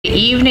Good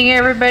evening,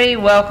 everybody.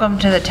 Welcome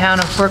to the Town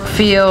of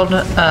Brookfield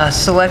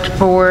Select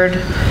Board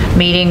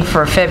meeting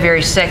for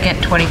February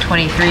 2nd,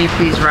 2023.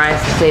 Please rise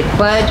to say the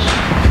pledge.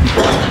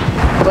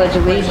 Pledge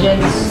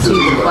allegiance to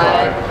the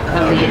flag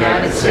of the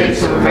United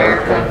States of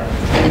America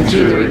and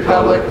to the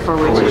republic for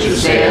which it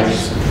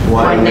stands,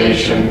 one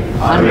nation,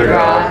 under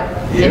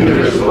God,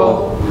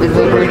 indivisible, with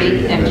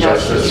liberty and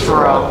justice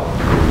for all.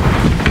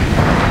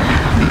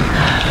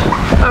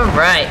 All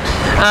right.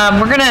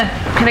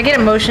 Can I get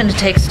a motion to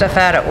take stuff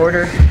out of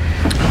order?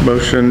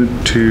 Motion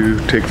to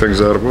take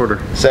things out of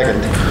order.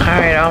 Second. All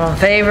right, all in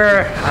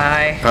favor?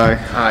 Aye. Aye.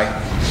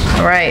 Aye.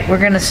 All right, we're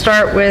going to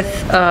start with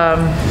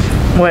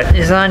what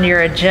is on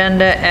your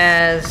agenda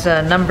as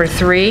number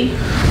 3,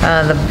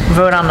 the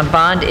vote on the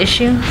bond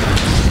issue.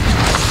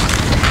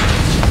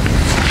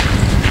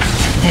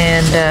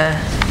 And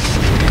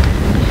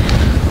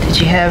did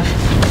you have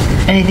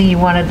anything you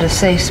wanted to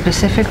say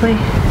specifically?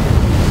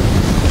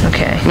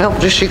 Okay. Nope,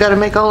 just you got to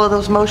make all of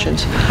those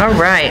motions. All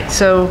right,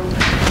 so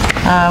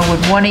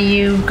would one of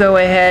you go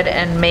ahead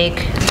and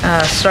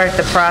start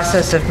the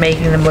process of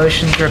making the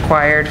motions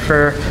required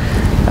for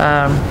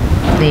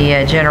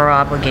the general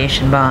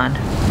obligation bond?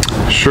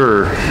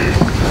 Sure.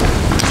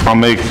 I'll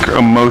make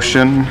a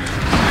motion.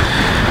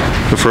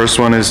 The first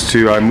one is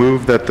I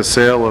move that the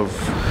sale of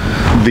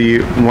the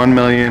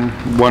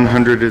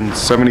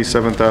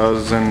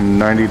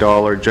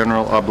 $1,177,090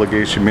 general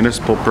obligation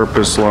municipal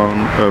purpose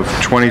loan of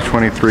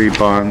 2023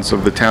 bonds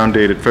of the town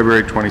dated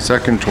February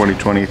 22nd,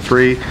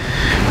 2023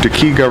 to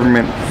Key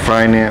Government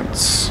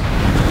Finance,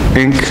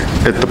 Inc.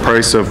 at the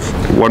price of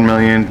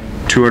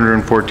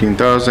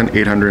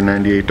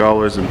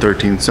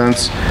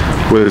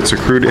 $1,214,898.13 with its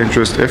accrued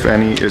interest, if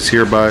any, is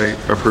hereby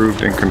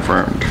approved and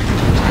confirmed. Do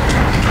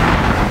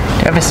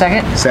you have a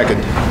second?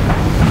 Second.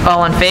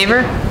 All in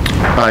favor?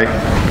 Aye.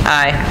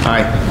 Aye.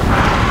 Aye.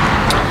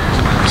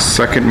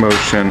 Second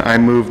motion, I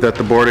move that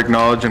the board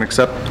acknowledge and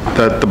accept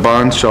that the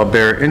bonds shall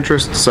bear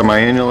interest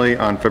semi-annually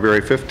on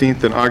February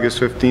 15th and August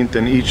 15th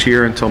in each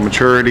year until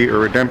maturity or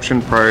redemption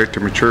prior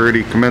to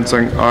maturity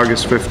commencing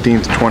August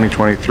 15th,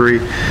 2023,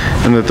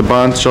 and that the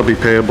bonds shall be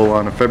payable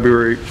on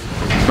February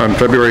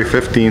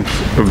 15th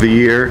of the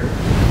year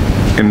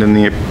and in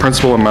the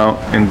principal amount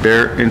and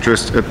bear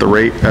interest at the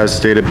rate as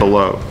stated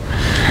below.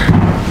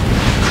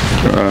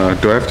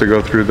 Do I have to go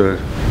through the,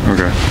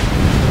 okay.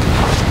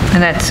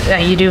 And that's,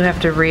 you do have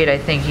to read, I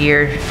think, The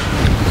year,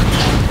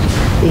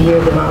 the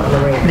amount, and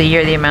the rate. the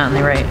year, the amount,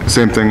 and the rate.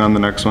 Same thing on the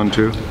next one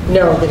too?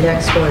 No, the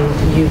next one,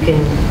 you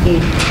can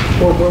eat,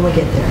 well, when we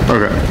get there.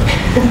 Okay.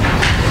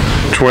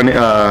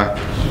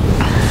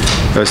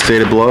 As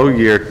stated below,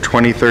 year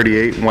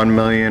 2038,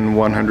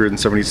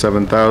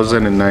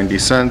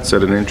 $1,177,090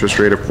 at an interest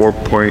rate of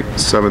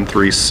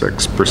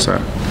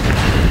 4.736%.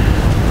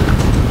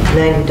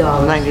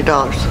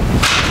 $90.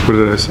 What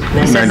did I say?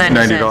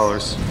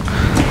 $90.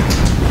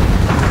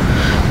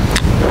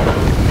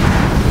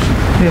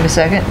 We have a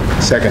second?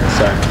 Second,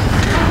 sorry.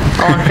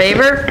 All in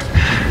favor?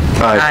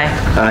 Aye.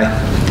 Aye.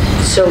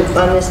 So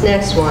on this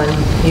next one,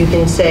 you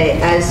can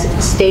say, as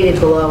stated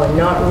below, and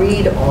not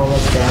read all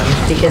of them,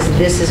 because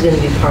this is going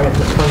to be part of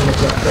the permanent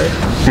record.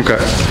 Okay.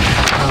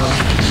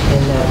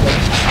 And that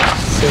would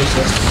save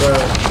us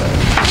growth.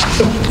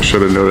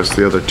 Should have noticed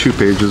the other 2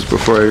 pages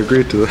before I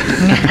agreed to that.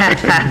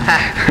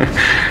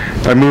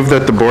 I move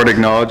that the board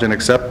acknowledge and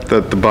accept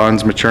that the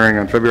bonds maturing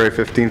on February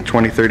 15th,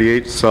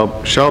 2038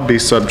 shall be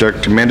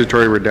subject to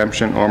mandatory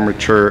redemption or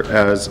mature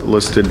as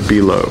listed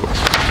below.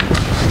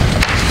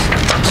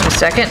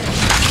 Second?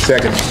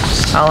 Second.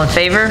 All in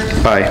favor?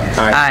 Aye.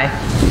 Aye.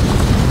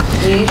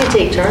 You can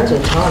take turns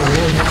with Tom, you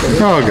don't have to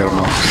read. Oh, I'll get them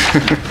all.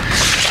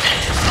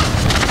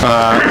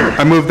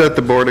 I move that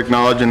the board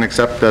acknowledge and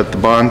accept that the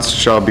bonds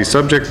shall be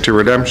subject to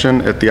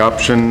redemption at the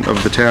option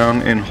of the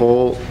town in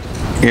whole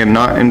and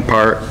not in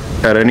part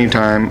at any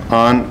time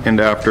on and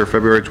after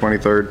February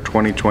 23rd,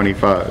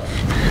 2025.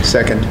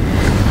 Second.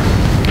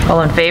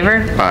 All in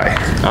favor? Aye.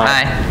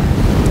 Aye.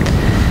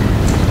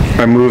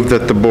 I move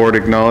that the board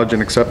acknowledge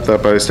and accept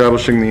that by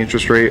establishing the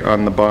interest rate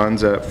on the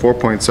bonds at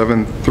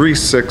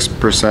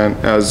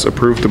 4.736% as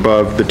approved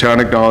above, the town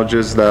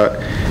acknowledges that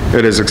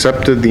it has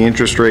accepted the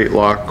interest rate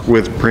lock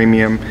with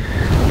premium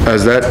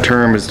as that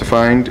term is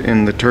defined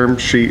in the term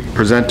sheet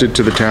presented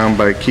to the town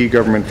by Key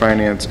Government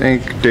Finance,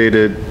 Inc.,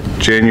 dated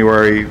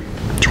January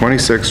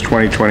 26,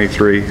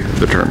 2023,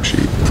 the term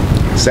sheet.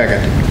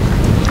 Second.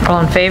 All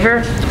in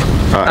favor?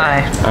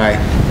 Aye. Aye.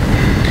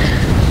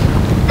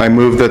 I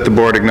move that the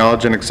board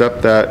acknowledge and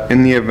accept that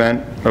in the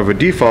event of a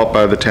default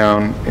by the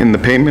town in the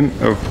payment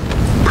of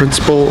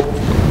principal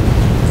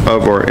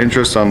of or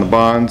interest on the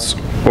bonds,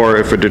 or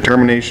if a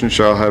determination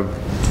shall have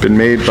been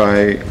made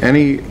by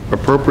any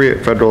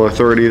appropriate federal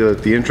authority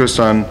that the interest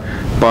on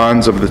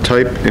bonds of the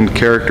type and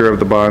character of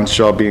the bonds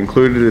shall be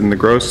included in the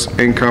gross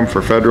income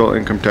for federal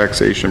income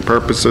taxation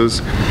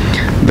purposes,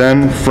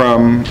 then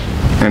from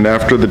and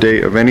after the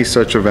date of any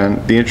such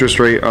event, the interest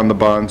rate on the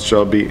bonds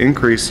shall be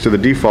increased to the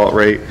default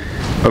rate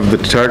of the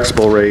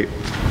taxable rate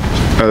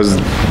as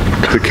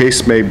the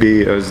case may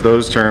be, as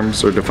those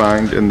terms are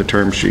defined in the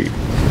term sheet.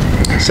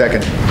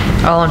 Second.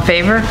 All in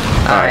favor?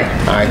 Aye.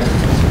 Aye.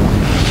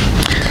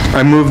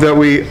 I move that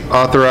we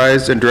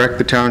authorize and direct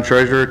the town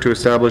treasurer to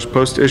establish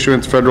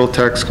post-issuance federal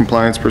tax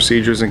compliance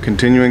procedures and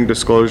continuing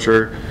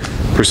disclosure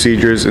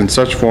procedures in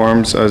such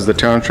forms as the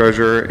town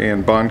treasurer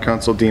and bond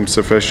counsel deem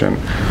sufficient,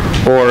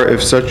 or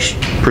if such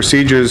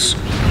procedures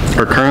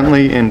are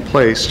currently in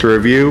place, to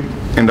review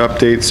and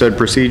update said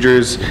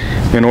procedures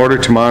in order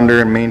to monitor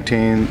and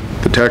maintain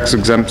the tax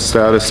exempt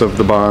status of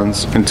the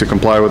bonds and to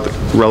comply with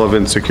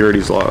relevant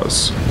securities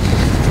laws.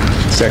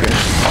 Second.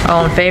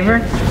 All in favor?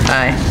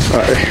 Aye.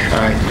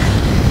 Aye.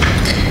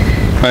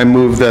 I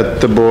move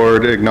that the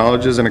board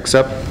acknowledges and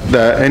accept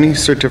that any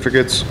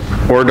certificates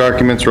or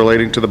documents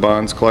relating to the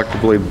bonds,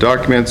 collectively the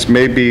documents,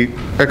 may be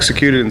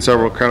executed in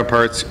several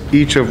counterparts,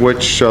 each of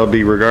which shall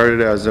be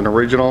regarded as an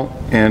original,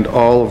 and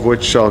all of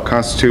which shall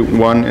constitute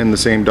one and the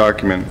same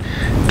document.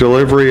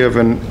 Delivery of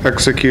an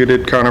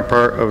executed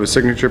counterpart of a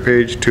signature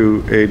page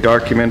to a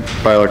document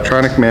by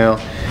electronic mail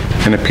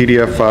in a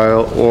PDF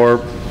file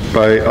or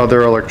by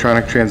other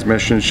electronic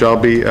transmission shall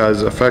be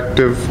as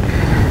effective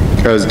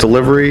as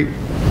delivery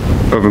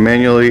of a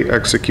manually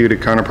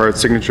executed counterpart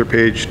signature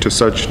page to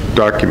such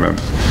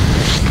document.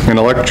 And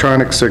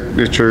electronic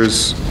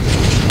signatures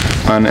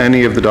on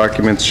any of the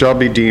documents shall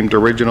be deemed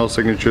original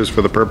signatures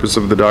for the purpose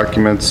of the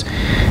documents,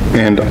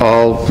 and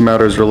all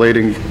matters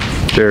relating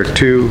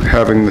thereto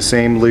having the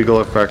same legal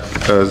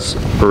effect as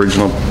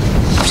original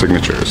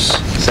signatures.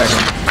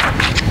 Second.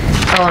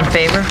 All in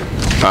favor?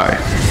 Aye.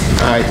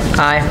 Aye.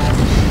 Aye.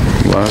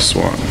 Last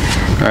one.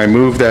 I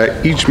move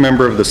that each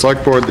member of the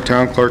select board, the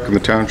town clerk, and the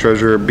town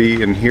treasurer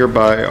be and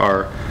hereby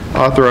are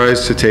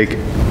authorized to take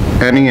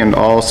any and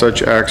all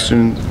such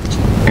action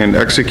and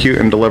execute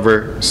and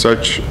deliver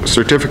such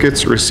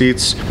certificates,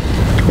 receipts,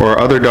 or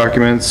other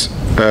documents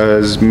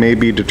as may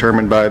be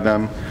determined by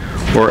them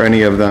or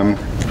any of them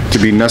to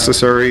be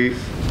necessary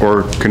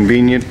or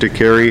convenient to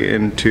carry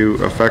into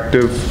effect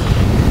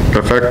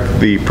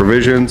the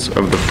provisions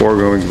of the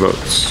foregoing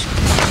votes.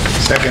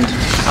 Second.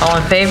 All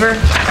in favor?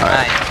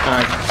 Aye.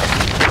 Aye.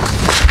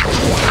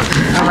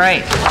 All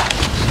right.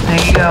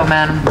 There you go,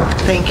 madam.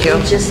 Thank you.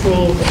 We just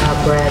need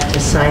Brad to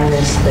sign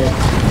this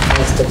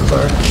as the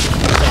clerk.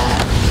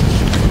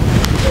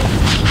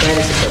 Brad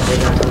is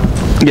appropriate, not Tom.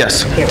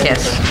 Yes. Can't remember.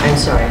 Yes. I'm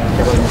sorry.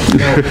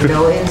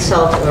 No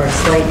insult or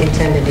slight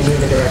intended in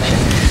either direction.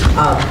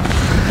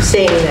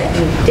 Saying that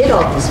you did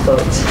all these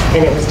votes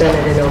and it was done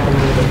at an open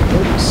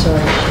meeting. Oops,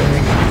 sorry,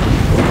 Sherry.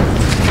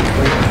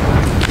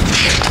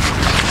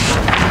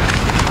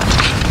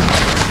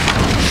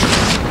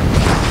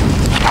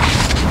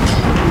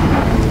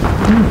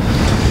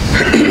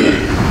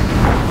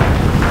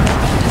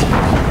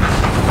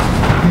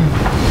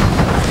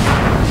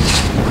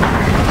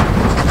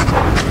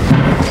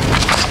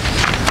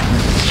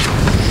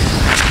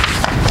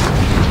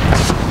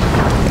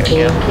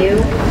 Thank you.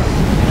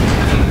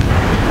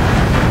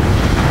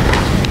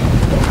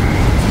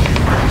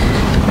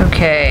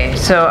 Okay,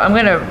 so I'm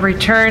going to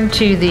return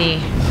to the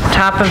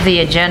top of the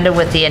agenda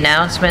with the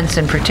announcements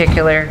in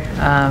particular.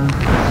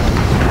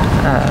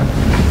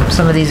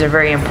 Some of these are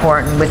very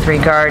important with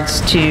regards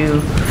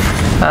to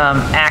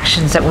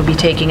actions that we'll be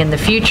taking in the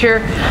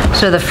future.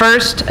 So the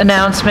first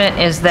announcement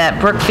is that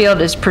Brookfield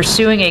is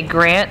pursuing a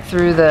grant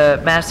through the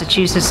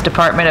Massachusetts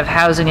Department of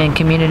Housing and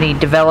Community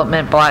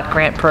Development Block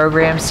Grant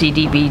Program,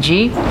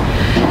 CDBG.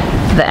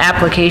 The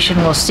application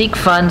will seek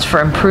funds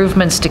for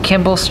improvements to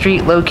Kimball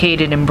Street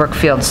located in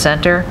Brookfield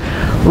Center.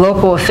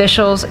 Local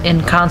officials, in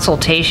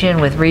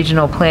consultation with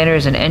regional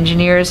planners and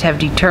engineers, have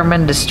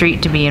determined the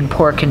street to be in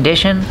poor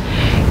condition.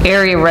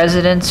 Area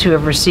residents who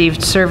have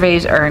received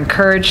surveys are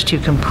encouraged to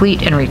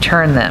complete and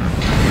return them.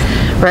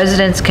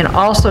 Residents can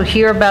also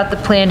hear about the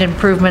planned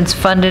improvements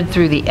funded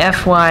through the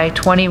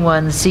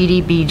FY21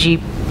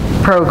 CDBG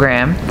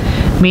program.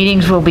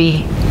 Meetings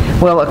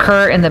will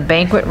occur in the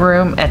banquet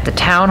room at the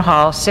Town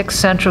Hall, 6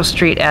 Central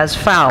Street as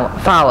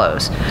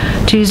follows.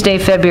 Tuesday,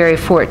 February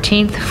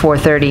 14th,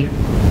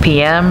 4:30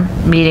 p.m.,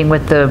 meeting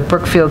with the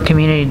Brookfield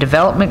Community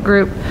Development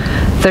Group.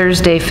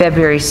 Thursday,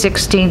 February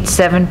 16th,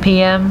 7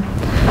 p.m.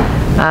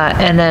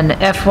 And then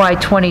FY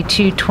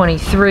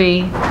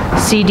 22-23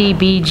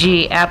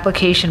 CDBG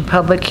application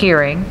public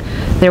hearing.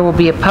 There will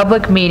be a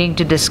public meeting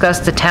to discuss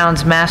the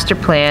town's master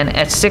plan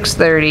at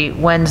 6:30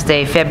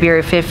 Wednesday,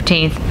 February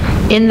 15th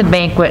in the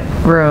banquet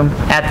room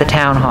at the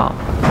town hall.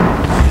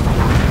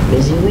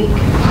 Busy week.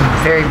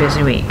 Very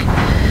busy week.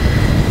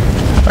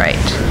 Right.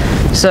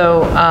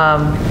 So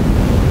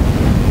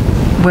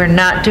we're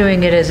not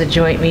doing it as a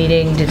joint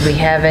meeting. Did we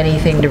have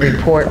anything to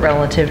report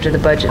relative to the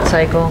budget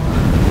cycle?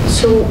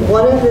 So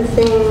one of the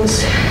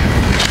things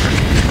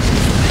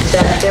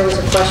that there was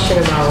a question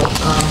about,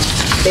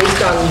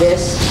 based on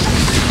this,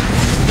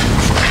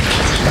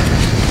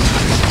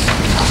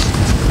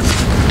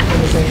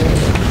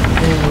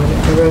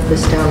 I wrote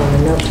this down on a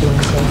note to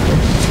myself.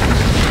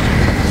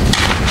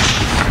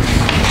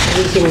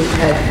 We can,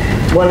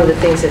 one of the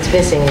things that's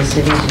missing is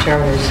to be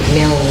determined is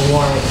mailing the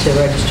warrant to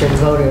registered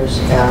voters.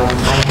 I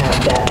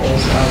have that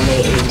as on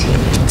May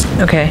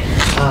 18th. Okay.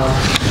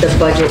 the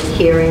budget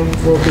hearing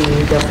will be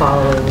the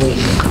following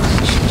week.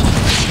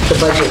 The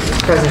budget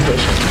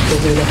presentation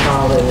will be the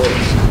following week.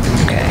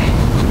 Okay.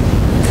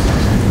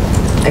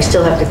 I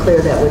still have to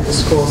clear that with the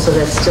school, so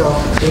that's still,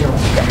 you know,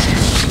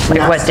 Like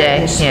not what set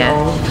day? in stone.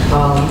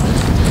 Yeah.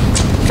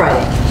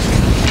 Friday.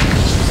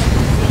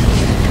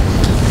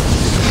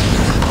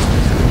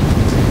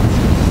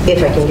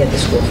 If I can get the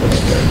school for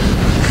that day.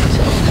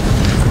 So.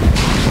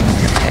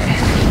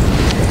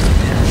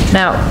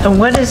 Now,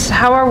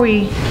 how are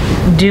we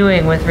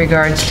doing with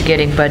regards to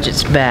getting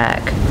budgets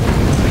back?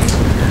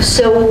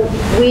 So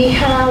we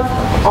have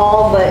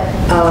all but,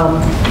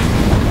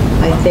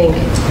 I think,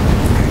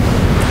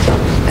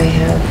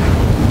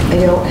 I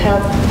don't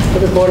have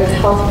the Board of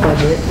Health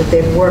budget, but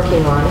they're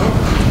working on it.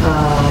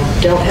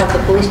 Don't have the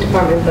police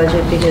department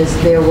budget because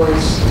there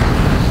was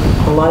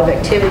a lot of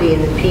activity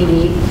in the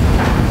PD,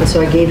 and so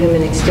I gave him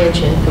an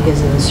extension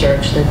because of the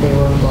search that they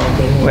were involved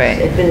in. Right.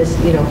 It's been,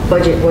 you know,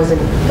 budget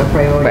wasn't a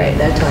priority Right. at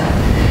that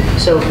time.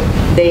 So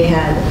they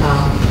had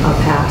a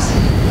pass.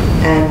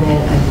 And then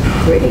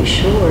I'm pretty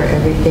sure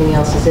everything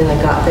else is in. I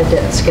got the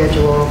debt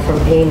schedule from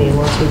Amy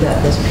once we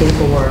got this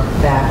paperwork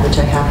back, which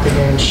I have to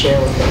then share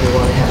with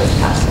everyone. I haven't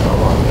passed that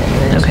along yet.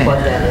 And I just Okay.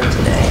 plugged that in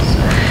today.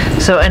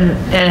 So, and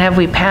have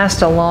we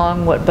passed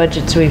along what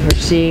budgets we've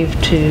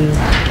received to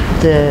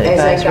the As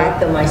I advisory? got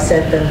them, I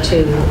sent them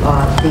to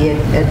the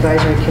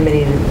advisory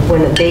committee.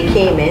 When they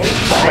came in,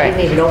 I Right.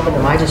 didn't even open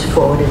them. I just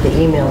forwarded the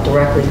email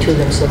directly to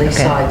them, so they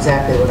Okay. saw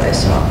exactly what I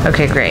saw.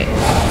 Okay, great.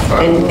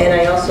 And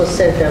I also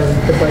sent them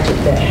the budget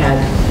that had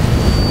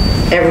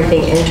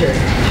everything entered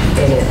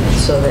in it,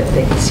 so that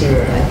they could see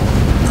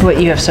What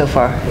you have so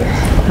far?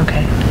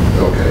 Okay.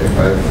 Okay,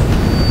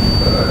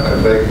 I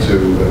beg to,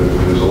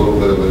 there's a little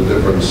bit of a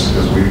difference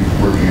because we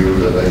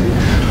reviewed, I think,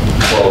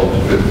 12,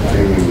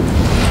 15,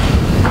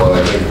 but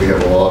I think we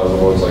have a lot of the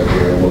ones like the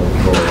animal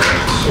control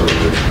officer,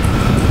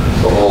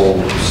 the whole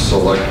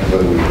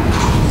selectmen,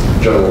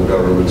 general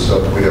government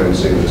stuff, we haven't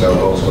seen the town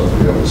hall stuff,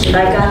 we haven't seen.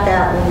 I got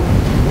that one.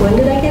 When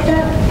did I get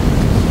that?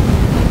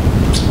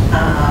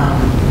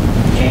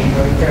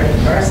 January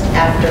 31st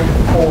after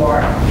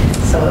 4,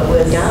 so it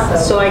was Yeah,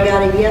 so I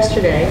got it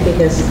yesterday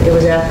because it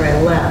was after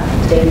I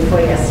left. day before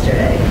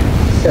yesterday.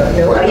 So,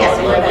 no, Well, I yes,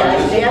 got well, it I'm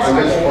just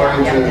yesterday.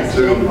 trying Yeah, yes,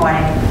 to,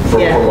 mid-morning.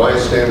 Yeah. from my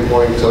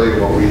standpoint, tell you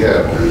what we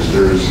have.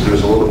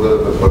 There's a little bit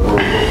of it, but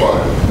we're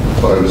fine.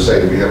 But I'm just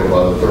saying, we have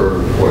about a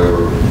third,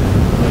 whatever.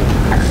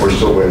 We're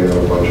still waiting on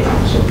a budget,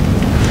 so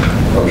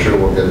I'm sure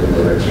we'll get them in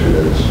the next few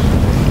days.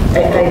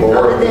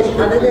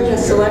 Other than the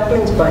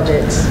selectmen's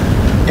budgets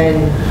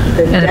and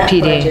the And the debt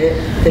PD. budget,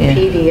 the Yeah.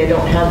 PD, I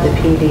don't have the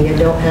PD, I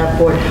don't have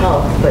Board of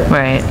Health, but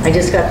Right. I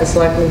just got the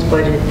selectmen's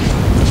budget.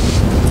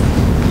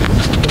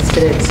 It's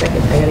today, the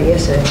second, I got it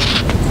yesterday.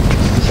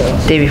 So,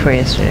 Day before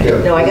yesterday.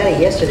 Yeah. no, I got it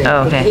yesterday.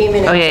 Oh, It okay. came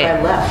in Oh, after yeah.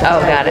 I left. I Oh,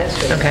 got it.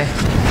 yesterday. Okay.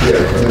 Yeah,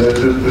 and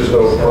there's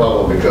no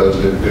problem, because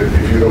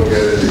if you don't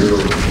get it, you're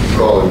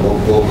calling,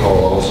 we'll call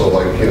also,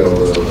 like, you know,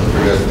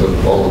 forget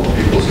all the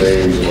people's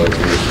names, and like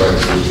the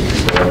inspectors and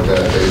people like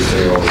that,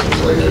 they all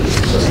related to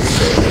something.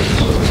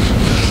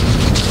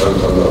 So I'm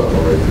not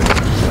worried.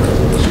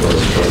 As far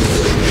as trying to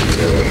get it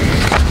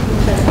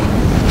together.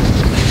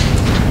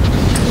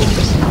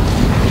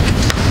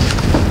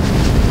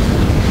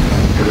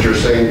 But you're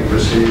saying you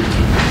received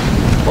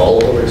all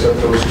of them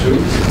except those two?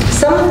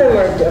 Some of them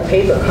are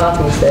paper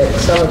copies that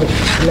some of the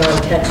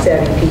non-tech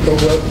savvy people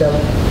wrote them.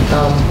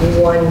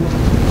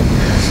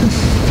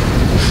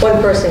 One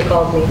person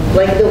called me,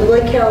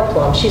 like Carol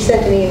Plum, she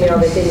sent an email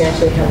that didn't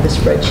actually have the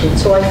spreadsheet,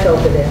 so I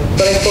filled it in,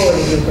 but I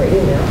forwarded you her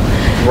email.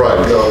 Right,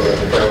 no, the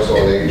council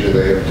on aging,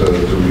 they have to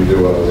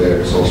redo on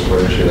the Excel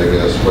spreadsheet, I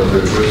guess, but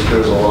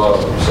there's a lot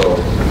of them, so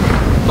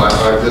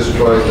I'm just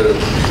trying to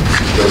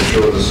make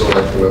sure the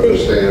selectmen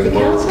understand. The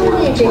council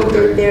on aging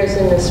did theirs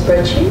in the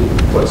spreadsheet.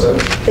 What's that?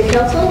 The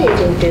council on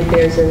aging did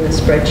theirs in the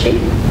spreadsheet.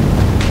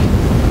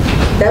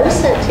 That was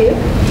sent to you.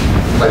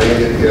 I didn't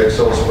get the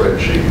Excel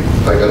spreadsheet.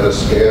 I got a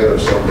scan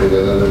of something,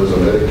 and then there was a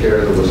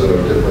Medicare that was in a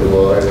different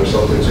line or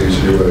something, so you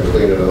said you were going to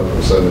clean it up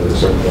and send it at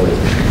some point.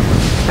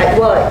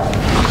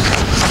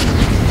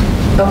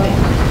 Okay.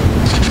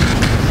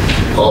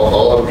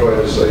 All I'm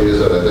trying to say is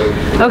that I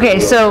think... Okay,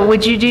 so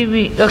would you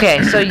do,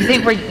 okay, so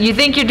you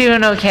think you're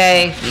doing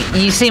okay.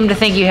 You seem to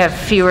think you have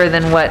fewer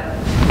than what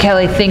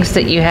Kelly thinks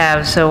that you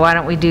have, so why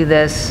don't we do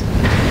this?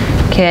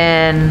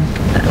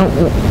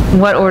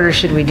 What order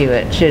should we do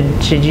it?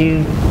 Should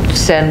you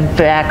send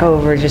back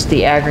over just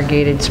the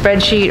aggregated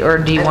spreadsheet, or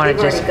do you want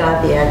to just? I've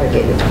already got the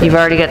aggregated spreadsheet. You've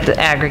already got the The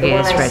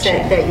aggregated one I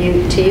sent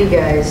spreadsheet. to you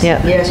guys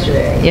Yeah.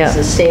 yesterday Yeah. is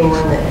the same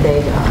one that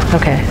they got.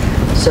 Okay,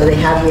 So they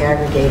have the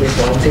aggregated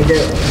ones,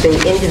 the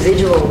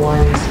individual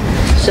ones.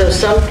 So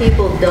some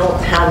people don't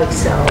have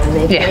Excel and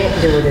they yeah.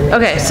 can't do it in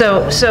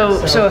Excel. Okay,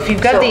 so if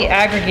you've got the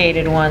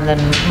aggregated one, then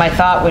my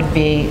thought would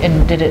be,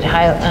 and did it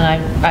highlight,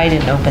 and I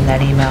didn't open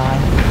that email,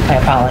 I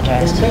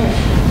apologize.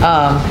 That's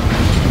all right.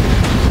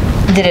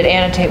 Did it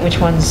annotate which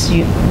ones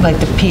you, like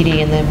the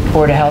PD and the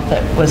Board of Health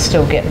that was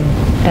still getting,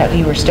 that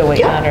you were still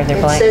waiting on, or they're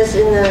It blank? says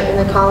in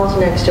the columns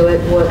next to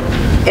it what,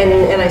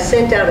 and I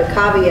sent out a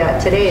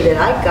caveat today that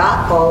I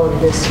got all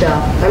of this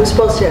stuff. I'm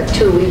supposed to have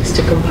 2 weeks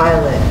to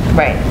compile it.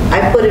 Right.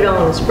 I put it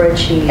on a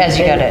spreadsheet. As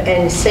you got it.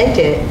 And sent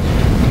it,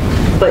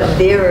 but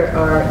there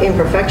are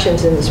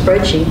imperfections in the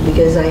spreadsheet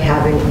because I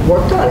haven't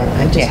worked on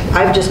it. Yeah.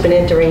 I've just been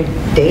entering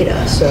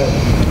data, so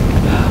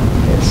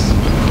it's,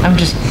 I'm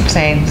just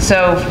saying,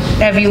 so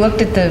have you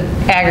looked at the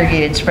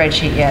aggregated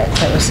spreadsheet yet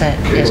that was sent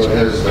Caitlin yesterday?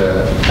 has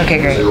that.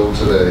 Okay, great. Still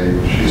today,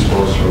 she's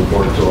supposed to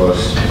report to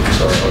us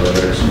on the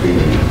next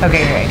meeting.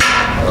 Okay, great.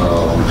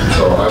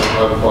 So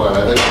I'm fine.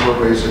 I think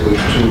we're basically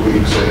 2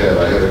 weeks ahead.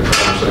 I had a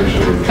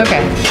conversation with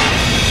Okay. Kevin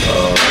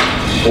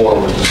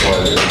before, which is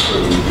why I didn't say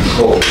we'd be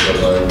cold, but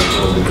I was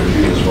a little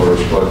confused as far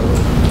as what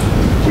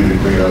we'd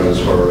agree on as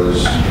far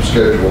as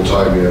schedule,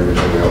 timing, and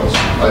everything else.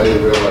 I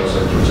didn't realize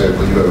that, for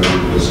example, you haven't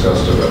even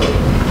discussed about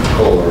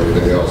coal or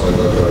anything else. I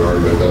thought that had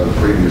already been done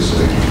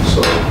previously.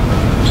 So,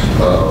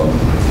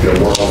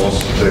 we're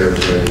almost there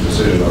to make a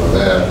decision on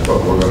that, but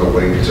we're going to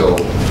wait till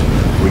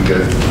we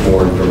get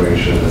more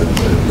information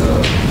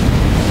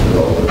and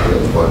all the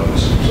other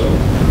budgets. So,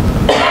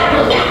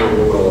 I think we're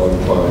moving along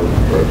fine,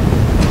 but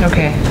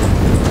Okay.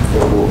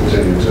 we'll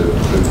continue to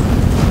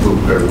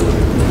loop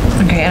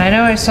everything. Okay, and I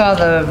know I saw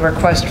the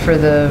request for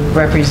the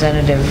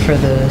representative for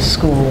the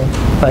school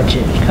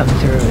budget come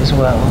through as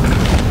well.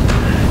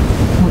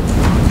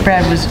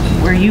 Brad,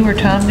 were you or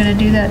Tom gonna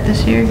do that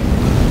this year?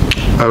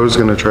 I was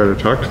gonna try to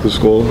talk to the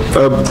school.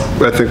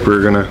 I think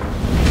we're gonna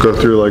go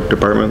through like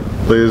department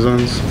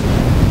liaisons.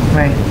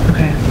 Right,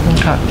 okay, we'll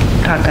talk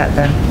that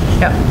then.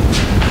 Yep.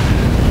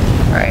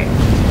 All right.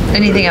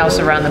 Anything else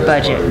around the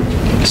budget?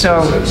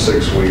 So, It's at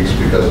 6 weeks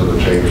because of the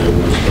change in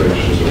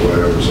administrations or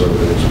whatever, so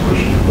everything's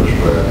pushed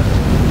back.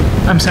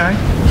 I'm sorry?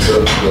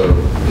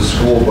 The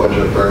school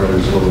budget apparently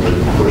is a little bit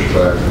pushed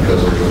back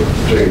because of the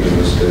change in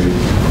the state,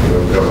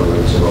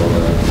 governments and all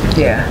that.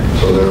 Yeah.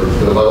 So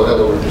the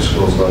elementary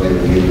school's not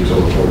even meeting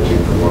until the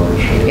 14th of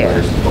March, and Yeah.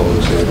 that is the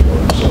public safety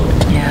one, so.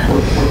 Yeah.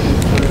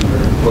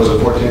 Was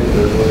it 14th of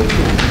February?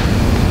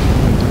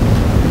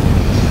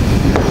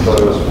 I thought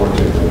it was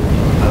 14th.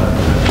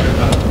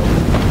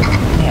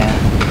 Yeah.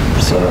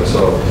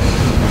 So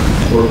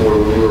we're a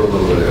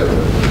little bit ahead of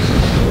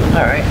it.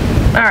 All right.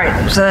 All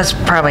right, so that's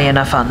probably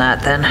enough on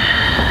that then.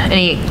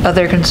 Any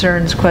other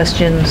concerns,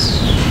 questions,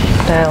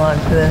 dialogue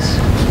for this?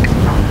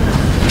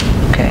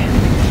 Okay,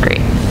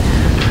 great.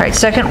 All right,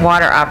 second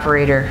water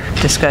operator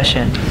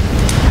discussion.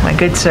 My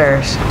good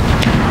sirs.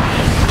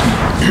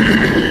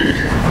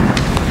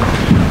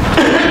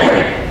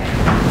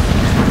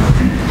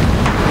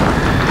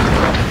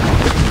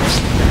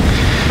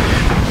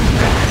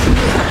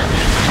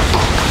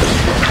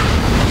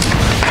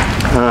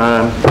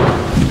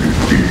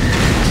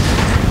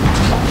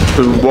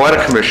 The water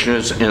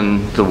commissioners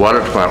and the water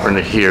department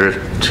are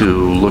here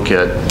to look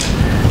at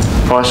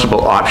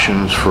possible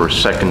options for a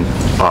second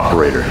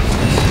operator.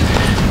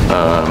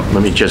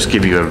 Let me just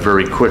give you a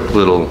very quick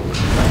little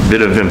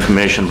bit of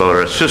information about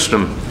our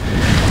system.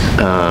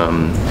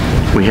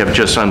 We have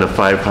just under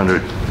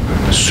 500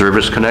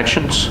 service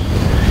connections,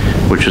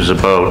 which is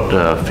about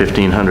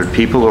 1,500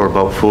 people, or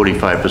about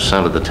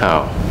 45% of the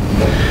town.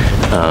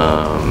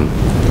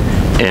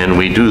 And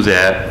we do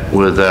that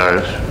with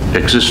our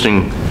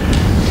existing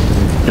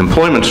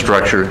employment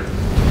structure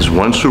is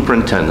one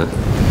superintendent,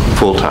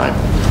 full-time,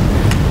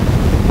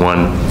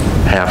 one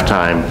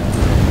half-time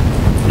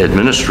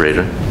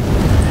administrator,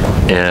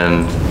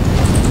 and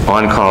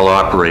on-call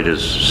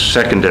operators,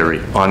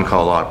 secondary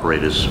on-call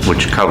operators,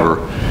 which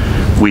cover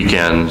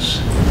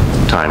weekends,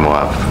 time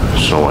off,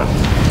 so on.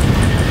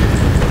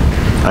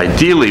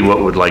 Ideally,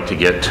 what we'd like to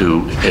get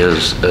to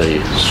is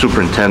a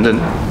superintendent,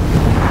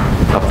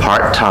 a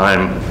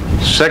part-time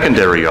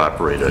secondary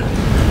operator,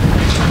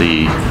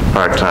 the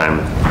part-time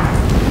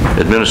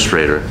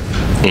administrator,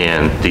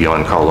 and the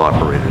on-call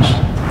operators.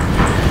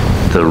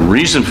 The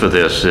reason for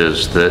this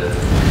is that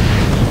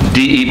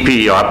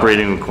DEP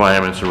operating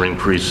requirements are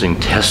increasing,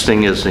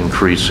 testing is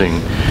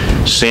increasing,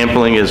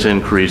 sampling is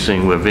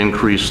increasing. We've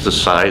increased the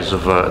size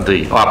of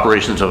the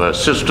operations of our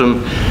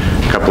system.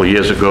 A couple of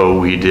years ago,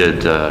 we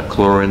did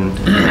chlorine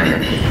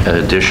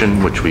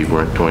addition, which we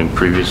weren't doing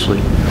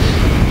previously.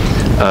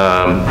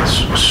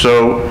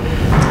 So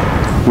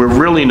we're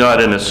really not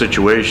in a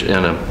situation,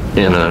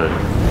 in a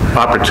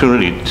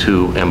opportunity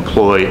to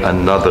employ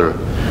another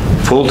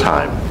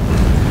full-time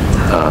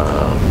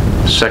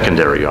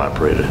secondary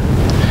operator.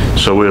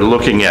 So we're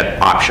looking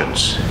at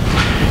options.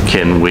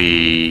 Can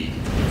we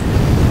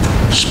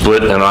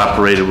split an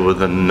operator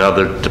with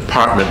another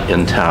department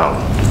in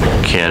town?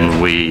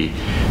 Can we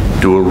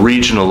do a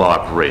regional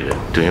operator?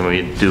 Can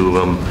we do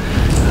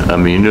a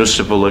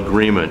municipal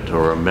agreement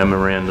or a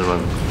memorandum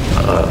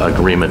of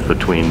agreement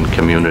between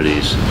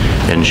communities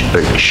and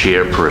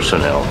share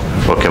personnel?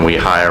 Or can we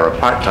hire a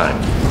part-time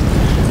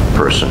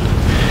person?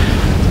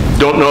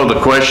 Don't know the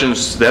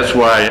questions. That's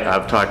why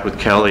I've talked with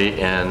Kelly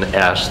and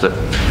asked that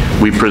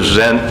we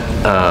present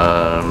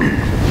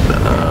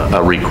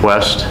a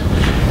request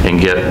and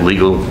get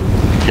legal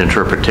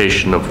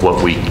interpretation of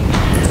what we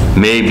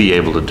may be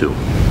able to do.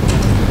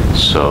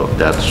 So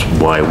that's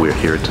why we're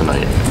here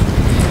tonight.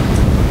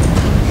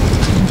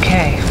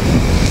 Okay.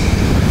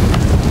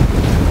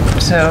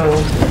 So,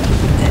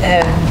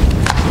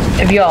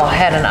 have you all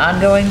had an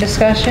ongoing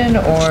discussion,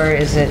 or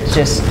is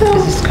this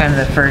kind of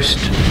the first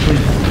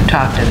we've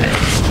talked of it?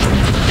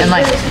 And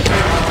like,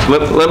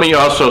 Let me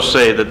also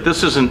say that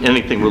this isn't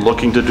anything we're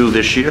looking to do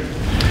this year.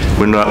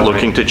 We're not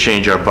looking to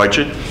change our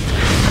budget.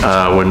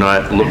 We're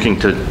not looking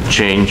to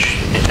change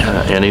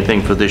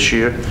anything for this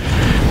year.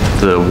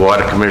 The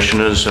water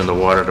commissioners and the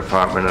water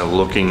department are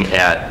looking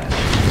at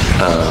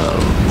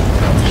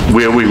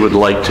where we would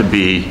like to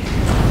be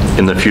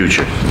in the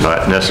future,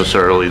 not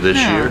necessarily this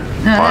year,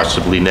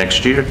 possibly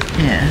next year.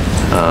 yeah.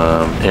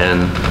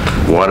 And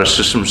water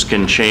systems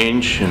can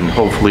change, and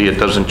hopefully it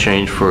doesn't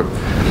change for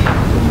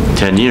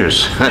 10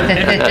 years.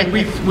 And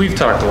we've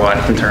talked a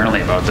lot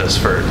internally about this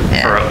for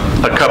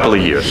A couple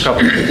of years.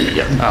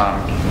 Yeah.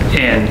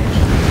 And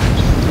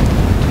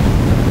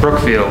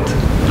Brookfield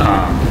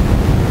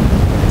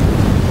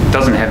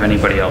doesn't have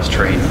anybody else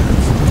trained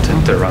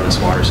to run this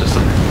water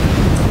system,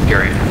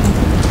 period.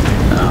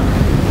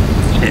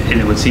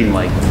 And it would seem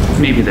like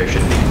maybe there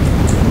should be,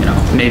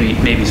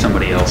 maybe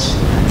somebody else,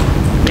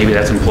 maybe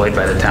that's employed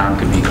by the town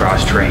could be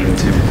cross-trained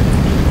to,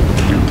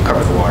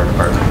 cover the water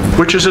department.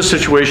 Which is a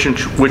situation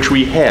which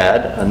we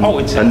had a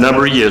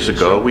number of years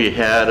ago. We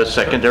had a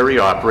secondary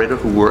operator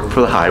who worked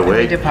for the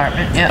highway.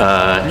 Department,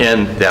 yeah.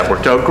 And that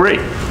worked out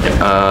great.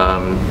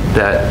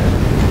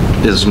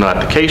 That is not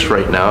the case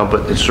right now,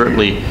 but it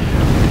certainly,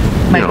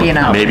 Might be an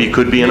option. maybe it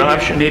could be an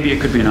option. Maybe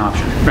it could be an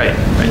option, right.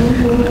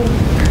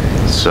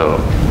 So,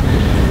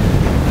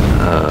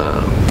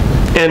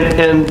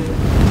 and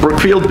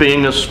Brookfield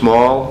being a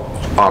small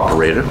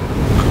operator,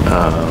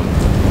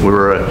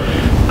 we're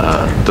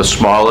the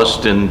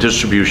smallest in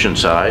distribution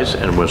size,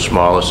 and we're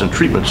smallest in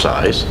treatment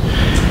size.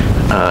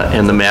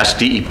 And the Mass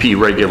DEP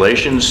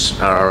regulations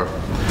are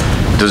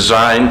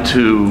designed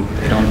to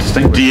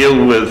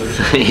deal with,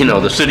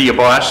 the city of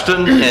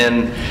Boston,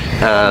 and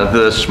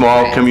the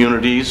small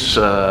communities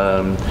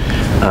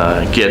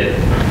get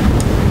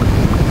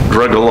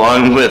drug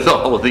along with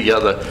all of the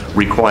other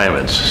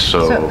requirements.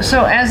 So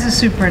as the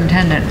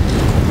superintendent,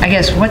 I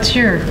guess, what's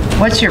your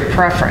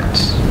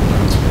preference?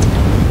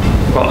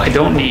 Well, I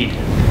don't need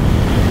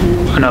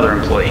another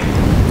employee.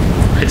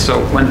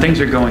 So when things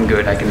are going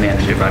good, I can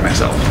manage it by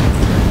myself.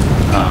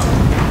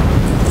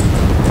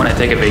 When I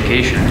take a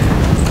vacation,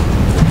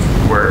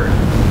 we're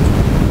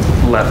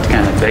left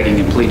kind of begging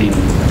and pleading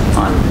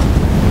on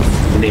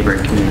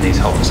neighboring communities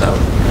help us out.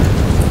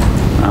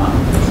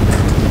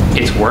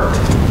 It's worked,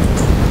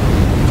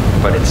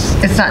 but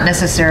it's not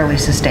necessarily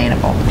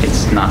sustainable.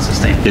 It's not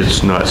sustainable.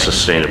 It's not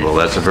sustainable.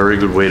 That's a very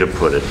good way to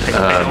put it.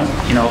 I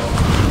don't,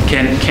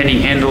 can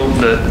he handle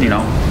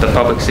the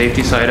public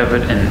safety side of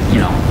it and,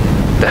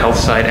 the health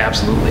side?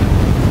 Absolutely.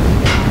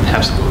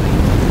 Absolutely.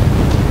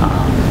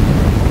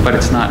 But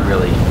it's not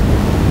really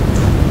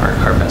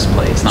our best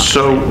play. It's not.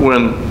 So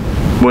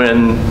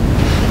when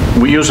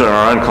we use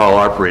our on-call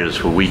operators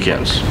for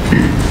weekends,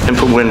 and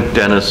for when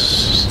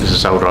Dennis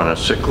is out on a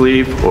sick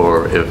leave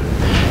or if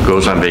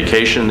goes on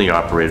vacation, the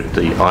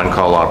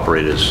on-call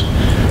operators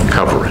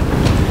cover it.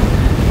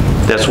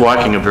 That's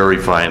walking a very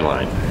fine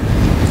line.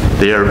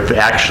 They're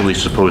actually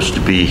supposed to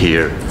be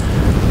here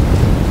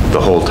the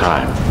whole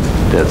time.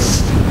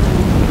 That's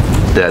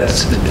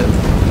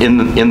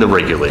in the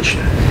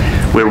regulation.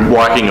 We're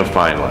walking a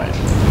fine line.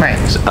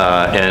 Right.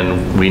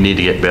 And we need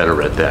to get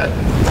better at that.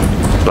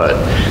 But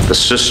the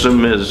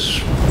system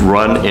is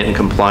run in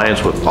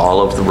compliance with all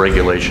of the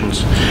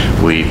regulations.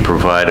 We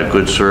provide a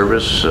good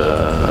service,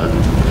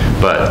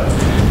 but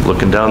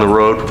looking down the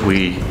road,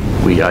 we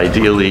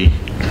ideally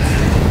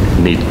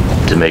need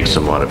to make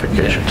some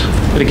modifications.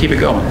 To keep it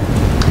going.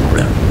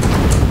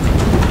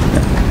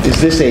 Is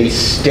this a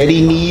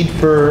steady need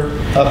for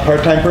a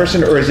part-time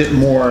person, or is it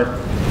more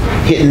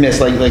hit and miss,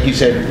 like you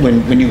said,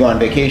 when you go on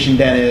vacation,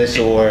 Dennis,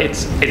 or?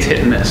 It's hit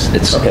and miss.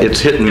 It's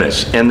hit and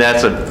miss, and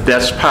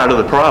that's part of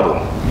the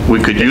problem. We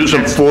could use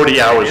them 40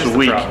 hours a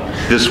week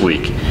this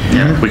week.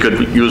 Yeah. We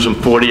could use them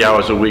 40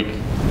 hours a week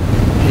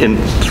in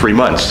 3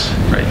 months.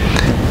 Right.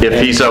 If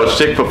he's out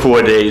sick for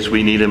 4 days,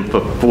 we need him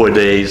for 4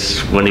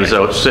 days when he's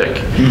out sick.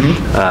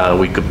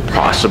 We could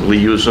possibly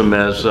use him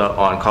as an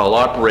on-call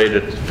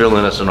operator, fill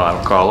in as an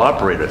on-call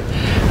operator.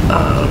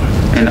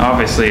 And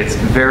obviously, it's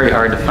very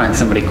hard to find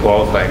somebody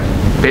qualified.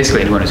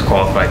 Basically, anyone who's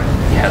qualified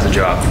has a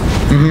job.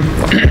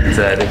 And,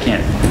 they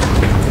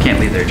can't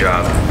leave their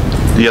job.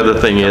 The other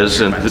thing is,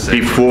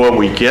 before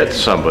we get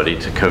somebody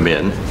to come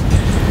in,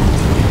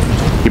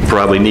 he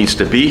probably needs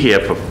to be here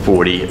for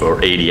 40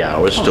 or 80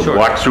 hours to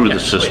walk through the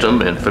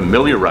system and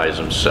familiarize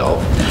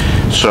himself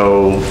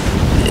so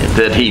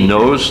that he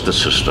knows the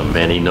system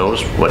and he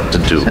knows what to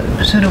do.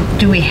 So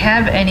do we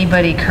have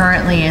anybody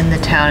currently in the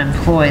town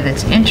employed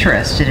that's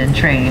interested in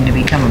training to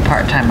become a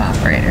part-time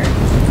operator?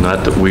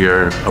 Not that we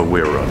are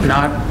aware of.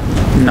 Not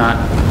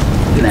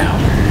now.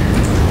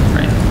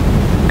 Right.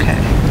 Okay.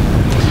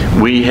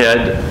 We had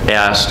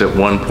asked at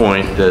one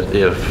point that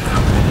if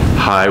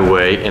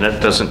highway, and it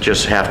doesn't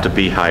just have to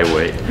be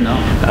highway,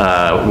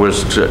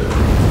 was to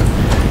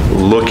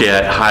look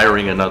at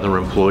hiring another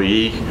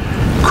employee.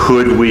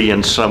 Could we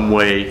in some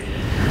way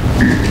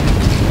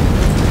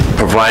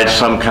provide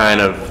some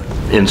kind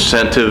of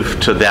incentive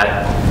to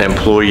that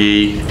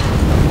employee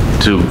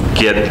to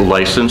get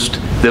licensed?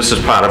 This is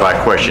part of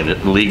our question.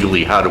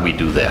 Legally, how do we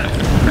do that?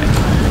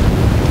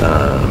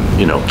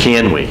 You know,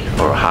 can we,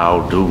 or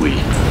how do we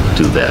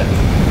do that?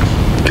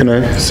 Can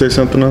I say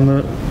something on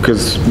that?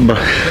 Because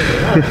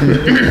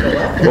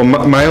well,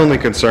 my only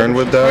concern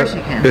with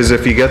that is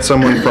if you get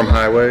someone from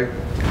highway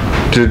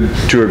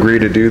to agree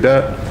to do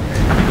that,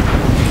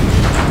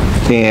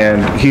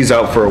 and he's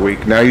out for a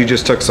week. Now you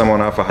just took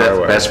someone off a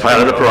highway. That's part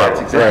of the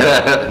problem.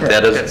 Exactly.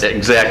 That is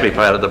exactly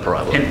part of the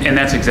problem. And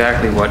that's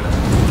exactly what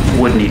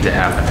would need to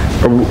happen.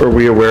 Are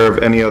we aware of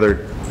any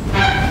other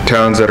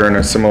towns that are in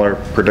a similar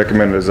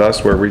predicament as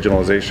us where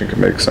regionalization can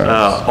make sense?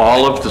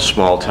 All of the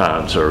small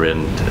towns are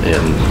in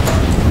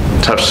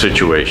tough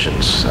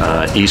situations.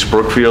 East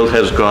Brookfield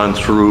has gone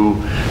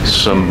through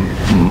some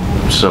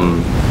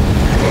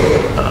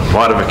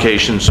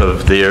modifications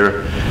of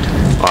their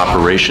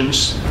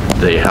operations.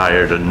 They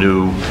hired a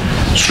new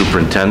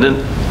superintendent.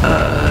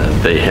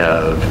 They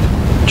have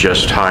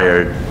just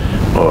hired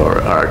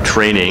or are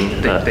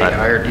training. They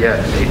hired,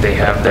 yeah, they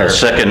have their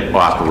second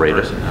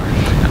operator.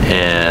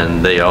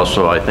 And they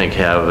also, I think,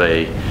 have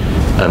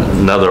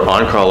another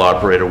on-call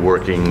operator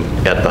working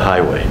at the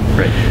highway.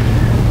 Right.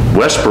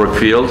 West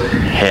Brookfield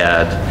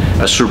had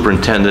a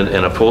superintendent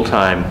and a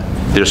full-time,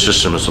 their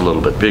system is a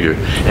little bit bigger,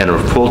 and a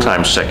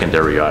full-time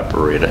secondary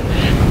operator.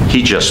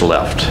 He just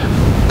left,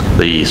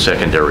 the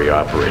secondary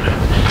operator.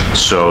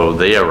 So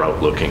they are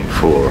out looking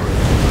for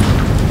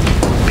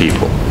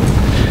people.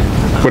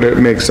 Would it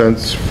make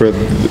sense for...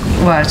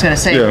 Well, I was going to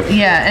say,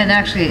 yeah, and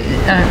actually,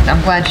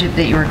 I'm glad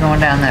that you were going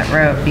down that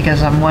road,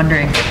 because I'm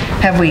wondering,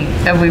 have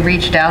we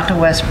reached out to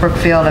West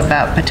Brookfield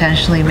about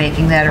potentially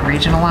making that a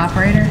regional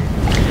operator?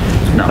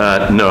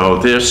 No. No,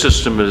 their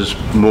system is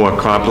more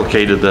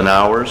complicated than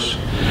ours.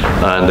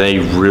 They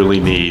really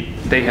need...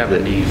 They have a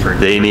need for...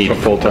 They need a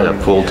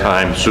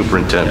full-time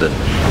superintendent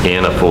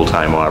and a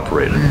full-time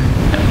operator.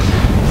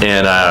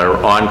 And our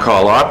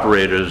on-call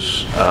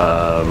operators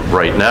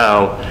right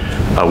now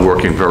are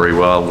working very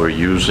well. We're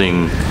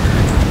using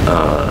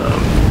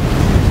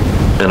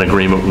an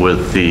agreement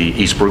with the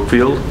East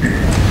Brookfield,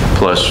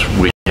 plus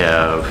we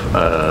have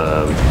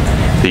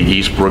the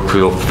East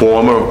Brookfield,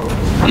 former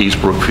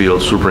East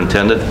Brookfield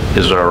superintendent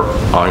is our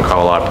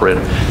on-call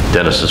operator.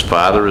 Dennis's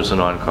father is an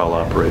on-call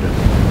operator,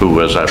 who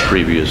was our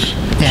previous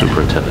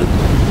superintendent.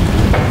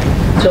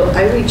 So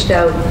I reached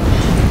out,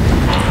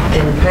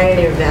 and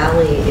Pioneer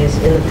Valley is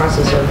in the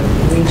process of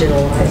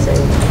regionalizing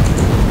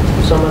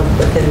someone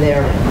within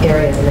their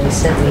area, and they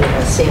sent me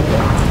a sample.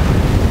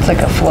 It's like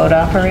a float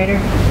operator?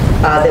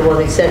 Well,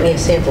 they sent me a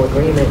sample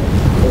agreement.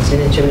 It's an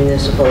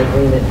intermunicipal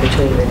agreement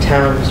between the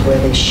towns where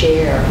they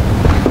share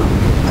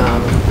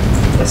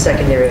a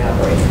secondary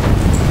operator.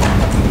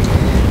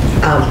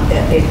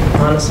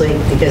 Honestly,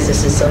 because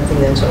this is something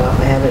that's off,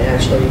 I haven't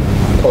actually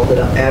pulled it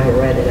up. I haven't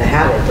read it. I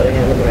have it, but I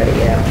haven't read it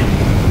yet.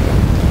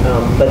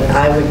 But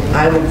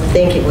I would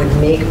think it would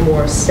make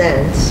more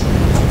sense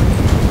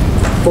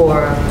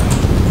for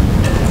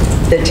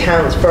the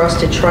towns, for us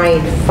to try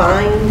and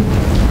find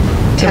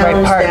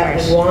towns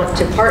that want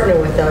to partner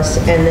with us,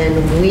 and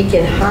then we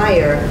can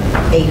hire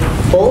a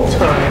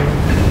full-time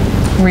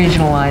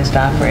regionalized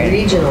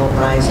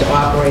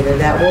operator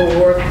that will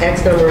work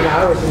X number of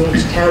hours in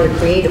each town to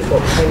create a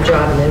full-time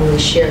job, and then we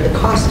share the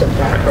cost of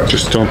that person.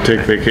 Just don't take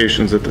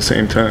vacations at the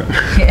same time.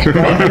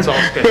 That's all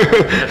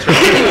scheduled. That's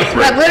right.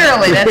 But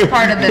literally, that's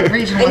part of the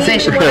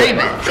regionalization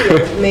agreement.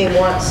 May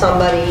want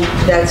somebody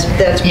that's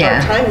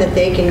part-time that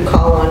they can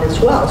call on as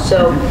well.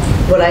 So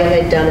what I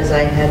had done is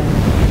I had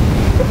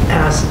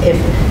asked if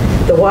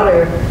the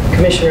water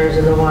commissioners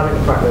in the water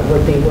department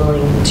would be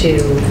willing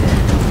to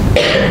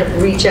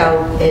reach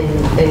out and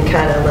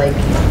kind of like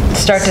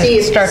start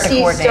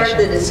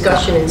the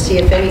discussion and see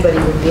if anybody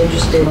would be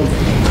interested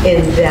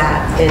in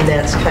that, and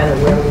that's kind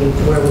of where we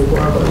were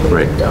when we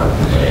were done.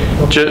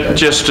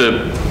 Just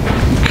to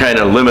kind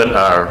of limit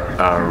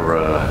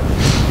our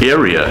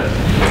area,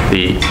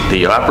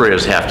 the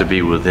operators have to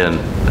be within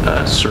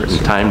a certain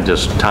time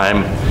distance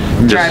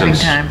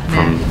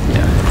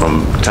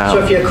from town. So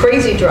if you're a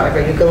crazy driver,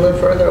 you can live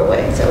further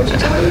away. Is that what you're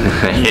telling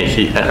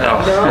me?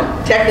 Yeah. No,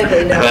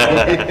 technically no.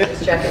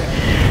 Just checking.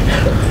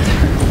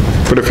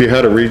 But if you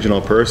had a regional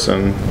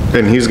person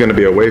and he's going to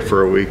be away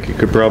for a week, you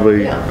could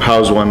probably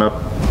house one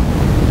up.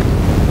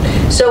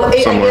 So I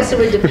guess it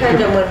would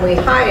depend on when we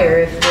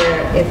hire,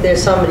 if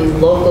there's somebody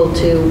local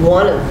to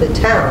one of the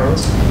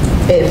towns,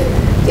 if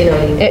you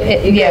know,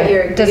 you Yeah, get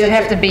your. does it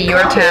have to be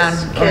your town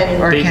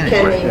or They- can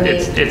Can they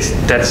meet?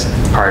 That's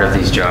part of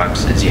these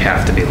jobs, is you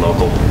have to be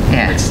local.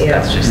 Yeah.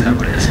 That's just how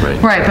it is.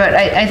 Right, but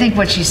I think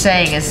what she's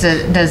saying is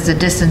that, does the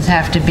distance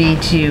have to be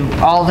to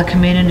all the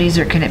communities,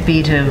 or can it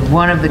be to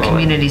one of the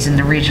communities in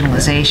the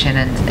regionalization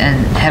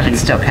and have it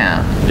still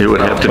count? It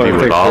would have to Well, be I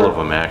with think all so. of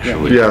them,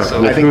 actually. Yeah, So-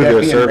 I think through that'd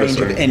their be in range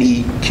service. of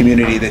any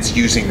community that's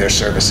using their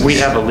services. We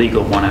have a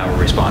legal 1-hour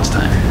response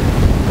time.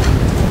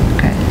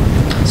 Okay.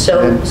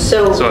 So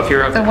So if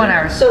you're up. The 1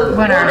 hour, So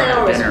 1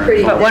 hour. is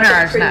pretty. But 1 that's a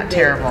hour is pretty not big-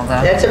 terrible,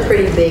 though. That's a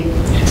pretty big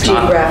It's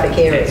not- geographic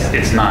area.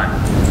 It's not,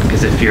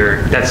 because if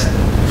you're, that's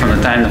from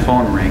the time the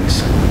phone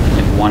rings,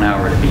 like 1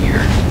 hour to be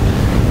here.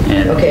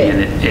 Okay.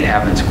 And it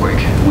happens quick,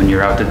 when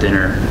you're out to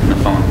dinner and the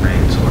phone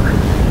rings, or.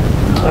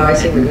 Oh, I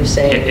see what you're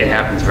saying. It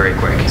happens very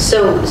quick.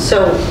 So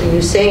are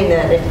you saying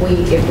that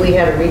if we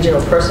had a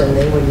regional person,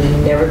 they would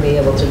never be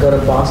able to go to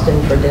Boston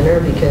for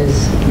dinner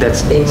because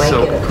That's- they might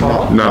so- get a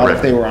call? Not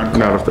if they were on call.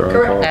 Not if they're on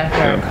Correct. call. After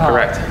a Yeah. call.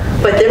 Correct.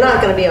 But they're not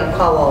going to be on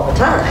call all the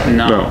time.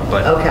 No, No.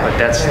 but Okay.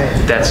 that's All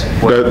right. that's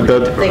what we need to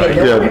That- They get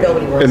provide. no-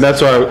 nobody wants And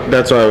that's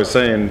why I was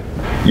saying,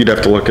 you'd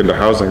have to look into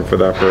housing for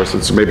that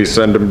person, so maybe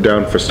send him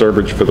down for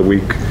Sturbridge for the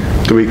week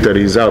that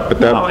he's out, but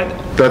No,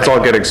 that's all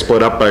getting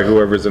split up by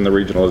whoever's in the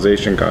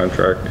regionalization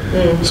contract.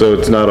 So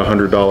it's not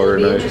 $100 a It'd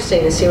be night.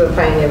 interesting to see what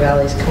Pioneer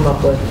Valley's come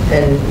up with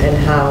and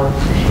how.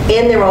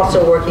 And they're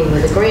also working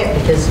with a grant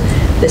because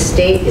the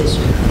state is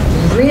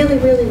really,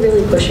 really,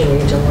 really pushing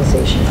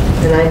regionalization.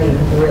 And I mean,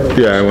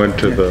 really. Yeah, I went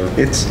to the,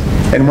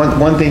 And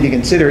one thing to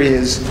consider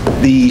is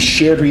the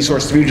shared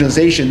resource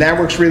regionalization. That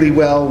works really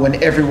well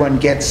when everyone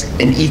gets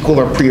an equal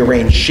or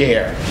prearranged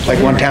share.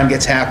 Like one town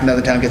gets half,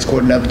 another town gets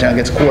quarter, another town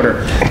gets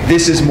quarter.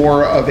 This is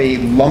more of a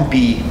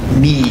lumpy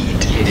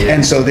need.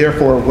 And so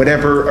therefore,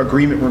 whatever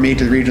agreement were made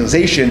to the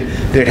regionalization,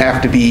 there'd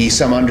have to be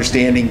some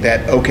understanding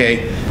that,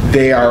 okay,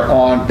 they are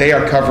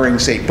covering,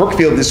 say,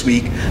 Brookfield this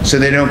week, so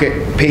they don't get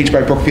paid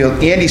by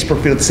Brookfield and East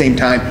Brookfield at the same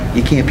time.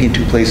 You can't be in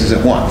two places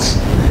at once.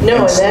 No,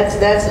 and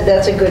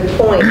that's a good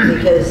point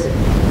because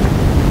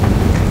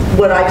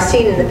what I've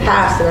seen in the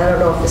past, and I don't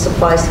know if this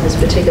applies to this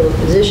particular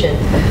position,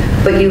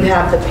 but you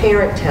have the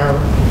parent town,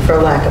 for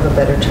lack of a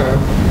better term,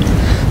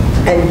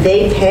 and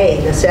they pay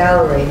the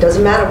salary. It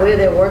doesn't matter where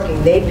they're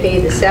working, they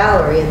pay the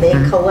salary and they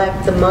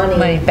collect the money.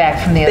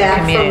 Back from the other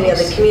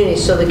communities.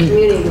 communities. So the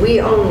community, we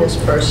own this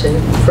person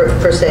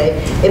per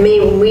se. It may,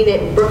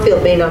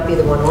 Brookfield may not be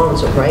the one who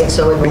owns it, right?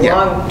 So in the Yeah.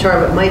 long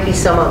term, it might be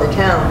some other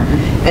town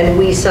and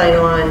we sign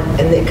on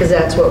and because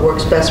that's what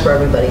works best for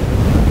everybody.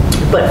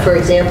 But for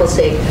example's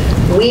sake,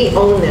 we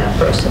own that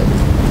person.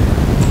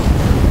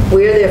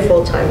 We're their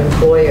full-time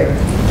employer.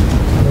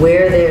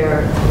 We're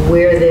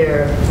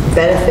their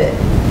benefit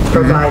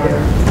provider.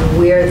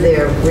 We're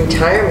their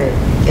retirement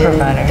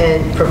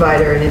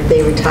provider. And if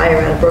they retire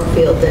out of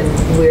Brookfield, then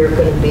we're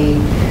going to be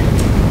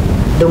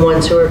the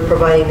ones who are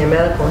providing their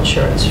medical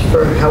insurance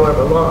for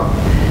however long.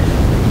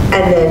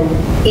 And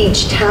then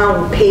each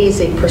town pays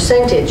a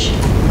percentage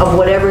of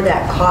whatever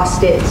that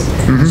cost is.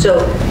 So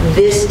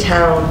this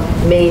town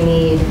may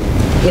need,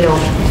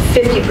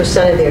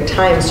 50% of their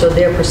time, so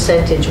their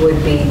percentage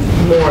would be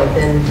more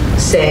than,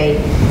 say,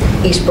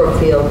 East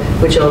Brookfield,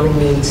 which only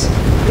needs,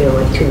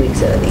 like 2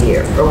 weeks out of the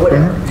year, or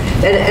whatever.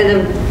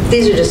 And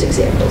these are just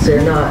examples.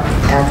 They're not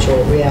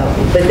actual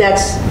reality. But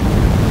that's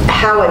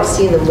how I've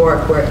seen them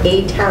work, where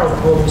a town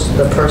owns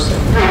the person,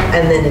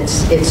 and then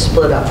it's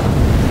split up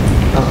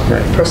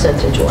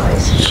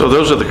percentage-wise. So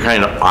those are the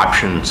kind of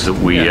options that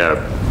we're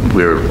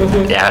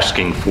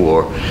asking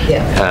for.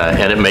 Yeah.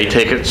 And it may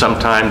take it some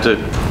time to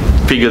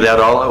figure that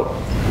all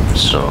out,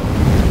 so.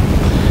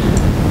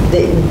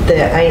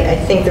 I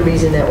think the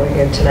reason that we're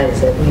here tonight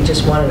is that we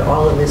just wanted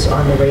all of this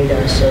on the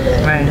radar so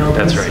that Right.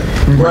 nobody's That's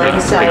right.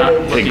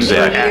 blindsided in a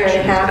Exactly. year and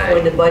a half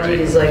when the budget Right.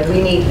 is like,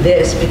 we need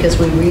this because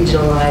we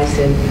regionalized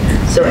and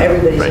so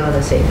everybody's Right. on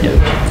the same page.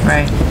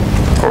 Right,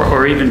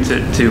 Or even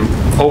to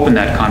open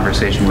that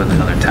conversation with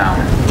another town.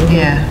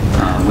 yeah.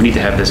 We need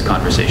to have this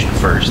conversation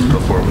first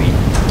before we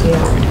do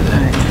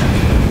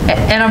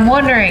that. And I'm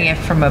wondering if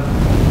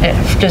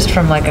just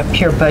from like a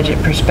pure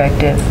budget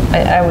perspective,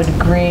 I would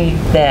agree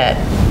that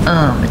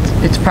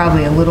it's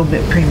probably a little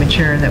bit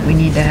premature that we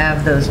need to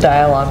have those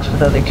dialogues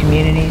with other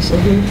communities.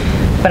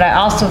 But I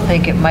also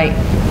think it might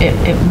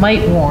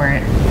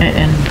warrant,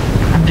 and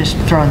I'm just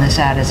throwing this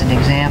out as an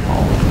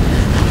example,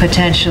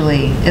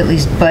 potentially at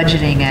least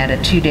budgeting at a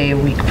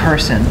 2-day-a-week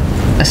person,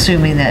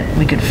 assuming that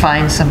we could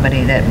find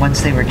somebody that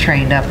once they were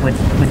trained up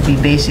would be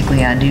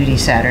basically on duty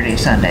Saturday,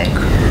 Sunday.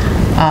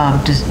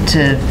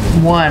 To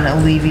one,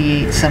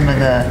 alleviate some of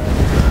the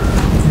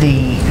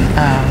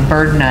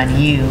burden on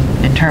you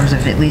in terms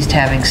of at least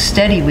having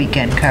steady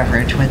weekend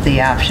coverage with the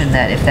option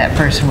that if that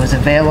person was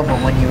available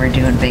when you were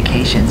doing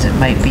vacations, it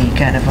might be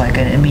kind of like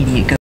an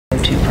immediate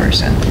go-to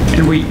person.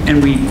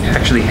 And we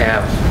actually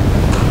have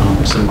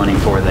some money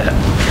for that.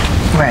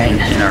 Right.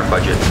 in our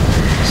budget.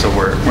 So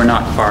we're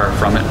not far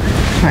from it.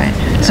 Right.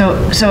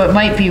 So it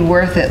might be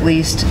worth at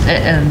least,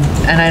 and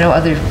I know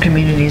other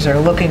communities are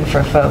looking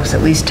for folks,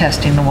 at least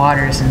testing the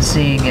waters and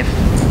seeing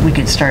if we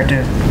could start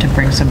to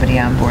bring somebody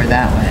on board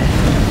that way.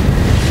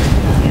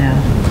 You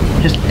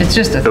know, it's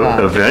just a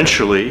thought.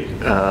 Eventually,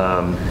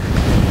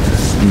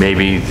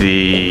 maybe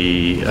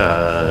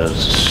the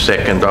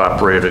second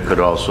operator could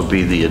also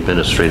be the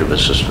administrative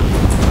assistant,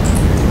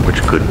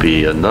 which could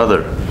be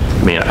another.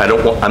 I mean,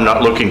 I'm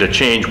not looking to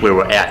change where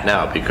we're at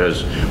now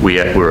because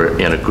we're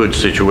in a good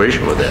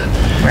situation with that.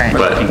 Right.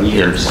 But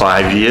in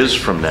 5 years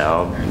from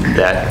now,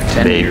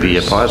 that may be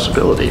a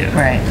possibility.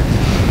 Right.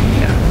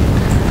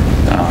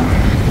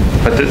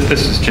 But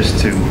this is just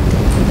to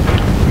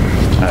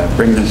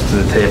bring this to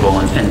the table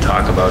and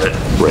talk about it.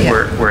 Right.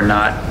 Yeah. We're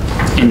not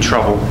in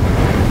trouble.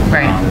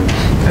 Right.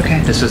 Okay.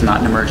 This is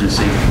not an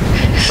emergency.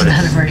 It's but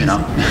not an emergency. You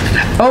know,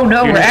 Oh,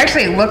 no, Future- we're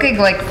actually looking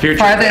like future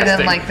farther than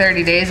testing. like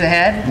 30 days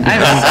ahead.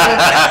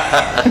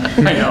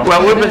 I know.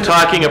 Well, we've been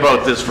talking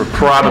about this for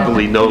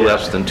probably no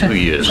less than 2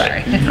 years.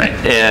 Sorry. Right.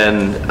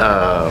 And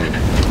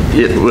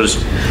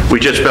we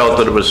just felt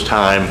that it was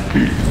time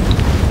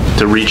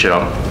to reach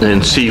out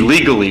and see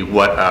legally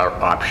what our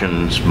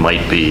options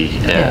might be.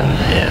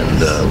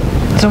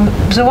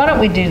 So why don't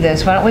we do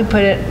this? Why don't we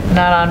put it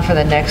not on for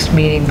the next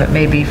meeting, but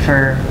maybe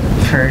for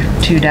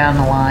 2 down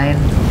the line?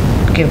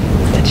 Give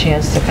a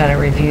chance to kind of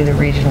review the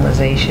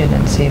regionalization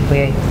and see if we,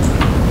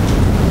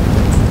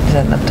 is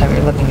that enough time?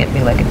 You're looking at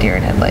me like a deer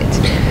in headlights.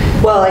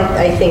 Well,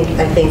 I think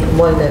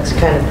one that's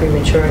kind of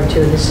premature, and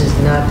two, this is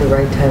not the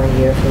right time of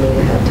year for me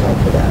to have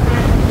time for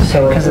that.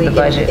 So Because if of we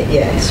the can- budget.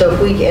 Yeah, so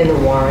if we can, the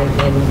warrant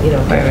and,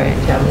 Right.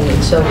 town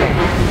meeting, so.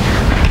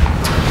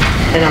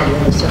 And all the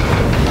other stuff,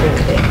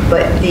 okay.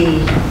 But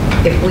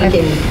if we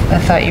can. I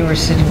thought you were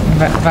sitting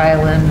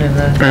violin in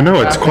the. I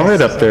know, it's quiet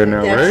up there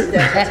now, That's right?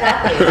 what's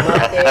happening. I'm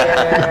up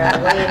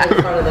there, laying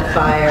in front of the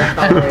fire,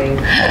 coloring.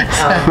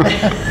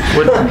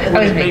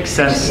 Would it make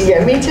sense?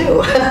 Yeah, me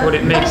too. Would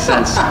it make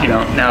sense,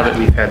 now that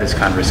we've had this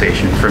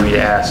conversation, for me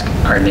to ask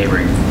our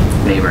neighboring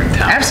towns?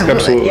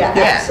 Absolutely. Yeah,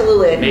 Yeah.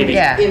 absolutely. I think Maybe- it's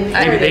Yeah.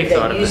 imperative maybe they that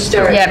thought of you this too.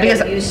 start- Yeah, because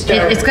that you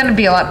start- it's going to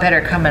be a lot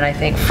better coming, I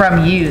think,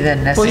 from you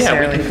than Well, yeah,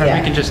 necessarily we from.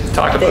 can just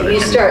talk about it. That you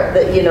and start,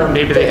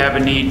 Maybe they have a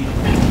need,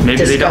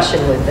 maybe they don't.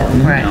 discussion with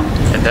them. You Right. know,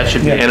 And that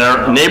should be. And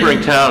our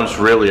neighboring towns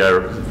really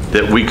are,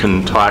 that we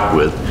can talk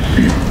with,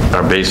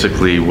 are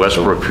basically West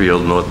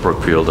Brookfield, North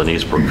Brookfield, and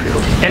East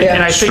Brookfield. And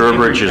I think Sturbridge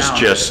neighboring is towns-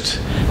 just,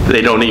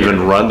 they don't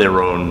even run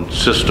their own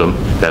system,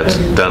 that's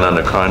done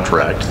under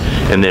contract,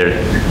 and their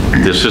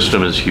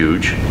system is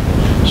huge,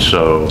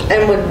 so.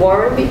 And would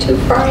Warren be too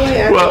far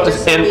away? Aren't Well, they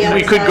just on and the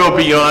we could outside go of what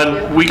beyond,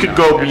 do? we could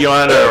go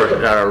beyond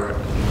our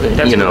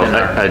That's within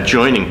our-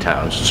 adjoining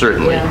towns,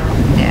 certainly. Yeah.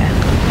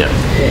 Yeah.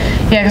 Yeah.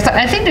 Yeah, because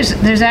I think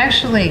there's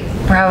actually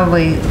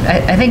probably,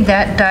 I think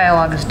that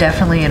dialogue is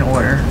definitely in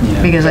order.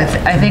 Yeah. Because I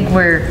think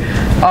we're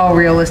all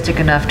realistic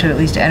enough to at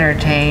least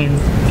entertain,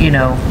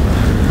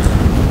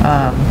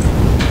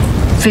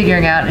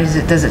 figuring out,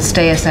 does it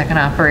stay a second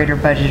operator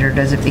budget, or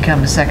does it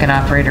become a second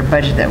operator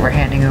budget that we're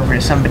handing over to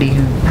somebody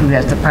who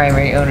has the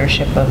primary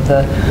ownership of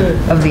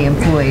the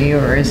employee,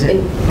 or is it?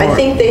 And I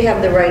think they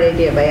have the right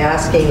idea by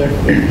asking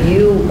if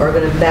you are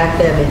going to back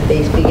them if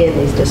they begin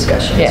these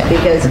discussions. Yeah.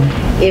 Because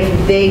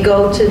if they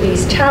go to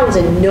these towns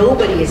and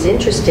nobody is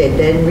interested,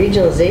 then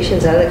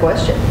regionalization's out of the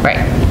question. Right.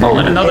 Well,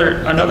 and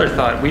another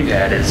thought we've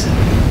had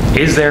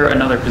is there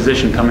another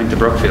position coming to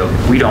Brookfield?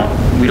 We don't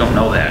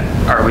know that.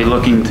 Are we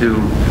looking to,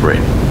 Right.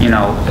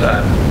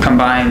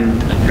 combine,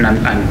 and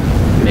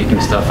I'm making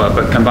stuff up,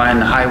 but combine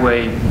the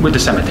highway with the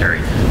cemetery?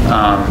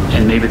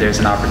 And maybe there's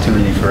an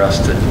opportunity for us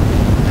to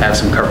have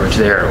some coverage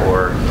there,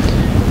 or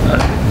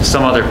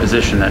some other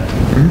position that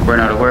we're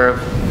not aware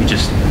of. We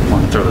just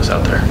want to throw this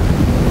out there.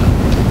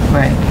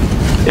 Right.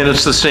 And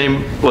it's the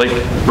same, like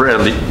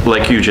Bradley,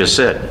 like you just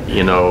said,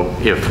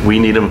 if we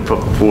need him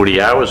for 40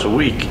 hours a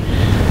week,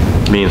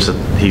 means that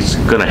he's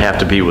going to have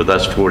to be with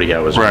us 40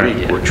 hours a Right.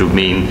 week, which would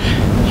mean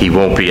he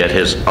won't be at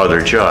his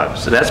other job.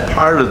 So that's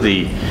part of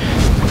the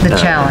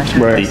challenge.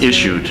 Right. the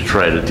issue to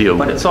try to deal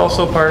But with. it's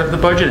also part of the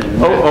budgeting.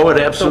 Oh, it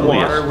absolutely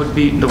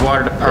is. The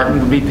water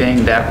department would be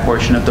paying that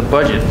portion of the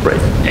budget. Right.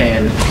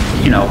 And,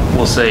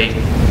 we'll say,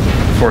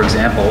 for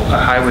example, a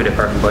highway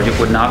department budget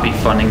would not be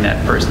funding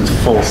that person's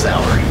full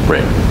salary.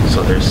 Right.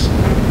 So it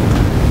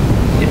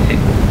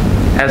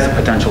has the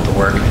potential to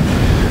work,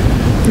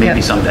 maybe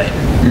Yep. someday.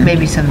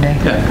 Maybe someday.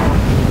 Yeah.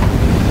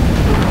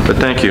 But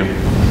thank you.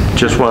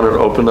 Just wanted to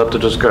open up the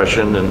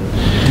discussion and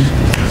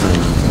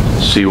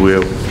see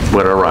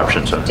what our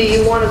options are. Do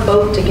you want to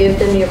vote to give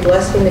them your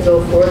blessing to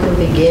go forth and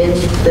begin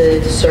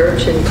the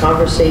search and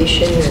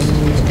conversation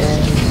and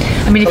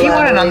I mean, if you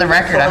want it on the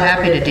collaborate- record, I'm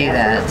happy to do collaborative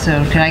that. effort?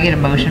 So can I get a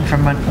motion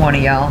from one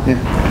of y'all?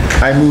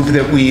 I move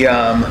that we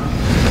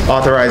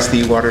authorize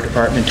the water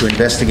department to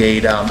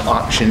investigate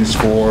options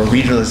for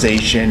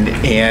regionalization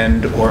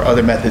and/or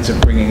other methods of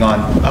bringing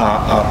on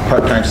a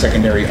part-time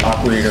secondary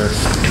operator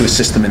to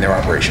assist them in their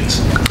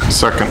operations.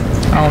 Second.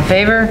 All in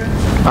favor?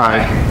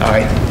 Aye.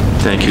 Aye.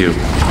 Thank you.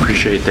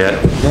 Appreciate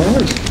that. No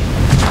worries.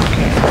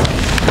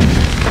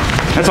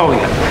 That's all we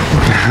got.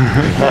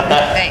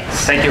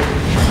 Thanks. Thank you.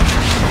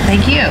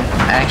 Thank you,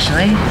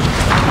 actually.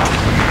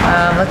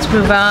 Let's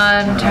move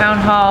on. Town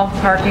hall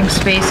parking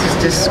spaces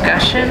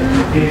discussion.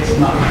 It's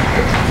not.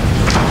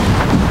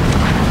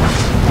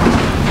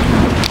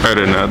 I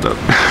didn't add that.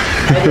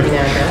 I didn't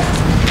add that.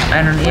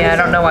 I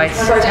don't know why it's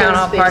town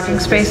hall parking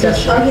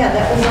spaces. Oh, yeah,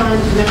 that was on,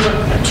 remember,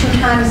 2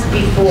 times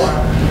before,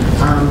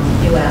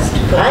 you asked to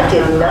put. I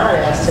did not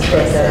ask to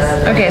put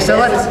that on. Okay, so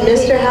let's,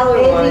 Mr.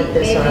 Heller wanted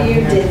this on.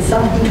 Maybe you did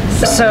something.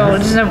 so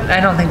I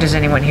don't think there's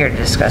anyone here to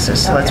discuss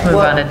this, so let's move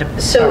on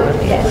to. So,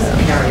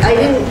 I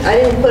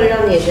didn't put it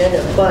on the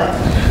agenda, but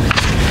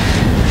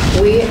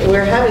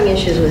we're having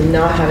issues with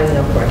not having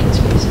enough parking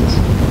spaces.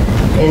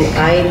 And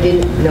I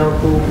didn't know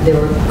who, there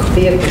were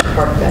vehicles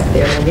parked back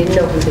there, and I didn't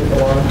know who they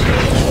belonged to.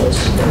 I was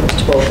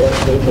told that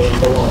they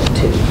belonged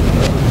to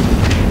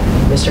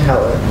Mr.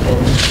 Heller and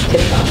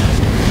Tip-Top.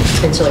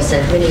 And so I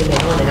sent him an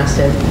email and asked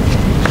him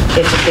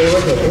if they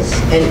were his,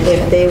 and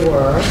if they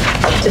were,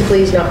 to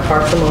please not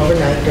park them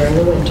overnight during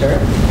the winter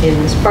in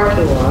this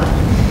parking lot.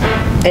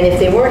 And if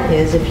they weren't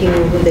his, if he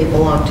knew who they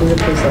belonged to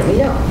please let me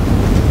know.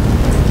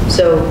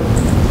 So,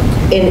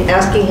 in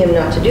asking him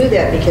not to do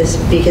that,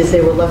 because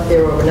they were left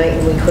there overnight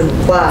and we couldn't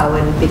plow,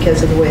 and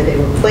because of the way they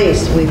were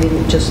placed, we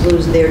didn't just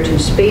lose their 2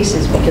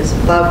 spaces because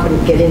the plow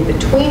couldn't get in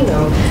between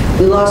them.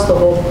 We lost the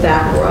whole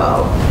back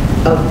row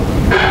of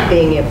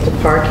being able to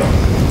park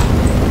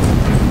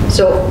in.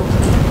 So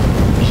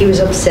he was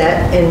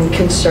upset and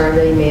concerned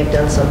that he may have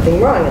done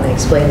something wrong, and I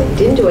explained that he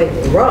didn't do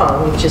anything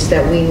wrong, it's just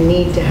that we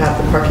need to have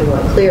the parking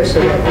lot clear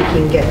so that we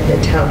can get the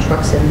town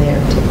trucks in there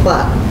to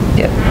plow.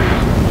 Yep.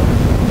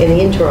 In the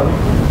interim,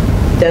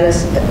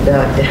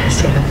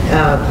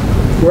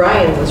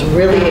 Ryan was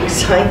really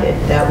excited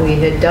that we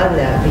had done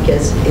that,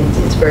 because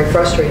it's very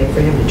frustrating for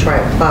him to try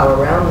and plow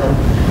around them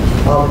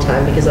all the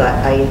time, because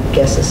I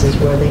guess this is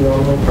where they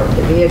normally park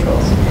their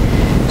vehicles.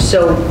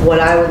 So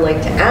what I would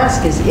like to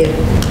ask is if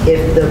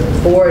the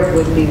board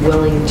would be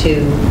willing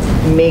to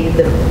make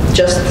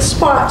just the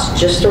spots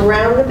just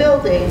around the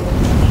building,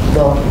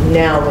 well,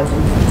 now with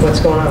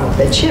what's going on with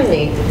the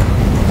chimney,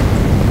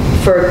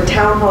 for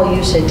town hall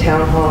use and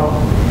town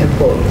hall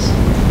employees,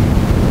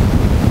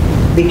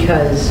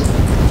 because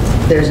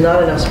there's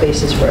not enough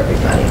spaces for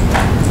everybody.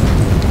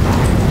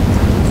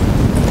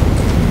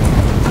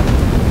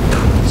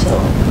 So,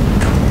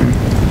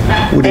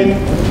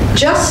 and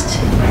just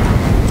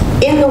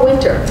in the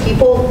winter,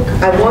 people,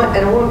 I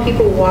don't want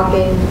people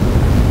walking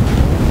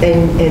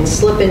and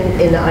slipping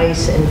in the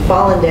ice and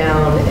falling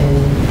down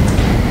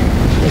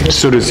and.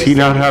 So does he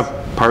not have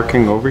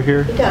parking over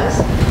here? He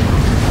does.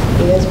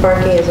 He has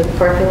parking, he has a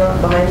parking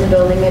lot behind the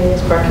building, and he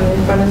has parking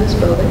in front of this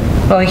building.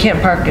 Well, you can't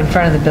park in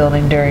front of the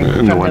building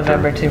In the from winter.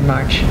 November to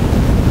March,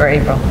 or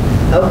April,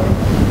 Okay.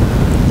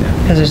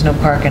 because there's no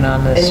parking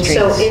on the And streets.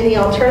 so in the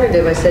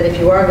alternative, I said, if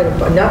you are going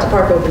to, not to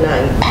park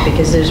overnight,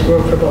 because there's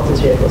room for both his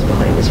vehicles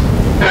behind his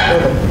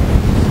building.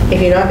 If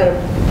you're not going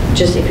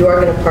to, if you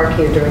are going to park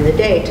here during the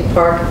day, to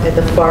park at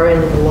the far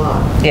end of the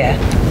lot. Yeah,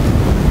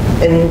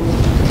 And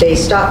they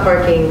stop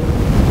parking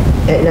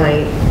at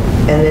night,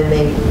 and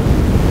then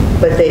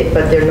but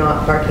they're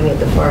not parking at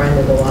the far end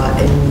of the lot,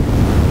 and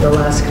the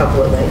last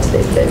couple of nights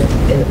they've been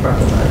in the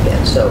parking lot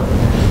again. So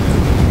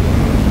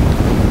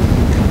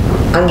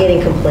I'm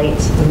getting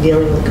complaints, I'm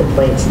dealing with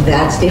complaints.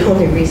 That's the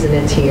only reason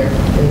it's here,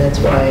 and that's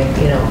why,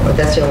 or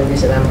that's the only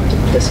reason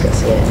I'm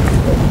discussing it.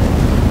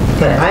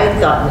 But I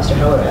thought Mr.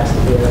 Heller asked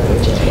to be on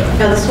the agenda.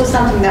 No, this was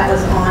something that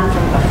was on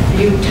from a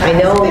few times I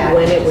know back.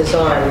 when it was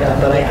on,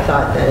 but I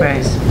thought that it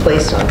was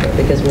placed on here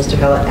because Mr.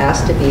 Heller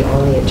asked to be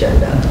on the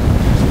agenda.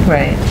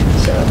 right.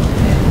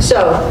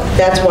 So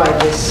that's why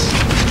this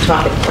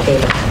topic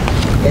came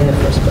up in the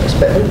first place.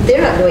 But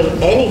they're not doing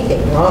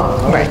anything wrong.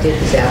 All I did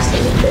was ask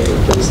them if they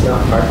would please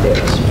not park there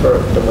for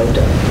the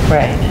winter.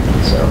 Right.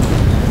 So,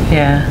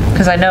 Yeah,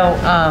 because I know,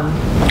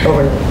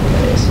 overnight,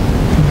 that is.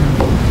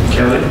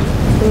 Kelly,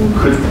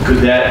 could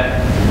that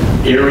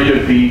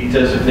area be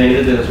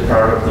designated as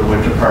part of the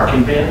winter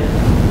parking ban?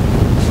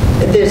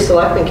 The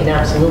selectmen can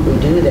absolutely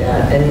do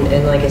that.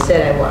 And like I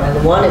said,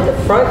 I wanted the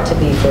front to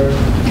be for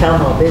town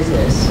hall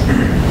business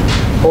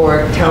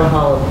or town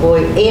hall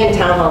employee and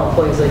town hall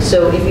employees. Like,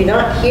 so if you're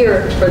not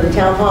here for the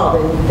town hall,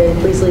 then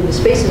please leave the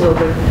spaces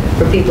open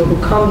for people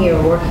who come here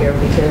and work here,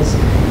 because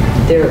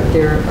there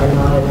are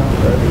not enough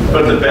for everybody.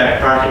 But the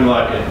back parking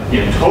lot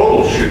in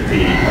total should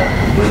be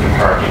winter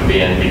parking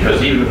ban,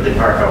 because even if they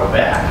park out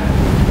back.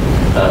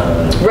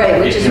 Right,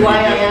 which it is can be why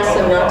I asked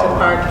them not to difficult.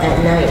 park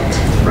at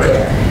night Right.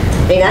 there.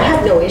 I mean, I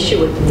have no issue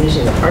with them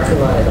using the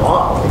parking lot at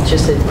all. It's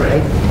just that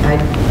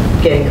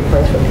I'm getting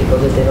complaints from people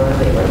that they don't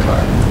have anywhere to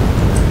park.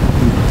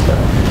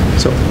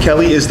 So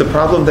Kelly, is the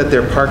problem that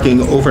they're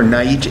parking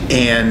overnight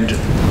and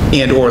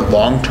or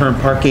long-term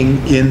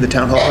parking in the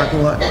town hall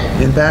parking lot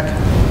in back?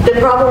 The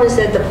problem is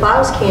that the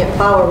plows can't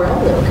plow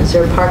around them because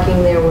they're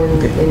parking there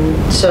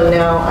so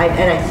now,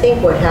 I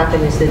think what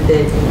happened is that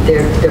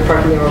they're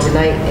parking there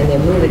overnight and they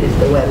move it if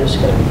the weather's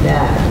going to be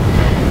bad.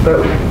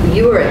 But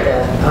you were at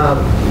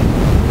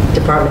the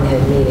department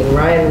head meeting.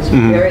 Ryan was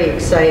very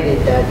excited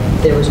that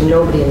there was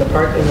nobody in the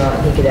parking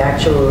lot. He could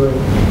actually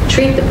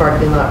treat the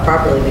parking lot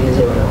properly because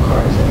there were no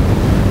cars in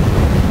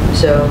it.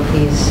 So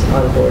he's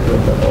on board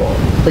with the whole,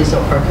 please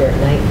don't park here at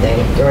night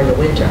thing during the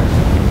winter.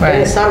 In Right.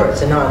 the summer,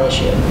 it's a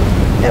non-issue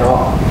at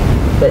all.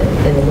 But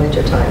in the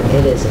wintertime,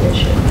 it is an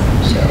issue,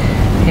 so.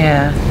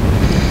 Yeah.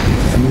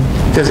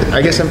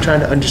 I guess I'm trying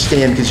to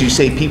understand, because you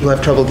say people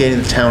have trouble getting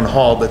to the town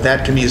hall, but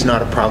that to me is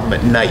not a problem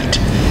at night.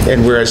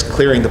 And whereas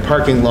clearing the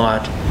parking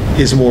lot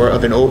is more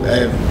of an,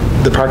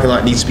 the parking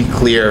lot needs to be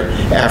clear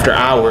after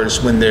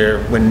hours when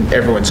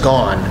everyone's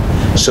gone,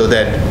 so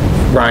that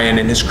Ryan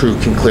and his crew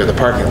can clear the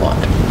parking lot.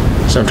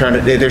 So I'm trying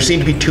to, there seem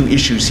to be two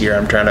issues here.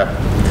 I'm trying to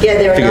Yeah,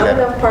 there are figure not that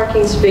out. enough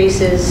parking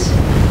spaces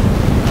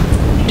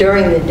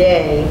during the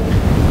day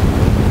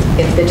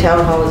if the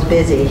town hall is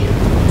busy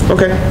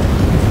Okay.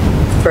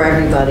 for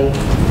everybody.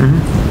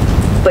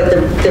 But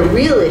the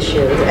real issue,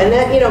 and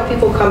that,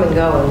 people come and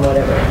go and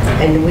whatever,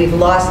 and we've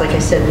lost, like I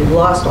said, we've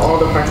lost all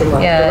the parking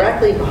lots Yeah.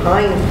 directly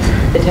behind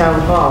the town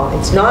hall.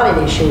 It's not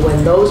an issue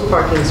when those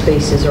parking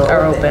spaces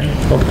are open.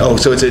 Oh,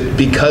 so is it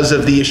because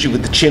of the issue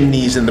with the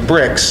chimneys and the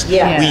bricks?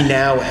 Yeah. We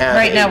now have.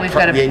 Right now, we've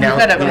got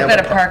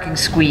a parking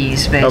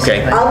squeeze,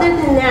 basically. Okay. Other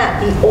than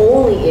that, the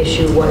only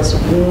issue was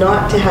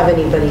not to have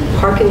anybody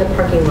park in the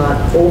parking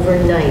lot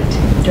overnight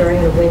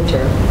during the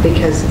winter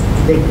because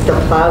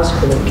the plows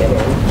couldn't get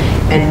in.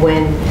 And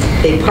when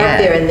they park Yeah.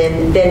 there,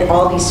 and then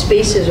all these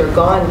spaces are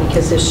gone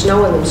because there's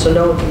snow in them, so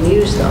no one can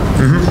use them.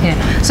 Yeah.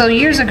 So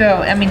years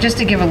ago, I mean, just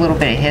to give a little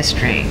bit of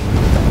history,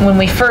 when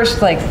we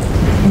first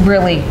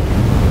really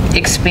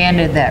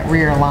expanded that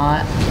rear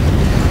lot,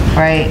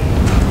 right?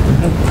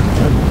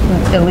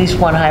 At least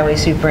one highway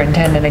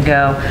superintendent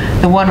ago,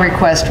 the one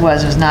request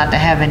was not to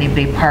have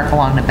anybody park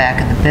along the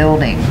back of the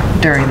building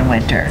during the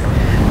winter.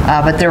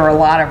 But there were a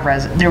lot of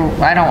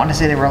I don't want to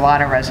say there were a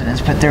lot of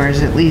residents, but there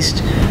was at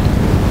least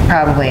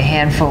probably a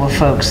handful of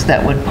folks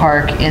that would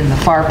park in the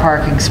far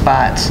parking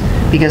spots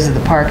because of the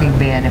parking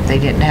ban if they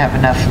didn't have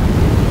enough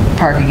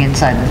parking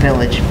inside the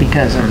village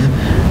because of,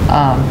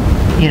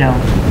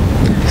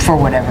 for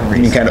whatever You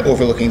reason. mean kind of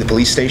overlooking the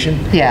police station?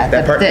 Yeah,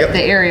 That part? Yep.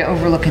 the area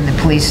overlooking the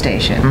police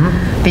station.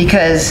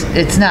 Because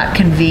it's not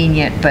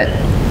convenient, but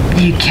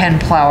you can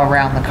plow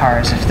around the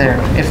cars if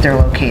they're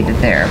located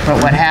there.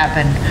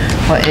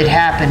 But it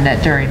happened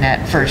that during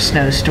that first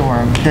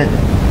snowstorm, that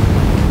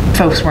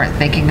folks weren't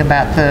thinking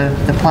about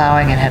the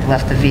plowing and had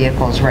left the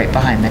vehicles right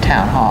behind the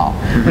town hall,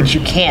 which you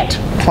can't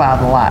plow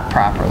the lot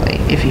properly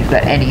if you've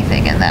got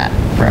anything in that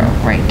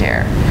row right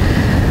there.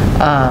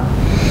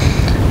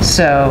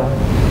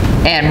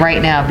 And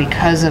right now,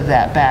 because of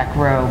that back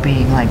row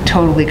being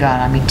totally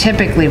gone, I mean,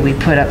 typically we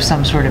put up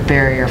some sort of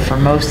barrier for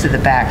most of the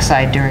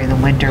backside during the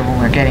winter when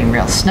we're getting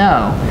real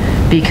snow,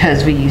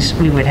 because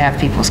we would have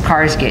people's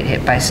cars get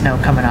hit by snow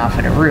coming off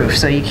of the roof.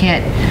 So you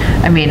can't,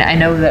 I mean, I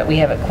know that we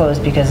have it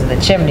closed because of the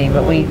chimney,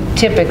 but we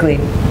typically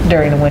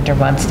during the winter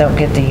months don't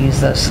get to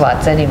use those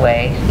slots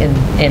anyway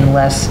in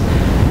less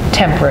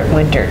temperate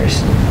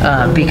winters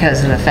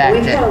because of the fact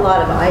We've had a that,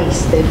 lot of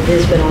ice.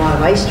 There's been a lot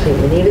of ice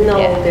treatment, even though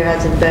Yeah. there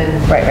hasn't been.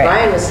 Right.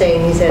 Ryan was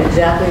saying he's had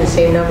exactly the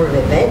same number of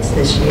events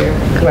this year,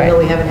 even Right. though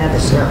we haven't had the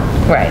snow.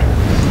 right,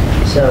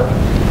 So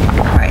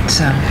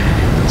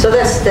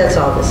that's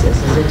all this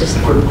is it just?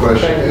 Quick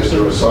question, is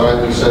there a sign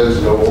that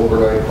says no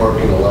overnight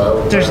parking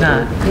allowed? there's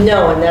not.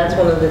 No, and that's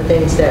one of the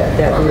things that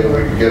I we mean, we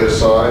were, could get a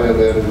sign and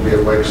then we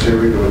have Mike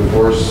Siri to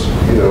enforce,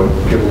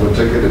 give them a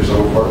ticket if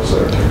someone parks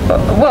there.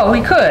 Well,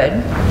 we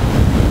could,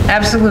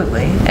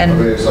 absolutely, I mean,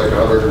 and, it's like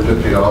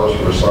 $150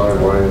 for a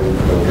sign, why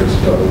gets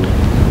it done?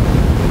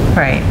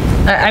 right.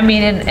 I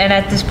mean, and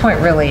at this point,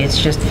 really, it's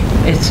just,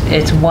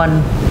 it's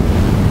one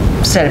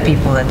set of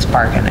people that's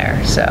parking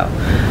there, so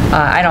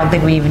I don't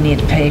think we even need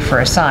to pay for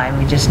a sign,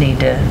 we just need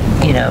to,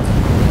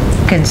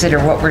 consider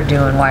what we're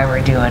doing, why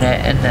we're doing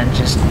it, and then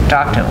just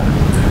talk to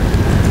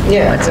them.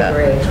 yeah, What's I up?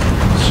 agree.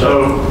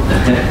 So,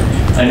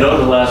 I know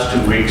the last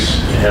 2 weeks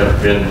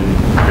have been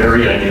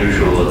very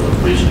unusual at the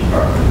police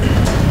department.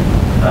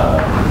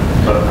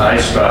 But I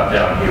stopped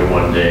down here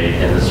one day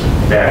and this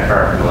back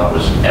parking lot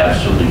was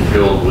absolutely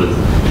filled with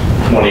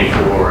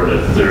 24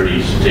 to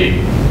 30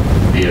 state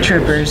vehicles.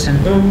 Troopers and,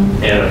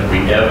 And if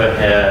we ever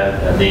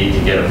had a need to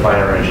get a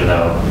fire engine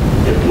out,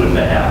 it wouldn't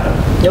have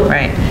happened. Nope.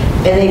 right,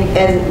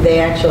 And they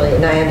actually,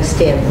 and I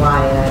understand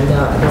why, and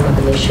I don't have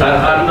an issue.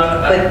 I'm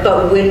not-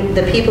 But when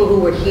the people who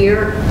were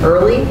here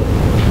early,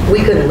 we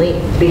couldn't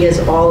leave because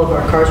all of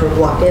our cars were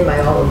blocked in by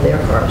all of their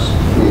cars.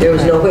 There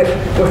was nowhere,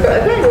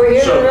 we're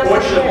here for the So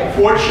rest of the day.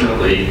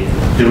 fortunately,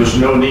 there was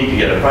no need to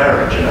get a fire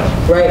engine out.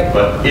 Right.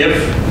 But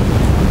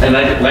and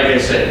like I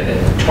said,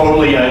 a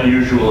totally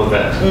unusual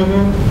event.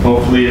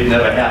 Hopefully it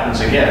never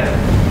happens again.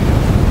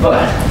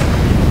 But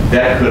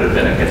that could have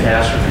been a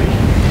catastrophe.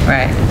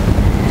 right.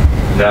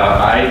 Now,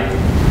 I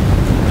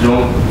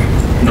don't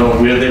know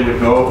where they would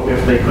go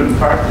if they couldn't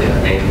park there.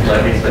 I mean,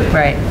 like I said,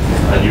 Right.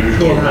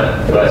 unusual Yeah,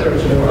 event. it But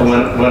was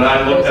unusual. when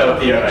I looked out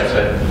there, I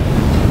said,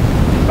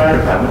 the fire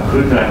department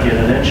could not get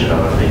an engine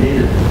out if they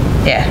needed it.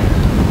 Yeah.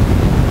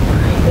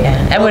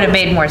 Yeah, it would have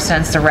made more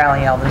sense to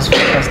rally all those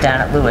vehicles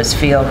down at Lewis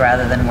Field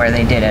rather than where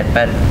they did it,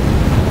 but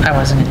I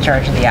wasn't in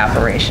charge of the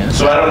operations.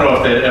 So I don't know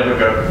if they ever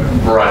got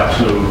brought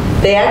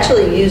to, They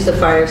actually use the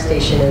fire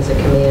station as a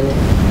command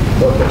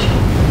location.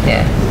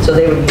 Yeah. So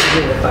they were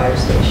using the fire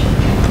station.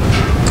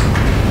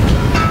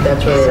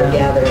 That's where they were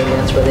gathering,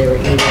 that's where they were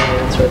eating,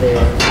 that's where they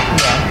were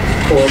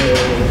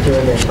coordinating and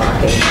doing their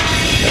talking.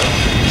 So.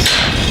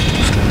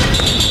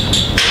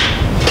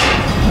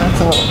 That's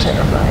a little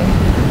terrifying.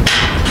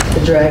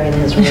 The dragon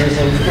has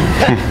risen.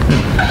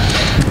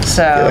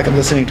 So. I feel like I'm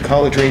listening to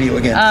college radio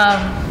again.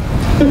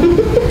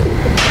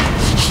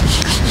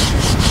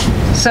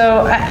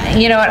 So,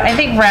 you know what, I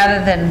think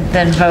rather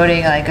than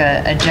voting like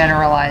a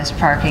generalized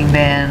parking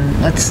ban,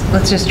 let's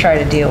just try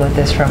to deal with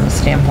this from the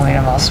standpoint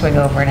of I'll swing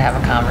over and have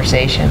a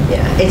conversation.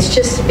 Yeah, it's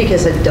just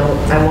because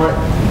I want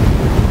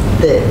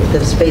the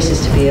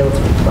spaces to be able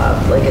to be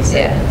plowed, like I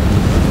said.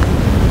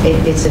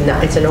 Yeah.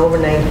 It's an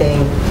overnight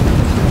thing.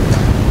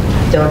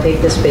 Don't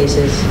take the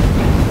spaces.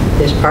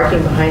 There's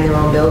parking behind their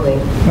own building.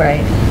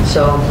 Right.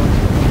 So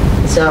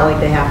it's not like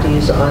they have to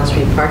use the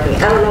on-street parking.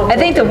 I don't know. I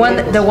think the one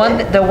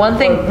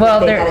thing, well,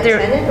 they had a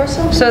tenant or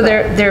something? so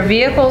their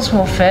vehicles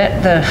will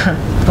fit. The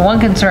one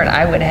concern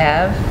I would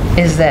have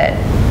is that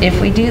if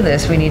we do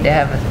this, we need to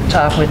have a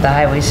talk with the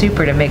highway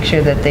super to make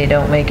sure that they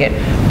don't make it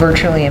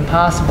virtually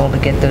impossible to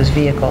get those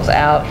vehicles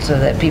out so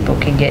that people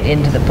can get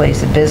into the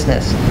place of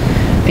business.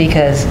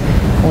 Because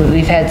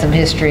we've had some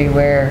history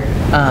where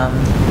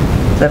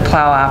the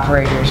plow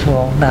operators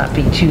will not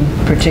be too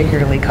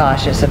particularly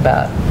cautious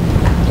about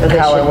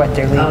how or what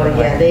they're leaving. Oh,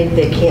 yeah,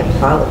 they can't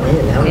plow them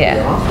in. That would be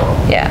awful.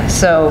 Yeah,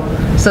 so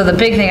the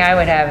big thing I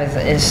would have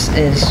is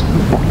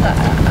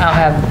I'll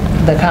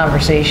have the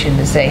conversation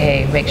to say,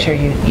 hey, make sure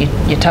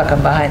you tuck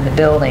them behind the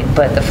building,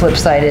 but the flip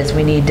side is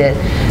we need to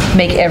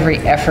make every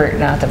effort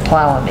not to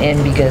plow them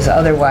in, because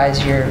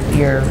otherwise you're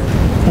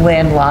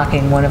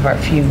landlocking one of our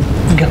few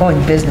going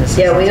businesses.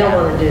 Yeah, we don't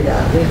want to do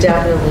that. We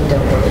definitely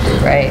don't want to do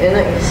that. Right. And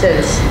like I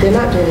said, they're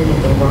not doing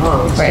anything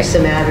wrong. It's just a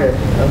matter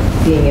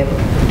of being able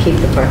to keep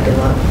the parking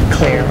lot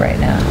clear right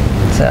now.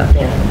 So.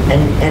 Yeah,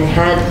 and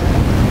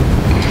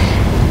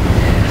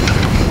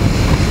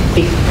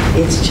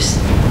it's just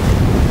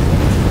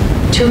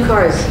 2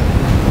 cars.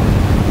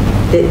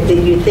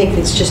 You'd think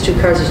it's just 2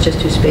 cars, it's just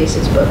 2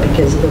 spaces, but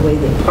because of the way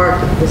they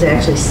parked, it was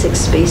actually 6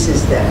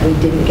 spaces that we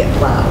didn't get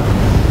plowed.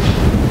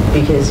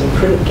 Because you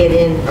couldn't get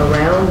in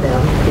around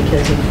them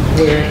because of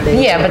where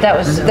they... Yeah, but that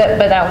was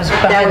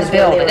behind the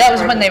building. That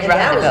was when they were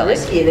behind the building.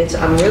 That was risky, and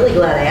I'm really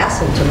glad I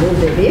asked them to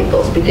move their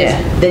vehicles, because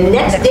the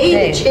next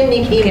day the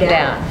chimney came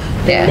down.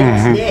 The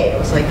next day, it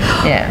was like,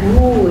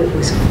 ooh, it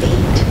was fate.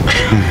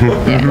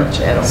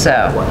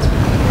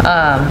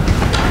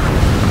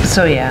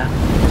 So yeah,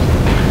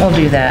 we'll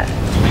do that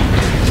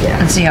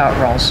and see how it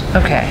rolls.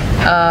 Okay.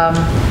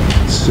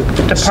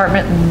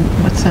 Department,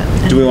 what's that?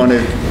 Do we want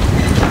to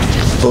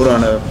vote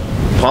on a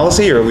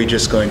policy, or are we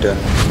just going to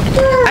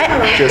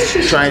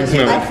just try and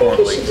handle it formally? I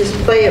think we should just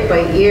play it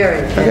by ear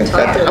and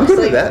talk to them. I'm good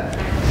with that.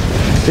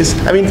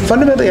 I mean,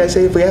 fundamentally, I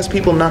say if we ask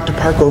people not to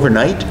park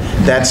overnight,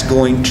 that's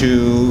going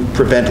to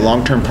prevent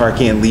long-term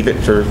parking and leave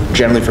it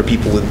generally for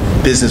people with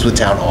business with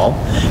town hall,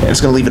 and it's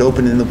going to leave it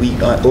open in the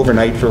week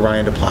overnight for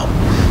Ryan to plow.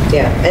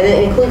 Yeah, and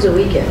it includes the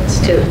weekends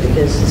too,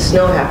 because the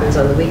snow happens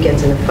on the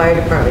weekends, and the fire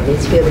department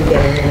needs to be able to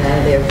get in and out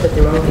of there, put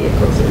their own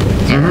vehicles in.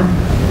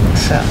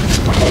 So,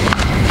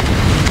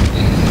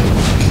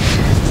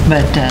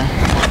 but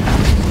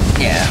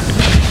yeah,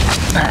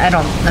 I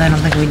don't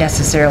think we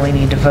necessarily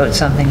need to vote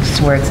something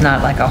where it's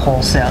not like a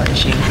wholesale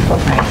issue.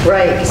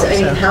 Right. So, I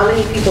mean, how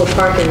many people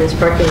park in this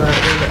parking lot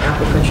when the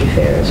Apple Country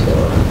Fair is going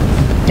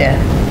on? Yeah.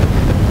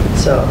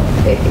 So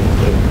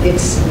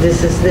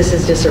this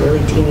is just a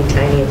really teeny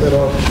tiny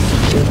little,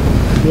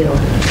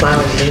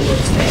 plowing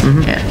maintenance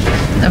thing.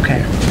 Yeah.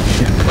 Okay.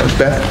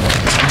 Beth,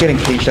 I'm getting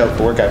caged out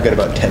for work. I've got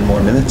about 10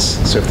 more minutes,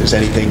 so if there's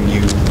anything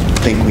you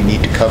think we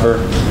need to cover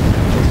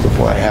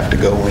before I have to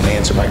go and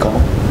answer my call.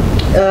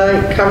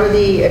 Cover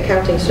the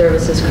accounting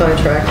services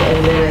contract,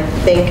 and then I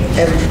think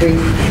everything,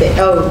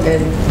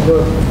 and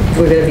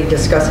we're going to be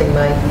discussing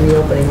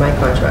reopening my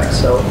contract,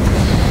 so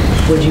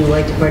would you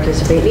like to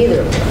participate in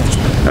either of them?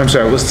 I'm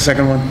sorry, what's the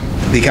second one?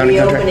 The accounting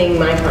contract? Reopening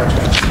my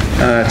contract.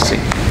 Let's see.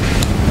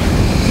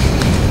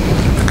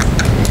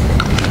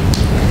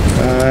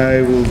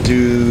 I will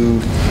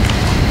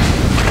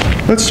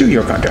let's do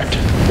your contract.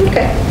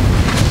 Okay.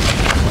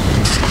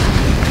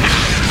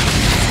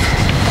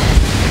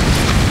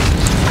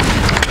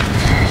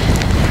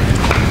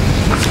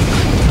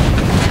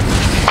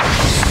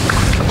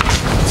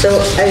 So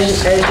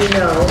as you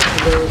know,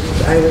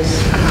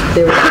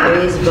 there was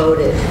ways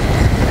voted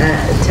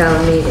at the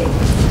town meeting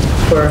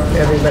for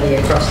everybody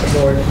across the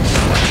board.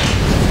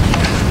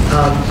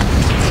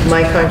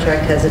 My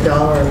contract has a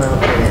dollar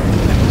amount in it.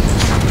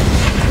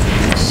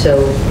 So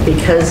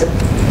because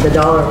the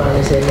dollar amount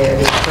is in there,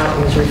 the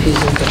accountant was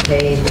refusing to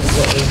pay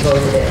what we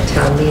voted at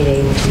town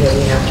meeting, then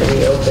we have to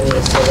reopen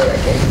this so that I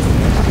can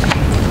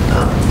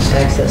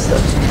access the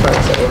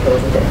funds that were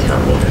voted at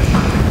town meeting.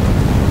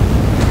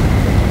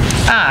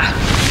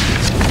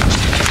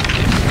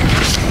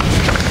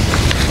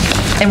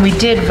 And we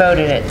did vote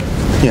it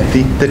Yeah,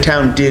 the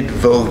town did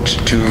vote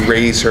to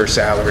raise her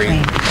salary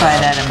by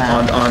that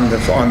amount.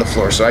 on the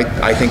floor, so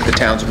I think the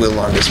town's will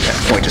on this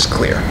point is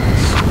clear.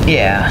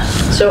 Yeah.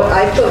 So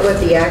I put what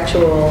the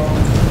actual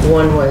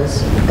one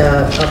was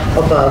up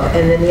above,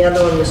 and then the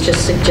other one was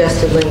just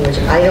suggested language.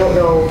 I don't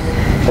know,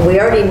 we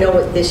already know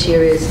what this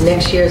year is.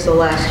 Next year is the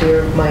last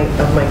year of my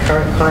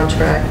current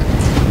contract,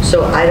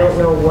 so I don't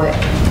know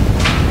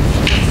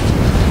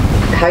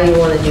how you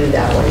want to do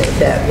that one. Is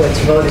that what's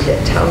voted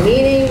at town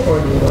meeting, or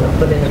do you want to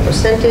put in a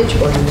percentage,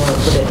 or do you want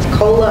to put in a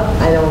COLA?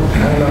 I don't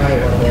know how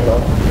you want to handle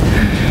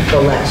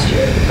the last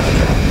year of the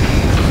contract.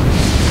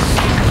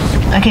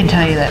 I can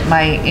tell you that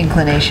my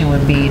inclination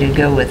would be to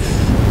go with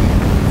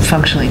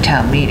functionally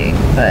town meeting,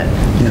 but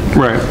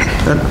Right.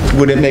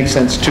 Would it make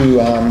sense to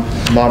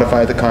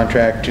modify the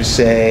contract to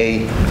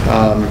say,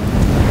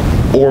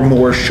 or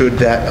more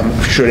should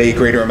a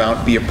greater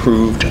amount be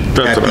approved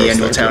That's at what I the was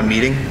annual thinking. town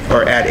meeting,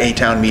 or at a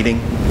town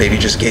meeting, maybe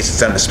just in case it's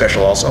done a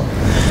special also?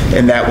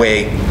 And that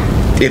way,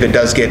 if it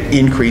does get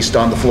increased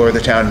on the floor of the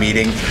town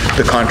meeting,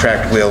 the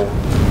contract will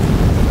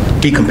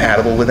be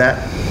compatible with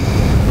that?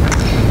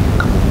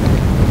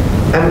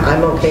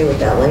 I'm okay with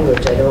that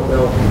language. I don't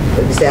know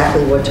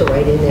exactly what to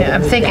write in there. yeah,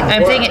 I'm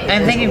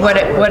thinking what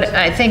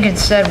I think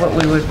instead what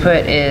we would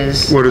put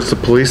is, What is the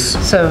police?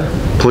 so,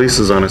 Police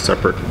is on a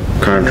separate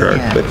contract,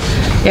 Yeah. but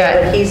Yeah,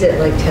 yeah, but he's at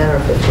like 10 or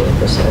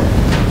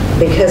 15%.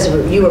 Because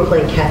you were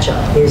playing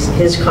catch-up.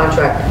 His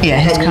contract Yeah,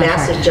 his had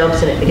massive contract.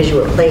 jumps in it because you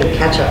were playing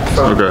catch-up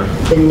from Okay.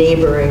 the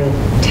neighboring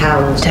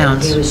towns.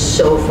 Towns. He was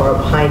so far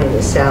behind in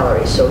his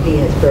salary, so he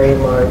has very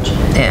large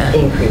Yeah.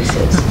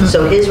 increases.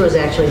 So his was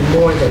actually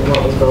more than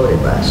what was voted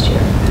last year.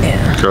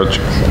 yeah. gotcha.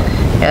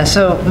 Yeah,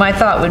 so my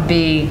thought would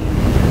be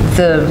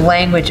the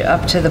language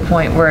up to the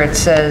point where it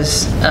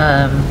says,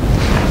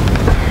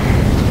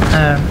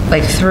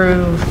 like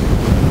through,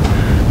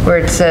 where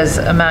it says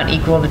amount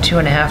equal to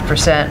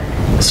 2.5%,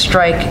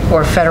 strike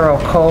or federal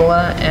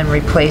COLA and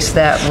replace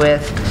that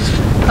with,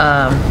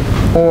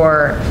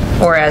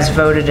 or as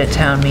voted at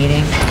town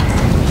meeting.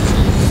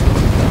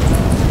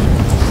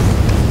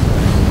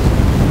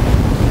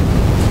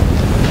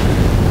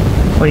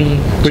 What do you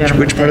gentlemen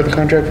Which part of the think?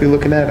 contract are you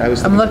looking at?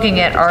 I'm looking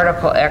at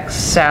Article X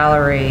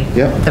salary.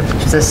 Yep.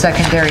 The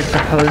secondary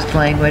proposed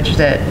language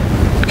that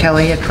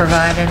Kelly had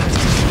provided.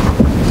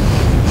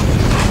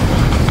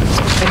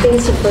 I think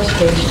it's the first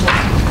page.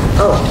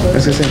 I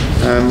was gonna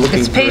say, I'm looking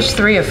It's for- page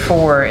 3 of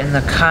 4 in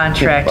the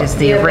contract is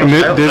the Yeah.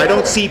 original. I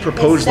don't see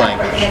proposed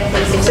language.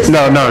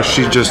 No,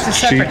 she just, It's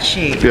a separate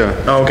sheet. yeah.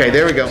 Oh, okay,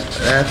 there we go.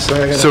 That's what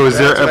I gotta- So is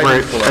there that's what I ever,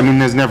 look for. I mean,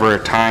 there's never a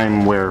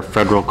time where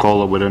federal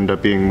COLA would end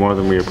up being more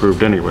than we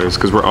approved anyways,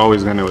 because we're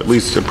always going to at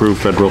least approve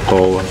federal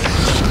COLA.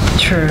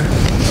 True.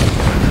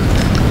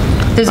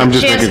 There's I'm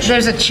just thinking-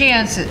 there's a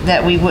chance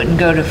that we wouldn't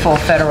go to full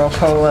federal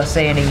COLA,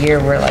 say in a year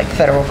where like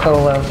federal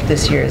COLA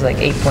this year is like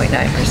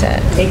 8.9%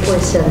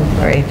 8.7.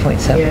 or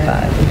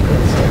 8.75.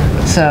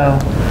 So,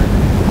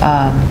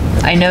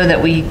 I know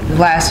that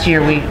last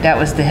year, that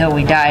was the hill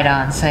we died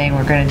on, saying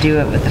we're gonna do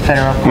it with the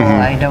federal COLA.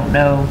 I don't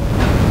know,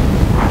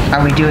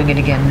 are we doing it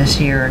again this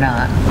year or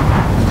not?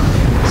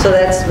 So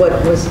that's what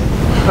was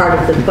part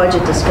of the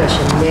budget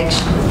discussion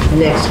next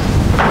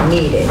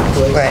meeting,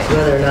 was Right.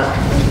 whether or not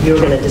you were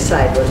going to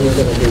decide whether you were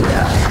going to do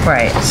that.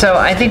 Right, so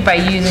I think by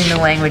using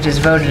the language as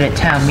voted at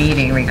town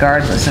meeting,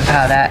 regardless of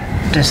how that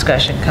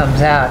discussion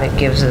comes out, it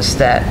gives us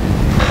that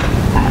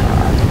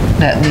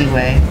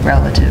leeway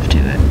relative to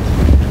it.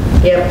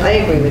 Yep, I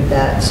agree with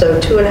that. So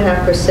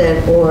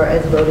 2.5% or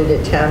as voted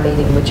at town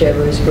meeting,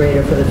 whichever is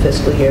greater for the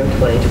fiscal year of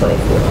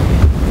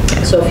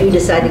 2024. So if you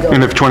decide to go,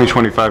 And if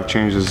 2025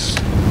 changes,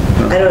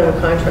 I don't have a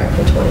contract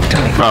for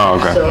 2024. oh,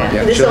 okay. So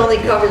Yeah. this only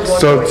covers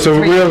one more. So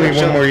really,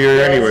 one more year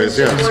Yeah, anyways, it's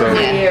yeah, just one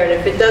so. more year, and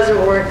if it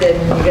doesn't work, then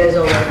you guys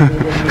don't like me,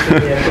 then you can,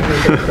 give me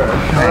a confirm.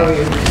 However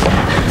you-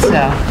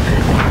 So,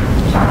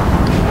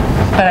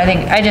 but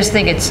I just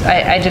think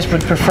I just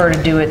would prefer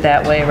to do it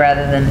that way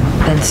rather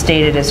than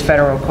state it as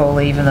federal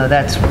COLA, even though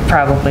that's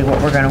probably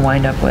what we're gonna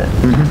wind up with.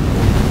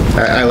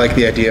 I like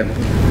the idea of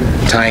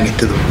tying it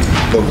to the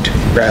vote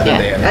rather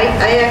Yeah. than.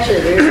 I actually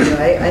agree with you.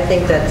 I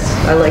think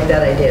I like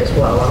that idea as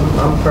well.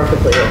 I'm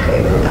perfectly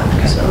okay with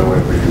that, so.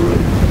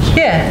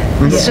 Yeah,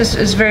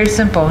 it's very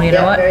simple, you know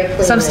Yeah, what? very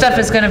clean Some stuff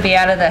idea. is gonna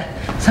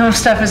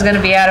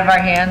be out of our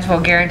hands, we'll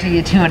guarantee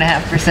you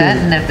 2.5%,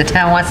 and if the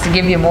town wants to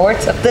give you more,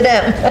 it's up to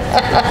them.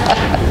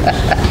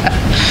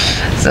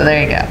 So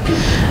there you go.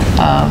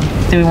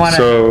 Do we wanna?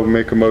 So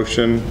make a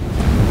motion,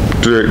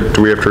 do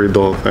we have to read the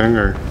whole thing,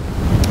 or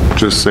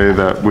just say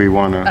that we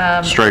want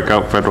to strike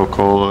out federal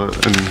COLA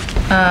and,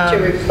 To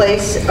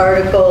replace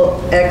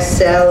Article X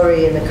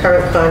salary in the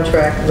current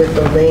contract with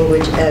the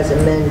language as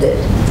amended.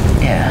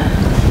 Yeah,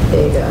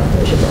 There you go.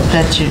 There's your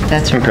motion.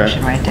 that's your Okay.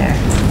 motion right there.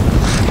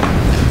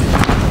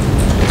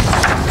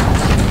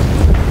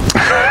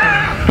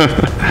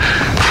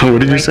 what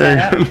did you Break say?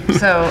 that up.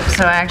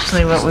 So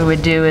actually what we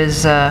would do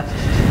is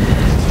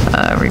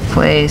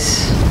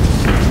replace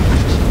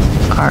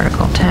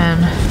Article 10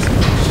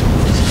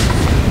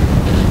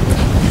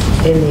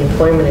 in the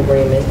employment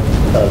agreement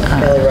of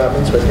Kelly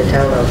Robbins with the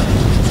town of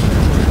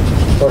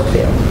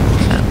Brookfield.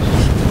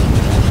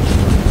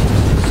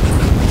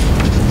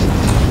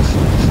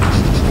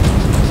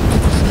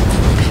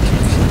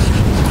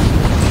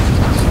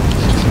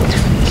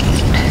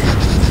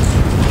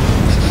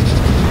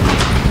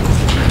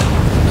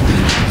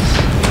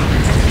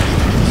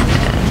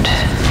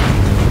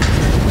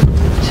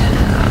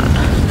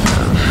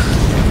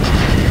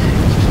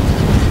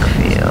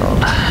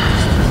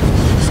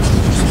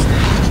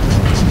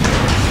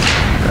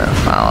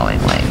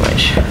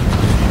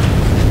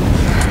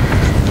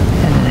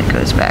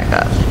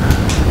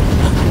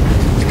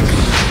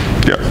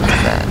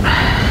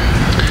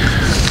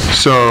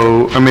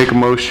 So I make a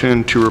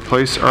motion to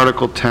replace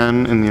Article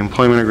 10 in the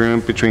employment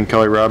agreement between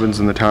Kelly Robbins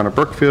and the town of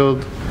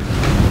Brookfield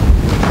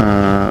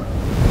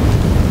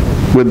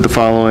with the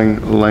following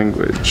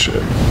language.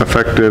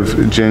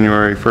 Effective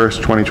January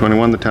 1st,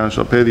 2021, the town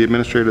shall pay the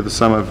administrator the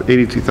sum of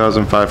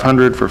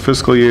 $82,500 for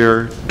fiscal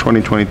year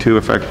 2022,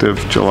 effective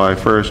July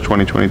 1st,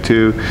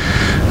 2022.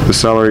 The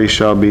salary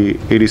shall be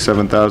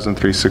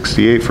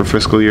 $87,368 for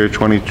fiscal year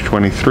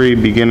 2023,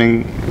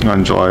 beginning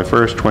on July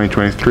 1st,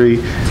 2023.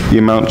 The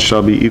amount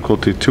shall be equal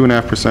to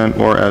 2.5%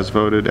 or as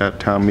voted at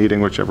town meeting,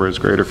 whichever is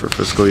greater for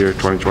fiscal year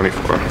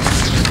 2024.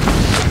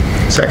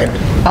 Second.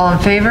 All in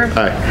favor?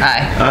 Aye.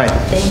 Aye. Aye.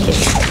 Thank you.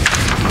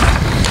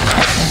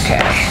 Okay.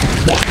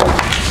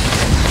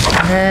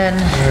 And then,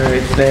 All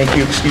right, thank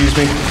you, excuse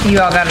me. you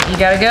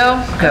gotta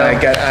go? Go.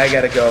 I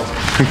gotta go.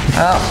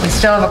 Oh, we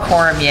still have a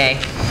quorum, yay.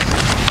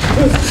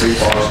 Three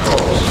boss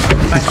calls.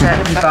 What's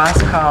that, the boss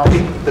called?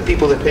 The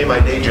people that pay my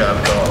day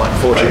job call,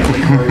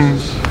 unfortunately.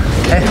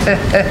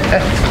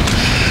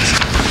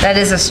 That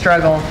is a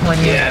struggle when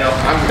you... Yeah, no,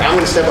 I'm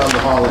gonna step on the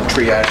hall and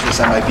triage this.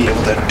 I might be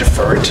able to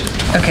defer it.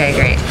 Okay,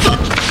 great.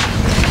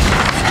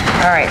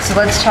 All right, so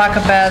let's talk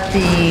about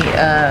the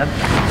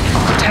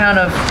Town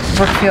of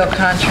Brookfield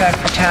contract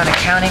for town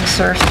accounting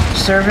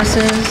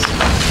services.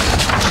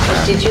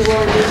 Did you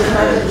want to do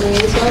department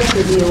liaisons,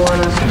 or do you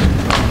want to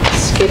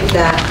skip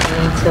that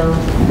until?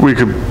 We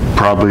could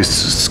probably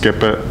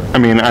skip it. I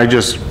mean,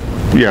 it's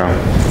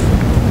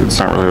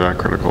not really that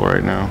critical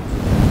right now.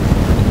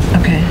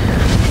 Okay.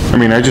 I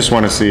mean, I just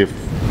want to see if,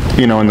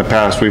 in the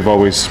past, we've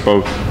always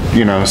spoke,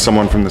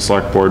 someone from the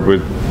select board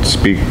would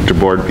speak to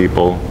board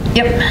people.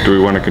 Yep. Do we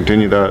want to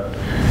continue that?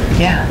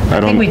 Yeah, I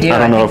think we do. I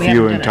don't know think if we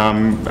you haven't and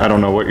done Tom, I don't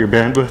know what your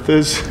bandwidth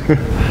is.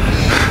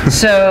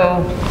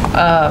 So,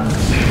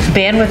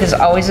 bandwidth is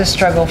always a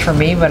struggle for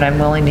me, but I'm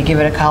willing to give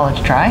it a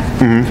college try,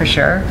 for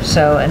sure.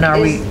 So, and are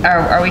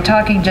we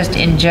talking just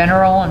in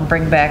general and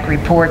bring back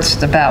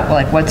reports about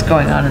like what's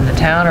going on in the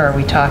town, or are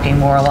we talking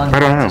more along the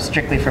lines of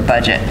strictly for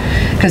budget?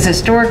 Because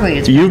historically,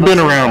 it's You've been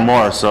around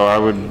more, so I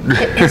would.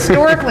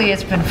 Historically,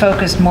 it's been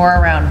focused more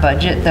around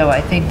budget, though I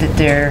think that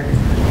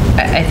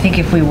I think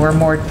if we were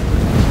more,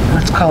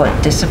 let's call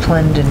it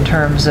disciplined in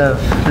terms of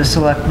the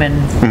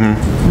selectmen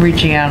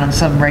reaching out on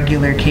some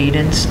regular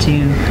cadence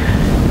to,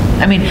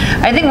 I mean,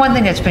 I think one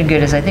thing that's been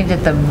good is I think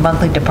that the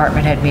monthly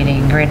department head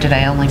meeting, granted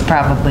I only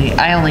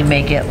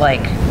make it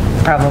like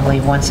probably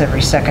once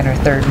every second or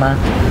third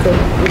month.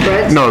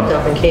 Brad stepped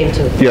up and came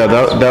to. Yeah,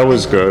 that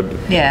was good.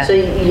 Yeah. So,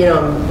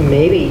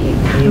 maybe.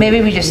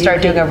 Maybe we just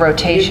start doing a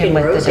rotation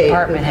with the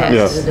department heads.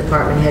 Yes. The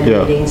department head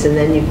meetings, and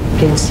then you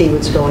can see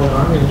what's going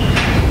on and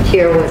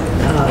hear what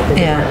the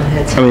department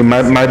heads. I mean,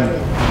 my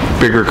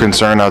bigger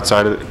concern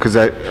outside of, because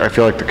I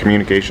feel like the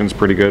communication's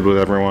pretty good with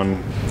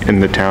everyone in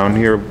the town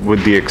here,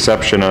 with the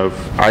exception of,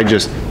 I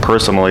just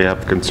personally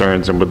have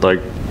concerns and would like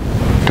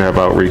to have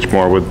outreach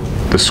more with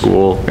the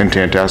school in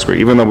Tantascwa,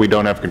 even though we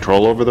don't have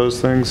control over those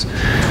things.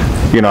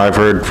 I've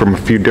heard from a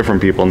few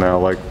different people now,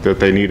 like, that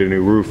they need a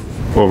new roof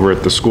over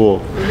at the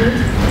school.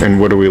 And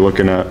what are we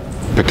looking at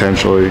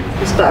potentially?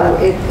 It's about,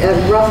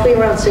 roughly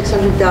around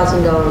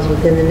 $600,000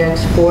 within the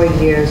next 4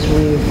 years.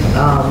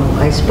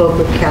 I spoke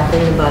with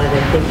Kathleen about it,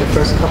 I think the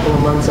first couple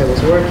of months I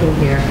was working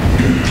here.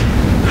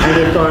 I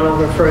had gone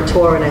over for a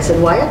tour and I said,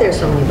 why are there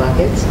so many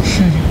buckets?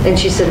 And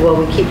she said, well,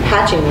 we keep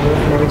patching the roof,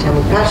 and every time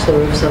we patch the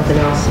roof, something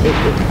else, the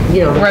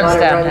water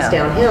runs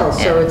downhill.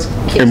 So it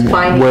keeps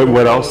finding.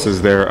 What else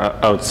is there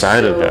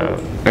outside of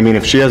that? I mean,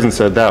 if she hasn't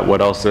said that,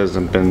 what else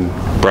hasn't been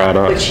brought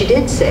up? But she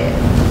did say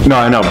it. No,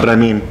 I know, but I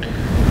mean,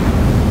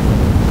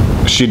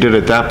 she did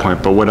at that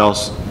point, but what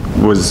else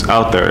was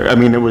out there? I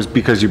mean, it was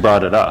because you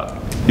brought it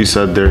up. You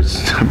said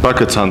there's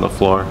buckets on the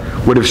floor.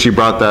 What if she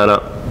brought that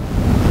up?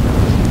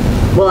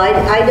 Well,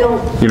 I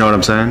don't. You know what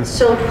I'm saying?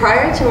 So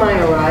prior to my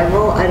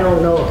arrival, I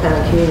don't know what kind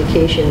of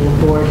communication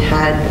the board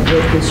had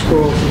with the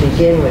school to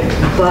begin with,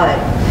 but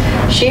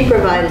she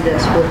provided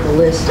us with a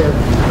list of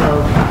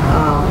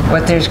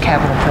what their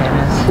capital plan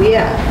is.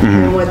 Yeah,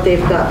 and what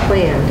they've got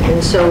planned.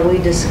 And so we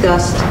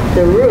discussed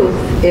the roof.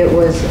 It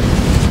was,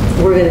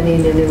 we're going to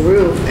need a new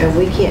roof, and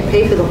we can't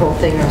pay for the whole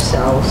thing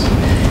ourselves.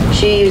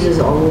 She uses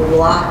a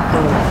lot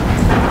of,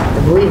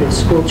 I believe it's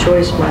school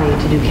choice money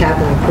to do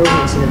capital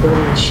improvements in the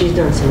building. And she's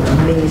done some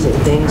amazing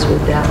things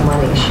with that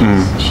money.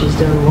 She's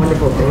done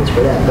wonderful things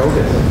for that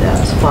building with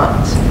those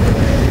funds.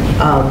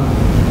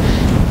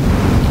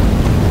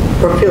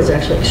 Brookfield's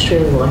actually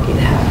extremely lucky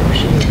to have her.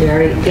 She's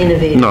very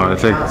innovative. No, I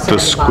think outside the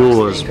box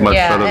school is thinker. much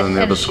Yeah, better than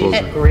the other schools.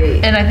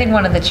 Great. And I think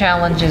one of the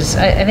challenges,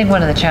 I think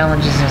one of the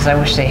challenges is I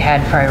wish they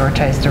had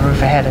prioritized the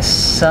roof ahead of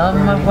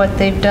some of what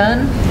they've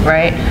done,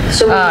 right?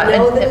 So we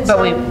know that it's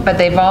on? But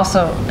they've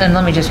also, and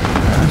let me just,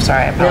 I'm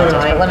sorry, I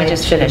apologize, but let me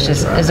just finish,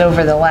 is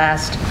over the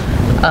last,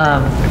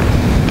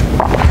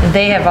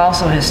 they have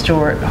also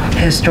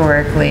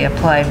historically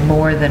applied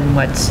more than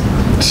what's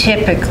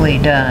typically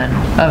done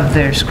of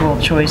their school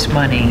choice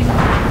money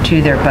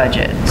to their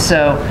budget.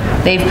 So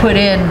they've put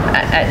in,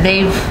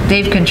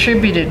 they've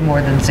contributed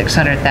more than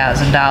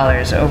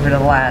 $600,000 over the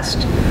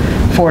last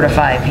 4 to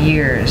 5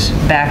 years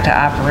back to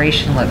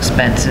operational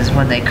expenses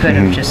when they could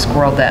have just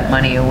squirreled that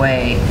money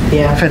away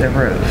Yeah. for the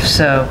roof.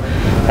 So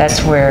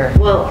that's where,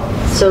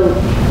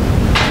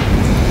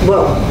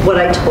 Well, what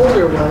I told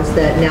her was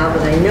that now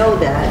that I know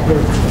that,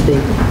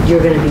 you're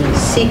going to be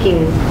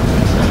seeking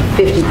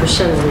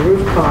 50% of the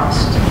roof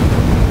cost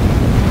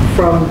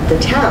from the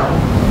town,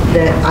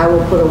 that I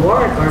will put a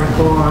warrant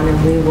article on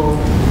and we will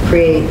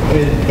create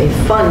a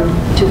fund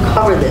to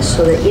cover this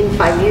so that in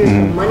 5 years,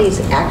 the money's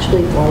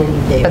actually already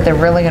there. but they're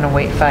really going to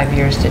wait 5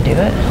 years to do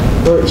it?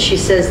 Well, she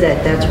says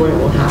that that's when it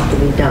will have to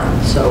be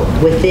done, so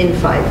within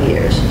 5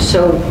 years.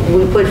 So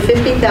we put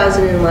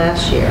 50,000 in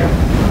last year.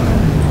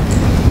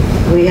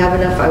 We have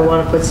enough, I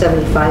want to put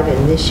 75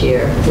 in this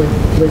year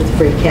with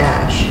free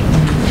cash.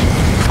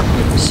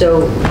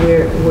 So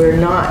we're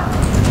not,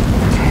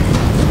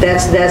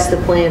 that's the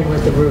plan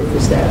with the roof,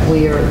 is that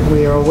we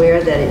are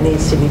aware that it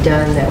needs to be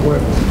done, that we're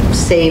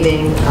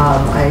saving.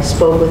 I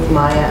spoke with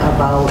Maya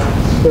about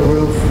the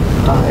roof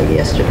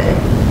yesterday,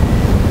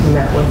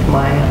 met with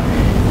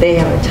Maya. They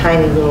have a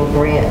tiny little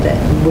grant that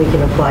we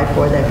can apply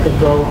for that could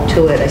go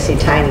to it. I say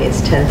tiny,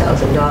 it's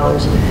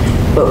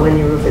 $10,000, but when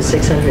your roof is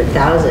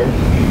 $600,000,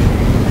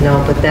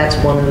 no, but that's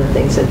one of the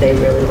things that they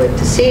really like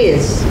to see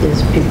is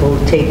people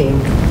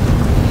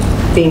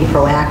being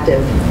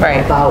proactive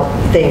about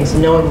things,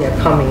 knowing they're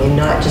coming and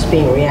not just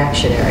being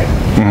reactionary,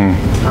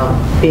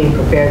 being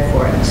prepared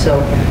for it. So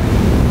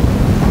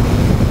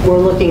we're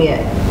looking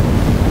at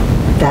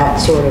that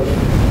sort of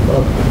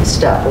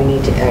stuff. We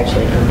need to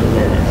actually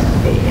implement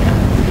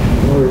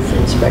a roof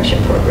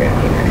inspection program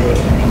here anyway.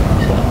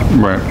 So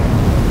Right.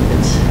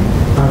 it's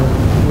on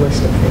a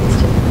list of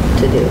things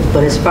to do.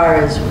 But as far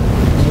as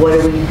what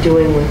are we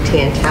doing with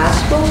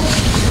Tantasco?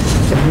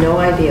 I have no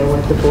idea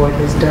what the board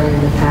has done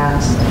in the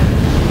past.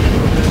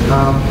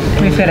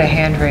 We've got a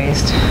hand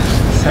raised,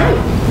 so.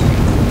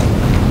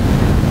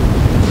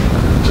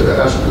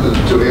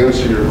 To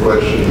answer your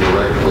question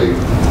directly,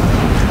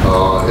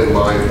 in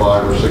my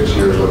 5 or 6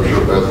 years, I'm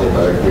sure Beth will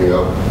back me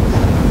up,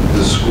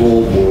 the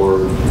school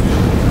board,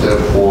 Deb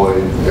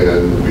Boyd,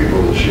 and the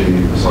people that she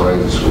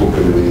assigned the school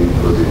committee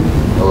for the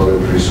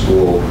elementary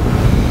school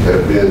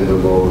have been the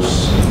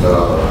most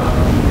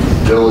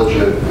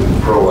diligent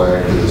and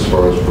proactive as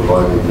far as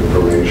providing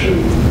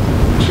information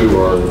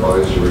to our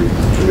advisory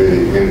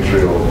committee,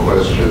 answering all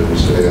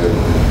questions and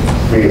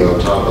being on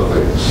top of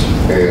things.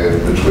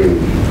 And between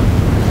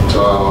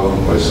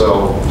Tom,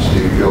 myself,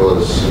 Steve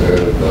Gillis,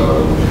 and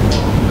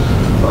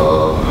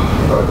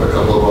a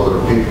couple of other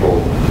people,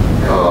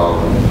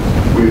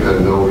 we've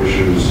had no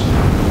issues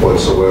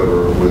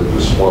whatsoever with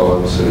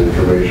response and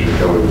information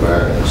coming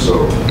back.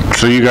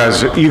 So you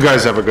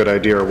guys have a good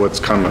idea of what's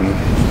coming.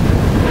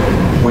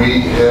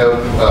 we have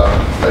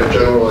a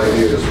general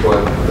idea as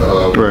what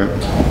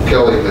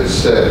Kelly has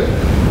said,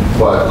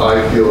 but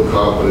I feel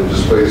confident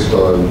just based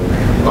on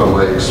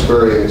my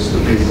experience, the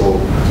people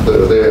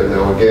that are there.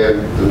 Now again,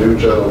 the new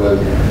gentleman,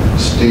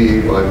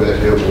 Steve, I met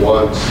him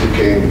once. He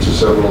came to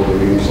several of the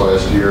meetings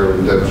last year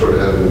and Deb sort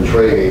of had him in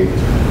training.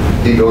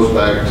 He goes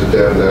back to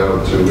Deb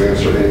now to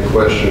answer any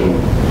question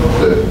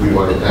that we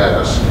might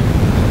ask.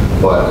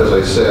 But as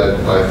I said,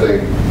 I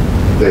think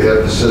they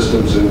have the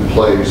systems in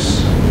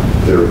place.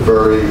 They're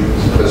very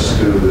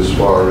astute as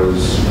far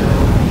as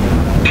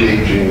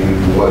gauging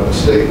what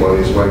state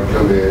monies might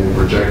come in,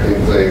 projecting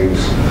things.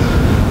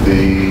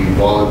 The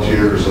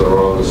volunteers that are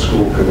on the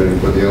school committee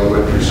for the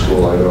elementary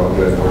school, I know I've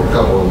met a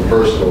couple of them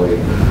personally.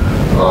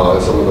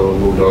 Some of them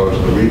moved on to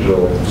the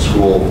regional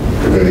school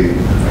committee.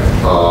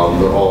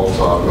 They're all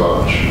top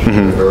notch.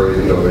 They're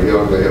very, they're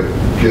young. They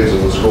have kids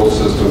in the school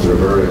system. They're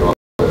very on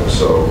it.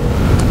 So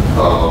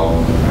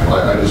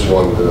I just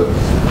wanted to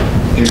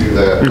give you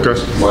that. Okay.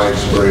 My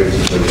experience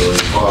has been very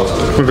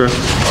positive. Okay.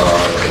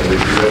 And you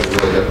don't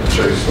really have to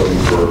chase them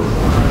for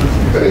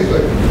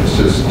anything. It's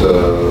just,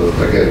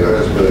 again, there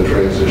has been a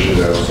transition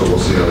now, so we'll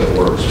see how that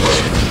works. But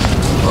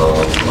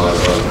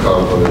I'm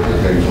confident that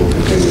things will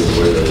continue the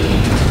way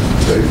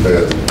they've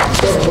been.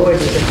 That board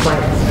is a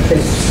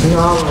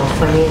phenomenal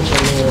financial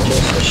manager,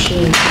 so she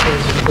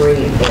is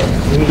great at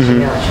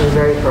reaching out. She was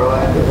very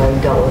proactive.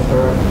 I dealt with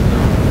her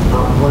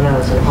when I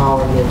was in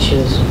Holland, and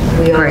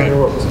we all knew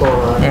what was going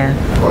on. Yeah.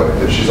 Right,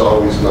 and she's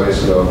always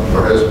nice enough,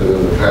 or has been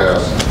in the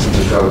past,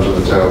 to come to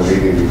the town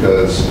meeting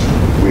because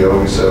we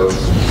always have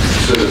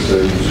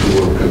citizens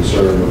who are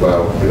concerned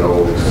about,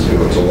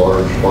 it's a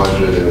large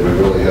budget and we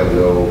really have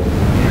no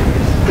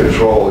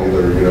control,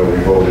 either, we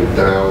vote it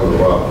down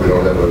or up. We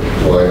don't have a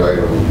line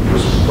item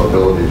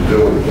ability to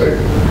do anything.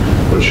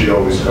 But she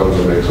always comes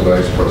and makes a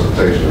nice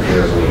presentation, if she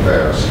has in the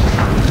past.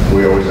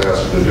 We always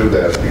ask her to do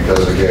that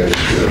because, again,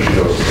 she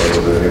knows it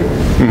better than anyone.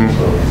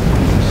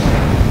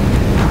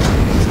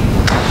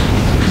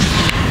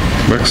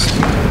 Next.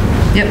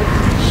 Yep.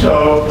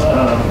 So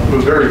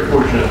we're very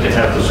fortunate to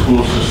have the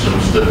school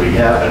systems that we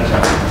have in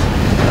town.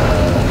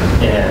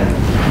 And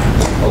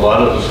a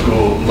lot of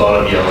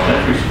the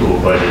elementary school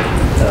budget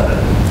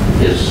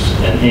is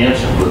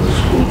enhanced with the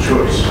school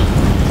choice.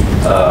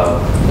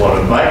 One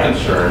of my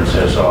concerns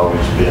has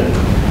always been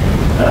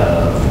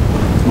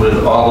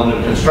with all the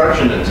new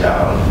construction in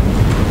town,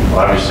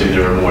 obviously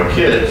there are more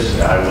kids.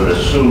 I would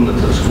assume that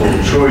the school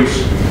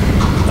choice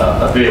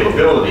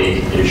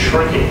availability is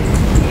shrinking.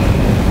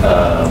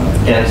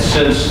 And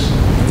since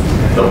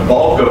the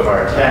bulk of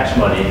our tax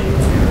money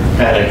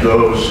kind of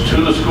goes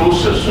to the school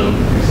system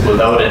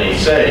without any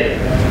say,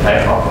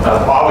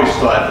 I've always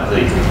thought that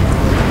the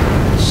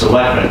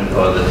selectmen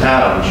or the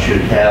town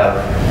should have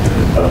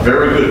a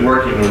very good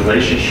working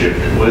relationship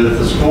with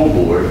the school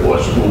board or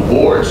school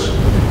boards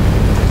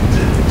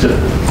to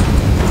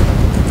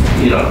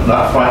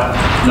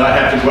not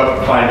have to go up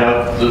and find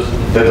out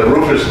that the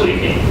roof is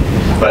leaking,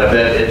 but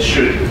that it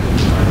should,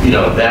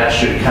 that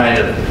should kind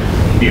of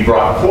be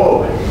brought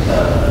forward.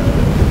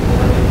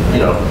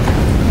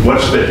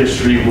 What's the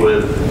history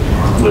with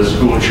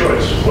school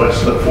choice?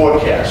 What's the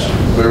forecast?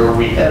 Where are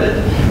we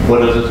headed?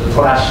 What are the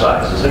class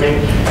sizes? I mean,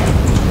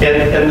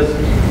 and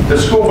the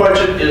school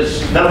budget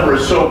number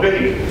is so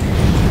big,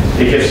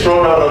 it gets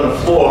thrown out on the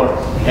floor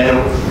and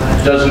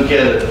it doesn't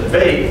get a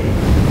debate.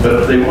 But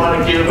if they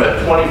want to give a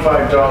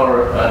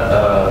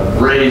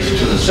 $25 raise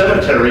to the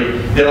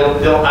cemetery,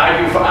 they'll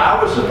argue for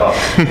hours about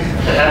it.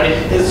 I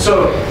mean,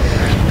 so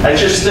I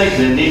just think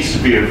there needs to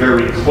be a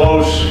very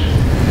close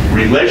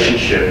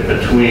relationship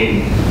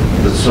between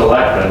the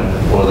selectmen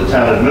or the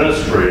town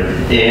administrator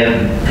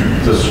and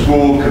the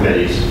school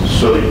committees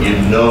so that you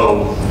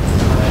know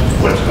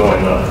what's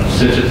going on.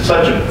 Since it's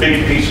such a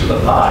big piece of the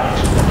pie,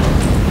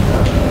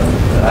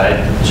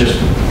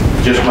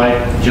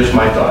 just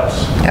my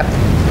thoughts. Yep.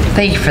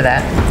 Thank you for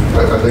that.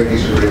 I think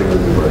he's agreeing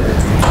with you,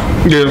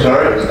 Brad. Yeah.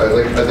 Sorry?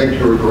 I think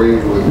you're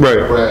agreeing with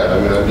Brad. I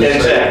mean, I'm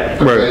just saying.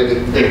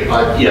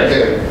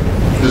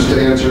 Again, just to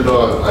answer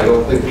Don, I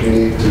don't think you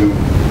need to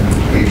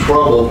be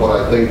troubled,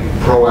 but I think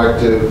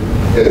proactive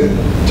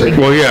and taking...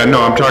 Well, yeah,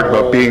 no, I'm talking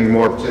about being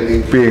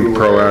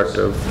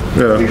proactive.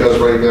 Yeah. Because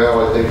right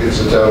now, I think it's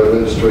the town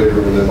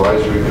administrator and the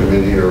advisory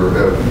committee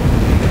have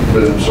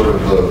been sort of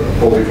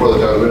before the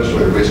town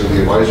administrator, basically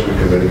the advisory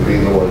committee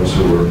being the ones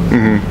who were...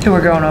 Who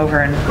are going over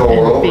and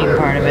being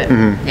part of it.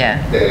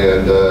 Yeah.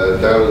 And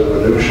down in the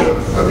minutia,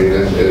 I mean,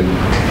 and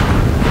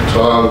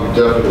Tom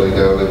definitely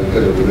down in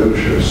the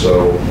minutia,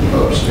 so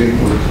speak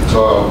with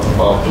Tom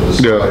off to the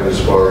side as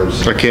far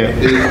as I can't.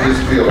 His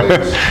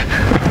feelings.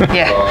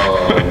 Yeah.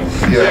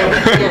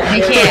 Yeah. He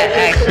can't,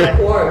 actually.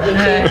 He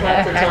can't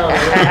talk to Tom.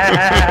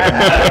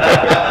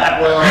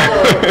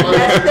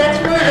 That's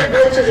one of the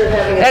glitches of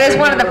having a... That is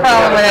one of the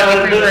problems with having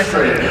a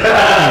three-person.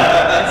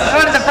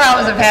 One of the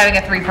problems of having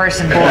a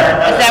three-person board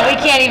is that we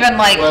can't even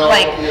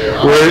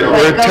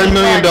We're a $10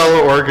 million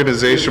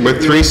organization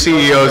with 3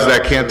 CEOs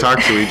that can't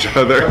talk to each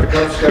other.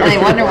 They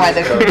wonder why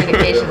the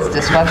communication's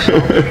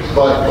dysfunctional.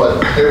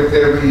 But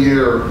every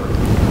year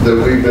that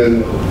we've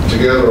been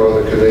together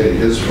on the committee,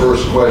 his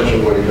first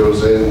question when he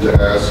goes in to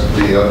ask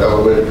the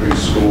elementary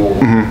school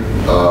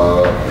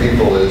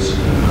people is,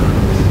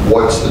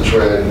 what's the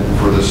trend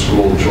for the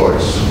school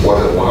choice?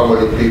 How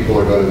many people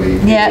are going to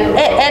be... Yeah,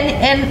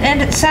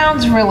 and it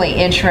sounds really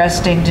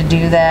interesting to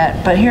do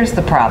that, but here's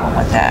the problem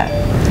with that.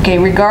 Okay,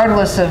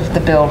 regardless of the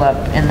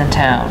buildup in the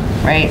town,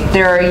 right?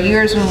 There are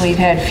years when we've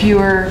had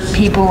fewer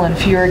people and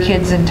fewer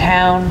kids in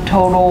town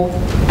total,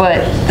 but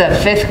the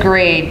 5th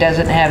grade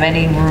doesn't have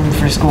any room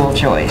for school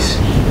choice,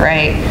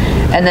 right?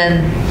 And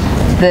then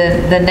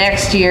the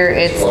next year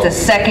it's the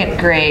 2nd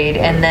grade,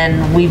 and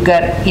then we've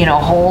got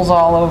holes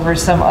all over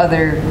some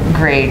other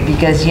grade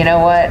because you know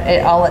what,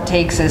 all it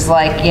takes is a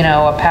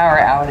power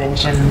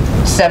outage,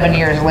 and 7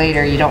 years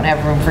later you don't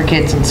have room for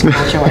kids in school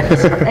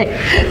choice, right?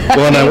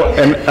 Well,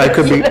 and I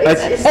could be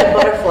It's the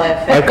butterfly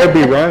effect. I could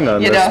be wrong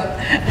on this,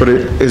 but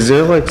is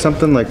there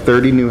something like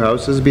 30 new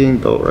houses being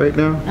built right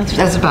now?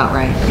 That's about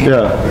right.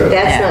 Yeah.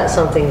 That's not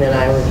something that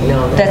I would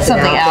know. That's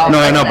something else. No,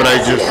 I know, but I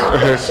just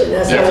That's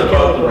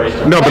about the right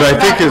no, but I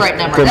think that's the right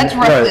number. That's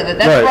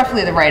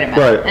roughly the right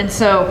amount. Right. And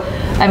so,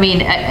 I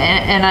mean,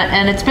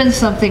 and it's been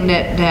something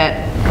that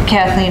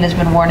Kathleen has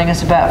been warning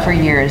us about for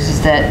years,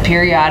 is that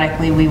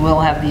periodically we will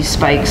have these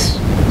spikes,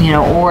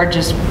 or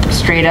just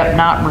straight up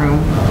not room,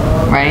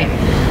 right?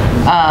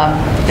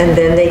 And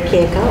then they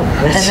can't come.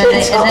 And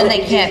then they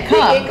can't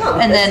come.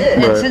 And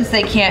then and since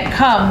they can't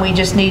come, we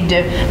just need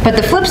to. But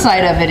the flip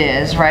side of it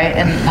is, right,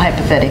 and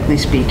hypothetically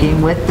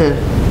speaking, with the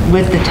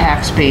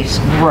tax base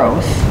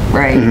growth,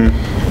 right,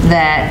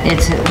 that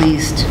it's at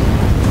least,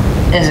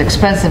 as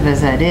expensive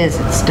as that is,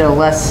 it's still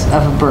less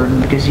of a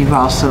burden because you've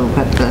also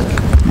got the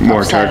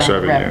More upside tax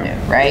on revenue.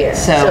 right? Yeah.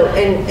 So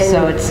and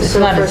it's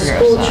not for a zero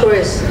school sum.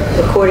 choice,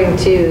 according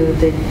to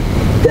the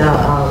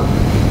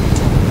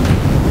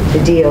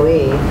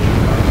DOE,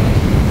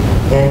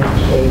 and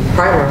a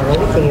primer on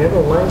anything you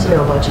ever wanted to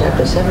know about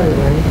Chapter 70,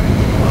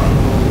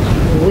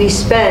 right? We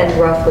spend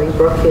roughly,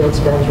 Brookfield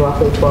spends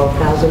roughly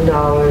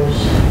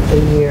 $12,000 a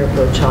year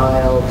per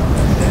child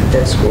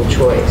that's school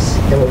choice,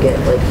 and we get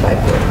like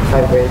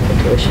 $5 grand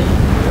for tuition.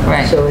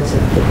 Right. So it's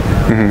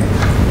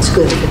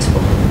good if it's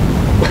full.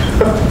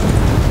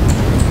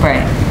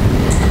 Right.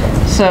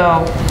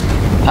 So,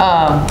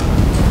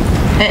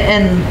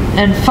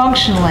 and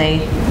functionally,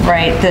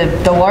 right,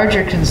 the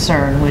larger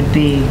concern would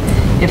be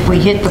if we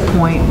hit the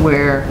point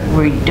where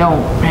we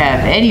don't have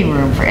any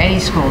room for any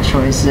school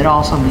choice, it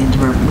also means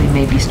we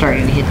may be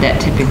starting to hit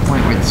that tipping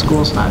point where the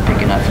school's not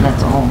big enough, and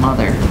that's a whole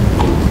nother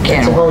can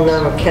It's a of whole worms.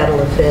 nother kettle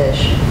of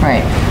fish.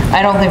 Right.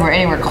 I don't think we're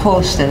anywhere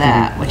close to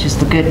that, which is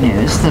the good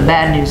news. The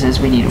bad news is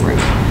we need a roof.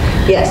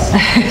 Yes.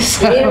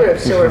 So- We need a roof,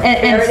 so we're and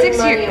ferreting 6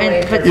 money year,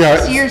 away but from. Yeah.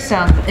 6 years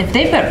sounds, if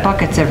they've got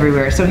buckets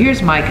everywhere, so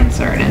here's my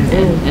concern,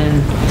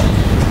 and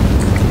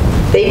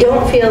They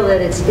don't feel that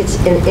it's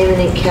an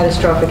imminent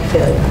catastrophic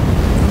failure.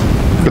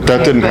 But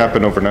that didn't but-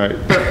 happen overnight.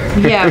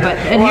 yeah, but,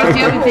 and here's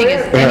the other thing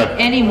is, Yeah.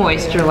 any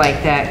moisture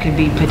like that could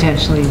be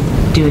potentially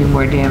doing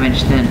more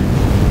damage than,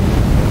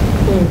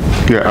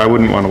 Yeah, I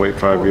wouldn't want to wait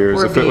 5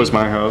 years Or if it was be-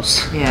 my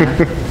house.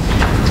 yeah.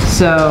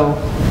 So,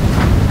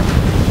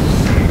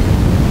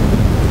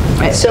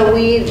 So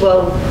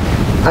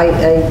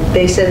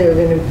they said they were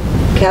going to,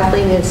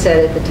 Kathleen had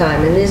said at the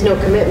time, and there's no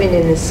commitment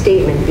in this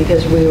statement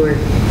because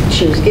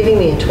she was giving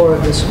me a tour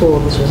of the school.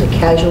 This was a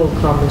casual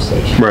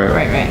conversation. Right.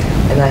 right.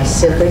 And I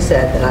simply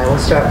said that I will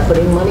start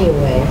putting money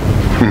away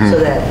so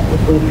that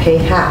if we pay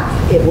half,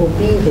 it will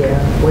be there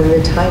when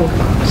the time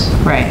comes.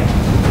 Right.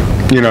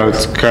 You know,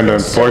 it's kind of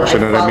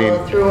unfortunate. So I I mean,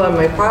 followed through on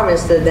my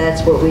promise that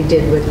that's what we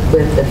did with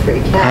the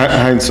free cash.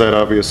 hindsight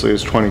obviously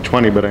is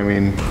 20/20, but I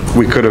mean,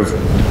 we could have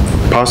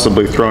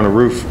possibly thrown a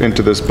roof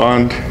into this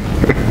bond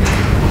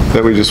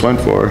that we just went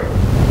for.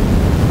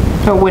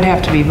 But it would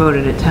have to be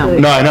voted at town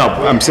meeting. No, I know,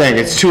 I'm saying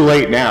it's too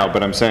late now,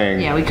 but I'm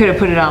saying, Yeah, we could have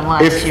put it on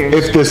last if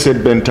year's. this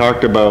had been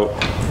talked about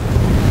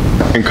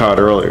and caught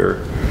earlier,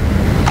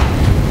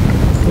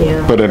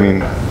 Yeah. but I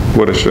mean,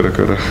 woulda, shoulda,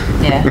 coulda.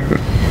 Yeah.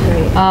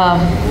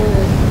 Right.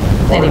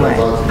 Anyway. I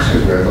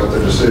thought the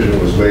decision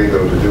was made,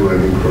 though, to do it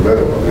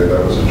incremental. I mean,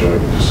 that was a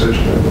joint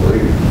decision, I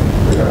believe.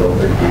 I mean, I don't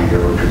think we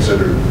ever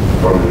considered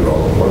funding it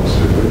all at once,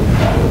 did we?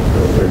 I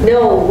don't think-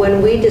 No,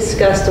 when we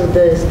discussed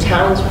the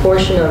town's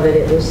portion of it,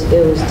 it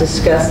was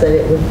discussed that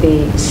it would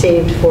be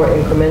saved for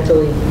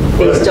incrementally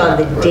based on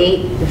the Right.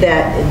 date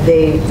that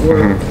they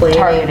were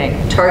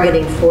planning,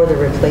 targeting for the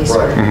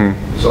replacement. Right.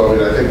 So, I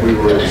mean, I think we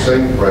were in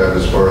sync, Brad,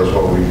 as far as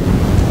what we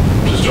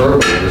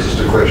determined. This is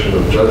a question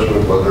of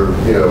judgment, whether,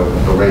 you know,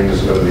 the range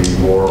is going to be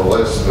more or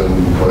less than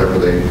whatever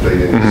they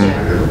anticipated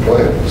or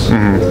planned. So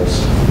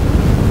that's,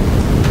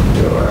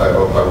 you know,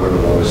 I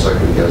wouldn't want to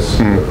second guess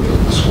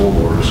the school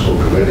board or school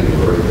committee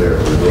right there.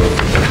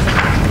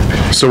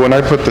 So when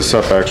I put this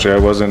up, actually,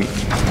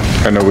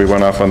 I know we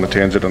went off on the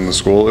tangent on the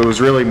school. It was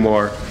really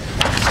more,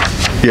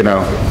 you know,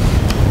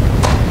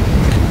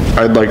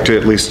 I'd like to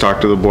at least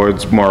talk to the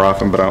boards more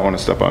often, but I don't want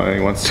to step on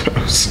anyone's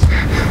toes.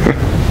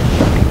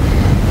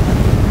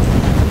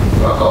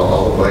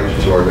 I'll invite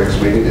you to our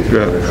next meeting if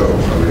you're going to come.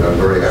 I mean, I'm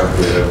very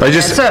happy to have. I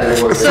just,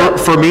 So-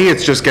 for me,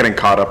 it's just getting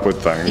caught up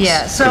with things.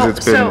 Yeah, 'Cause so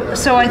it's been-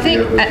 I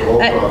think,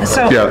 Yeah.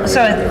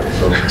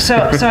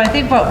 so I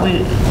think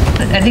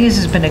I think this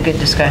has been a good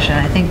discussion.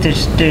 I think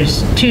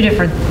there's two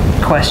different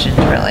questions,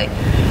 really.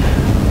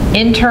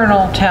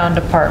 Internal town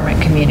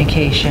department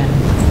communication,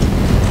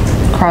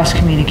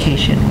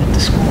 cross-communication with the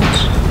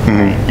schools.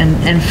 Right?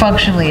 And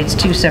functionally, it's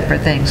two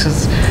separate things.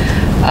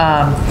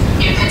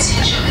 Your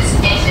potential is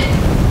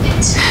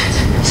infinite,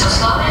 so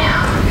slow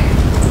down.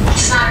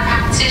 It's not a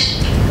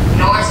competition,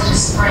 nor is it a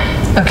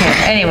sprint. Okay,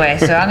 anyway,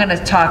 so I'm going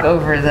to talk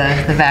over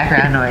the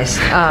background noise.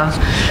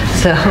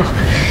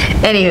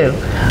 Anywho,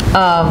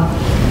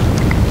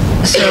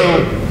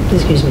 so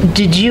Excuse me.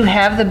 did you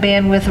have the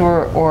bandwidth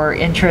or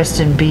interest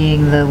in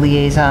being the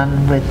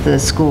liaison with the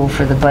school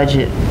for the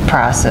budget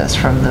process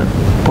from the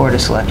Board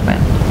of Selectmen?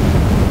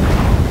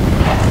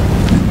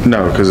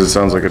 No, because it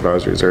sounds like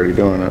advisory's already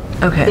doing it.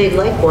 Okay. They'd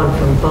like one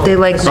from both. They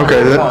like one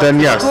Okay, from both. then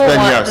yes, School then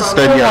wants- yes, the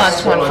then school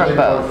yes. wants one from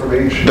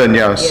both. Then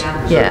yes.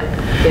 Yeah.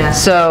 Yeah.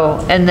 So,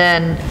 and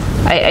then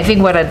I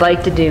think what I'd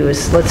like to do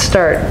is let's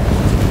start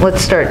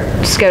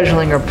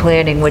scheduling or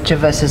planning which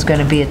of us is going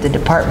to be at the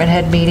department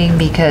head meeting,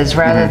 because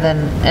rather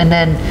than, and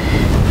then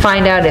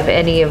find out if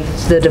any of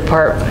the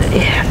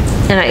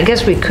and I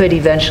guess we could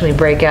eventually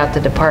break out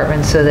the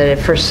departments so that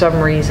if for some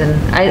reason,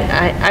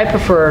 I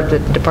prefer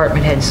that the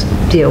department heads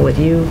deal with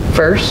you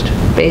first,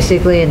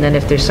 basically, and then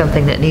if there's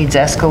something that needs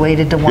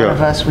escalated to one Yeah. of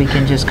us, we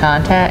can just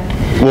contact.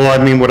 Well,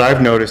 I mean, what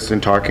I've noticed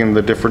in talking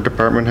to the different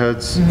department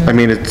heads, I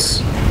mean,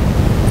 it's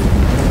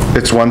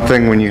one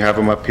thing when you have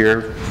them up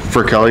here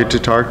for Kelly to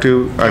talk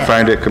to. I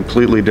find it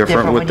completely different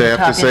Different what when they you have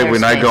to talk in say their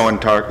when I go space.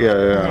 and talk, yeah.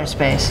 Their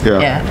space, Yeah.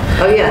 yeah.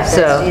 Oh, yes,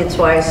 So- that's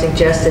why I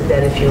suggested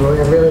that if you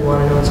really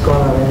want to know what's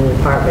going on in the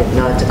department,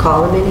 not to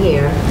call them in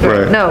here.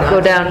 Right. No, not go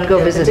to down, meet go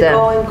them, visit to them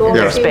go in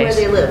their and see where space.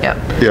 they live. Yep.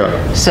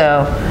 Yeah.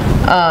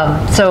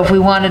 So if we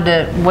wanted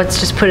to, let's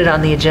just put it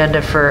on the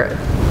agenda for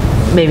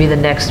maybe the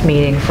next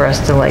meeting for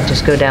us to like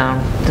just go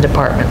down the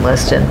department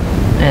list and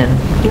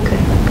Okay.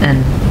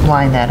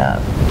 line that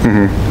up.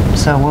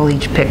 So we'll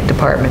each pick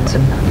departments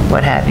and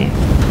what have you.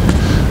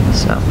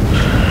 So,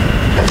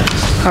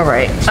 all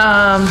right.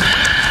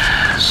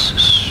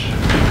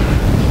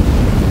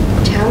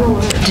 Town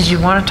alert. Did you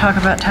want to talk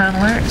about town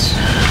alerts?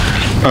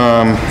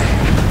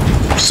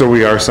 So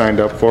we are signed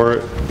up for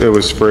it. It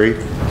was free.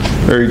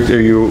 Are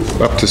you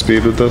up to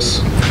speed with this?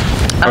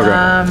 Okay.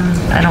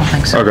 I don't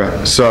think so.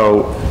 Okay,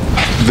 so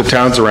the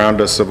towns around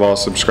us have all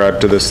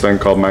subscribed to this thing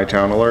called My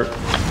Town Alert.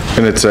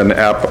 And it's an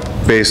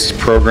app-based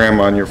program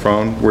on your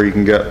phone where you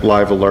can get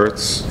live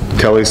alerts.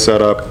 Kelly's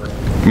set up,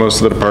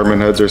 most of the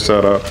department heads are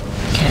set up.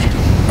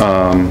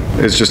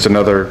 It's just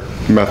another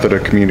method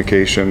of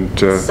communication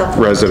to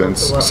Supplemental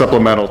residents, to what-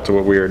 supplemental to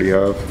what we already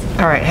have.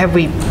 All right, have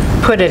we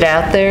put it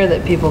out there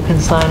that people can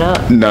sign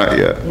up? Not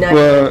yet. Not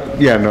Well,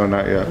 yeah, no,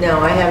 not yet. No,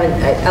 I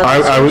haven't.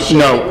 I was,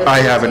 shared it no, with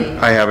I Lindsay.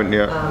 haven't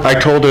yet. I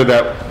told her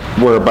that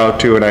we're about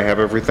to and I have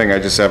everything, I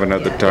just haven't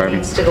had the It time.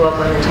 needs to go up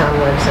on the town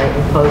website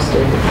and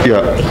posted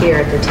Yeah. here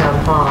at the town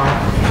hall.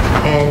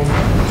 And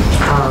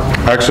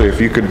Actually, if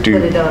you could Put do,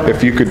 it on-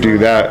 if you could do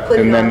that put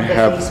it and then on the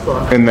have,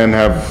 Facebook. and then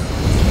have,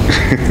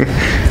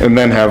 and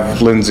then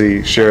have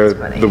Lindsay share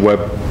funny. the web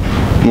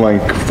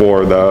link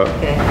for the,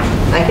 okay,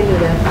 I can do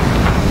that.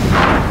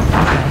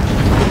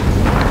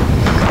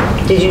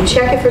 Did you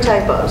check it for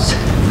typos?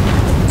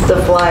 The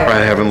flyer. I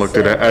haven't looked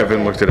at, I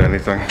haven't looked at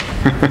anything.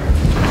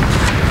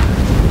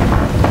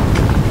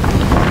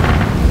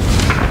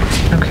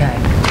 Okay.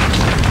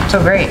 So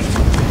great.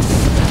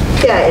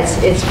 Yeah,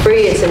 it's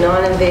free, it's a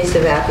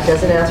non-invasive app, it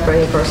doesn't ask for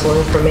any personal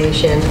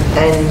information,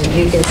 and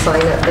you can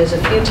sign up. There's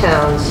a few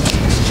towns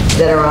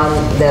that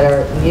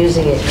are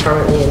using it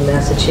currently in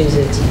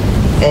Massachusetts,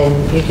 and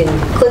you can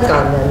click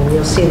on them, and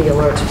you'll see the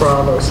alerts for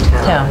all those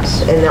towns.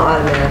 Towns. And they'll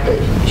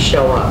automatically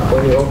show up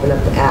when you open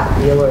up the app,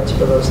 the alerts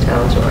for those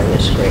towns are on your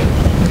screen.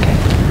 Okay.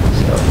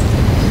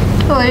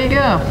 So, Well, there you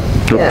go.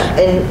 yeah,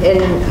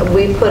 and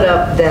we put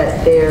up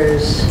that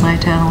there's, My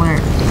town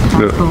alert.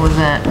 How Yeah. cool is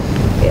that?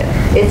 yeah,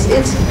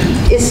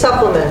 it's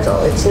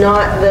supplemental. It's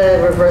not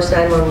the reverse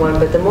 911,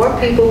 but the more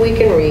people we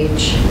can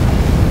reach,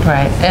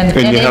 Right, and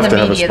And you in have the to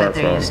have a media that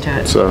they're used to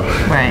smartphone, it. so.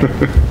 Right.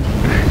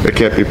 It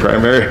can't be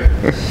primary.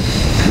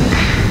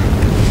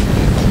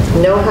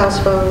 no house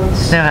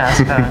phones, No house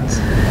phones.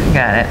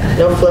 Got it.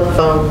 no flip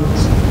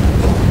phones.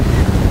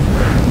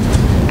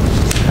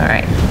 All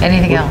right.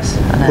 Anything else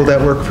on Will that?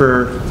 that work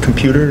for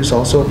computers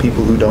also,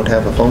 people who don't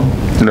have a phone?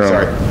 No,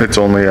 Sorry. it's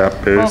only Well,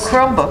 app-based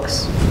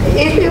Chromebooks.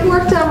 It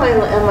worked on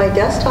my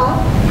desktop.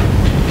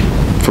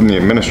 from the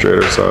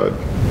administrator side.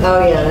 Oh,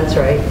 yeah, that's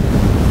right.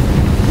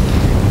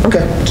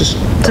 Okay, just,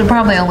 So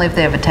probably only if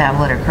they have a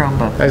tablet or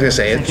Chromebook. I was gonna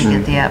say, They can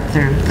get the app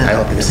through the... I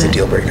don't think it's a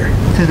deal breaker.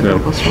 Through the No.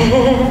 Google Store.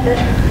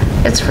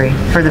 It's free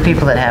for the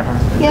people that have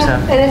them. Yeah,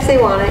 So. and if they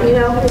want it,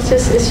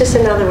 it's just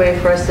another way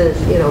for us to,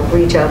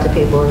 reach out to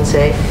people and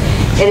say,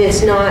 and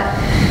it's not,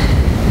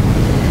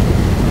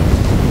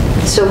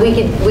 so we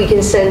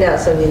can send out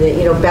something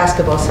that,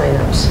 basketball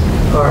signups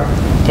or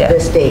Yeah.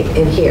 this date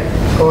in here,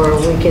 or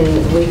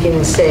we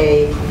can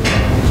say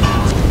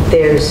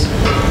there's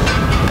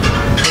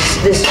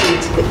this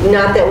week's,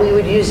 not that we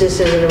would use this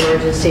as an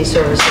emergency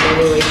service in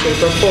any way,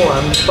 shape, or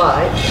form,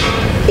 but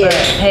if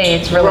hey,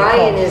 it's really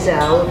Ryan cold. is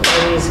out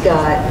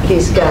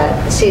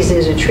and sees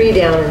there's a tree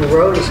down and the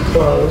road is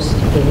closed,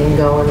 he can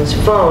go on his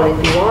phone.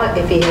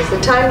 If he has the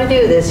time to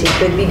do this, he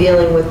could be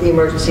dealing with the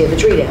emergency of a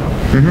tree down.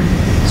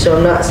 So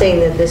I'm not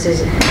saying that this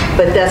is,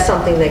 but that's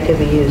something that could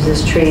be used.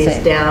 This tree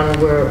is down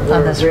and we're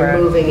On this road.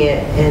 removing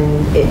it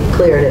and it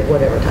cleared at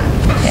whatever time,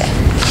 Yeah.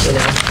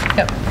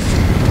 Yep.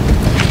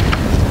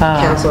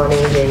 Council on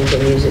Aging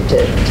can use it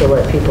to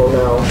let people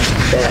know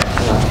that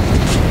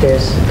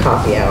there's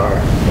coffee hour.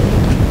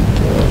 And,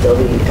 there'll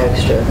be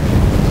extra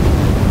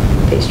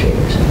pastry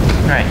or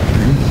something. Right.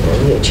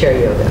 Chair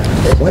yoga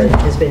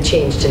has been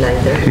changed to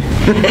 9:30.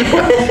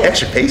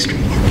 extra pastry.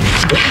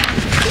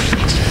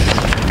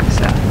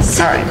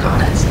 So, all right.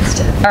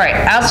 All right,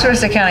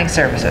 outsourced accounting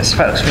services,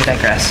 folks, we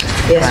digress.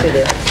 Yes, we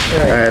did.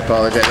 All I right.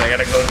 apologize, I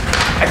gotta go.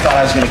 I thought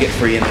I was gonna get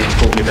free and they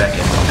pulled me back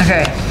in.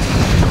 Okay.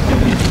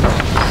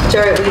 It's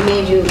all right, we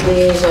made you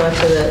liaison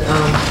to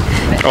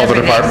the All the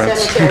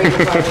departments. cemetery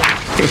department.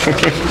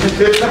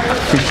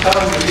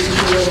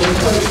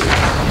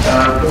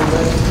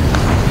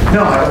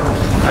 No, I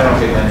don't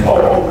take that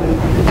anymore.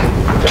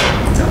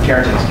 No,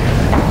 Karen takes care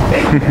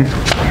of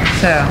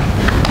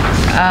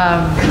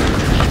that.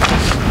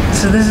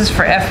 So this is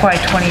for FY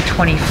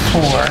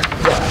 2024.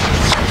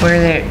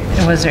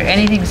 Was there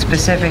anything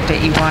specific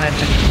that you wanted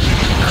to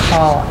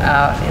call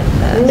out in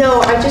this?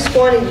 No, I just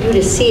wanted you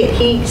to see it.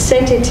 He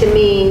sent it to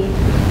me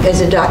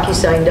as a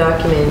DocuSign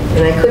document,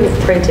 and I couldn't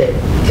print it.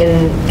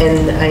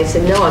 And I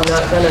said, no, I'm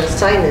not going to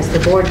sign this. The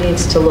board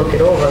needs to look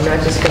it over. I'm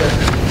not just going to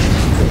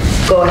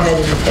go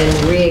ahead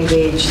and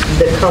re-engage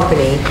the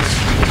company.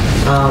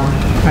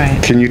 Right.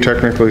 Can you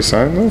technically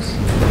sign this?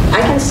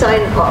 I can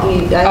sign,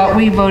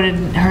 We voted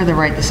her the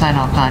right to sign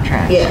all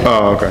contracts. yeah.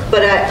 Oh, okay.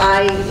 But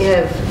I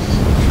have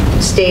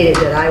stated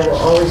that I will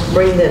always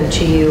bring them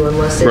to you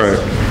unless it's, Right.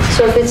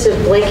 so if it's a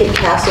blanket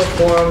castle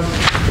form,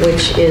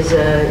 which is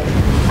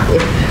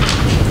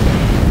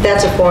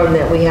that's a form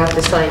that we have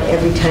to sign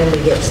every time we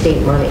get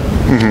state money.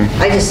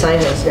 I just sign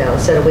those now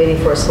instead of waiting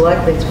for a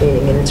selectmen's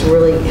meeting, and it's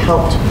really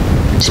helped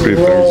Speed things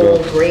roll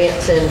up.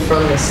 grants in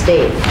from the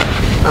state.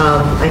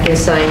 I can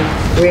sign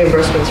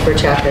reimbursements for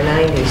Chapter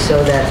 90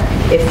 so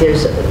that if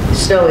there's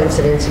snow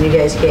incidents and you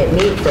guys can't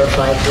meet for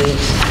 5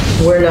 weeks,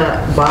 we're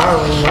not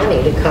borrowing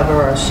money to cover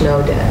our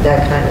snow debt,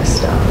 that kind of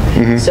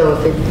stuff. So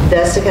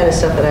that's the kind of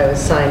stuff that I would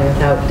sign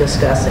without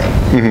discussing.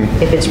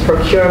 If it's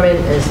procurement,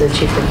 as the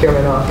chief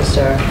procurement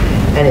officer,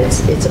 and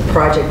it's a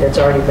project that's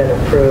already been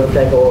approved,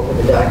 I go over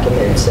the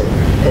documents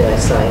and I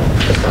sign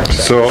the contract.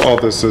 So all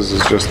this is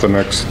just the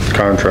next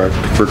contract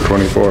for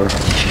 24?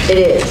 It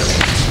is.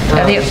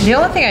 The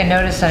only thing I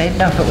noticed, I didn't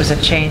know if it was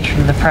a change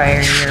from the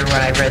prior year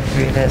when I read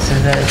through this,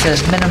 is that it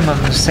says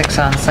minimum of 6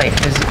 on-site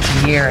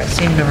visits a year. I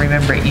seem to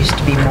remember it used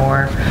to be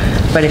more,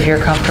 but if you're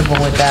comfortable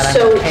with that, I'm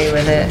So okay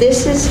with it.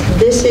 this is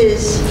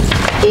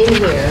in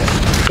here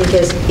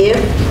because if,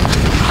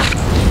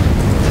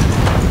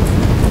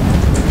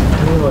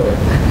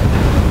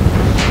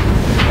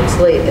 it's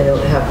late, I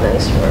don't have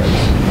nice words.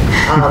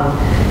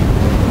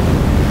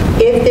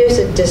 If there's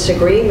a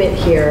disagreement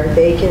here,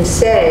 they can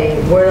say,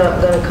 we're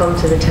not going to come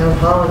to the town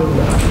hall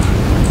anymore.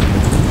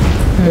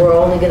 We're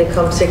only going to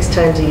come 6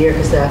 times a year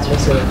because that's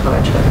what's in the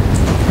contract.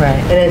 Right.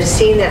 And I've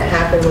seen that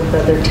happen with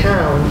other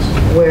towns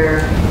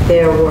where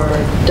there were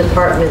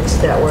departments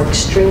that were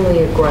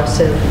extremely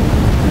aggressive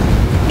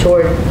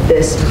toward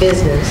this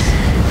business,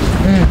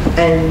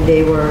 and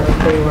they were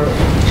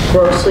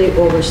grossly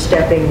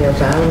overstepping their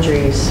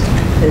boundaries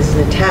as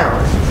the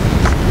town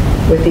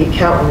with the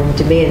accountant and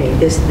demanding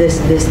this, and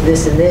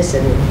this,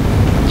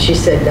 and she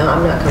said, no,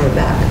 I'm not coming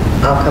back.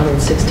 I'll come in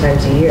 6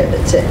 times a year,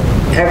 that's it.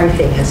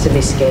 Everything has to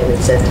be scanned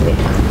and sent to me.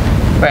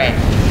 Right.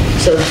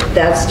 So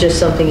that's just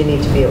something you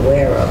need to be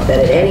aware of, that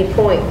at any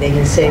point, they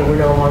can say, we're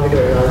no longer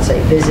doing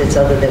on-site visits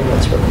other than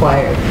what's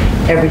required.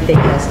 Everything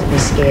has to be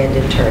scanned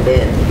and turned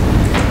in,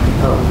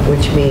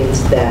 which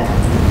means that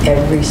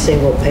every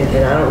single,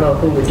 and I don't know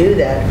who would do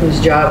that, whose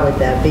job would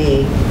that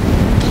be,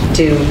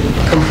 to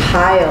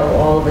compile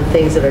all of the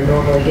things that are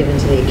normally given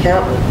to the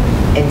accountant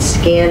and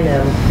scan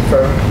them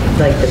for,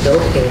 like, the bill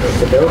payment,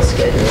 the bill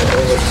schedule,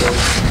 over to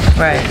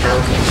the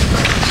accountant.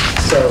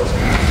 So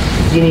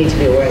you need to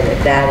be aware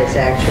that that is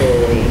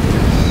actually,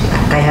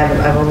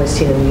 I've only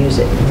seen them use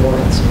it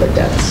once, but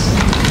that's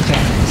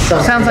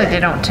something. Sounds like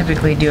they don't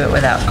typically do it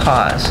without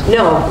cause.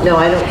 No,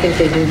 I don't think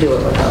they do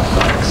it without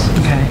cause.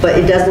 Okay. But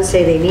it doesn't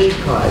say they need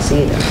cause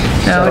either.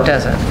 No, So it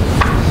doesn't.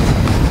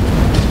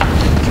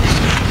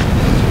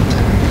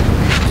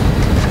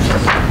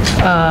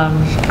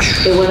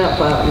 It went up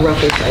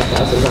roughly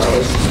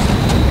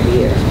 $5,000 a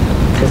year,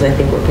 because I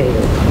think we're paying,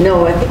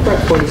 no, I think we're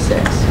at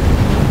 46.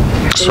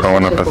 So it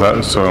went up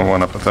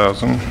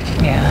 1,000?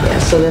 Yeah. Yeah,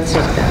 so that's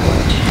not that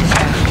much.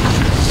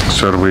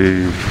 So do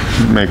we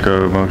make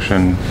a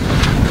motion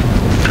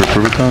to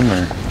approve it then,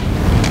 or?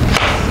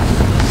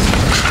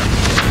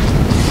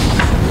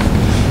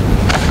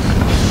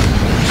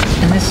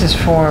 And this is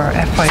for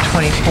FY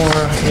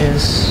 '24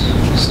 is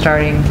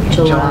starting in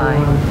July.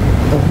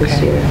 1 of this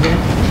Okay. year. Yeah.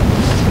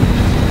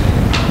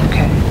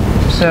 Okay.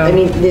 So. I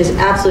mean, there's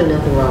absolutely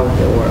nothing wrong with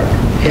their work.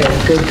 They're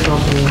a good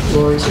company,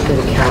 Lori's a good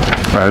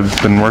accountant.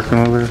 I've been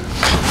working with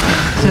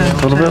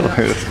her a little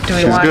bit. Do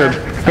we She's want good.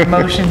 a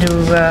motion to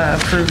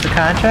approve the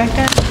contract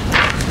then?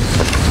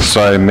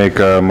 So I make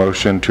a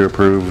motion to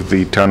approve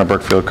the Town of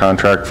Brookfield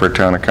contract for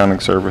town accounting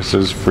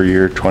services for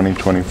year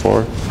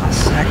 2024. I'll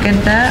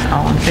second that.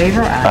 All in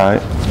favor? Aye.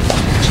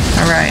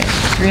 All right.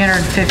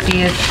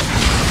 350th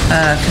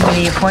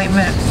committee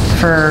appointment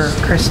for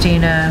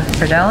Christina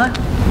Pradella.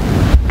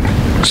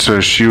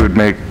 So she would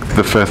make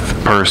the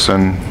 5th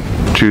person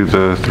to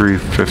the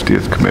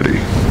 350th committee.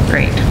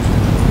 Great.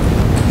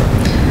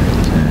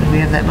 So do we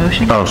have that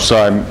motion? Oh,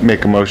 so I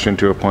make a motion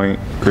to appoint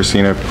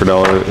Christina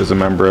Pradella as a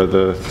member of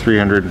the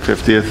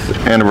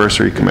 350th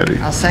anniversary committee.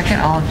 I'll second.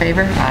 All in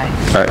favor? Aye.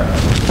 Aye.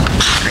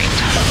 Great.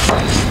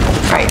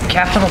 All right,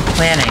 capital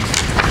planning.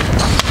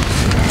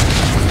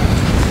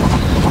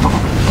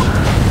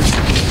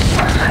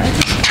 I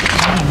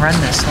didn't run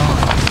this long.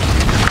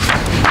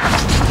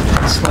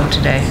 It's slow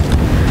today.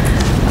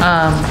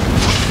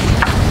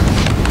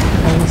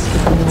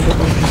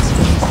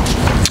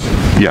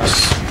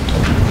 Yes.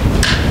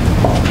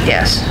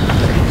 Yes.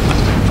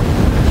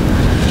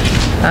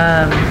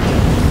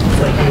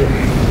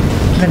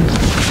 Then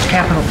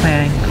capital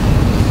planning.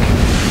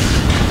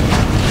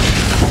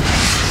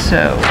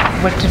 So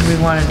what did we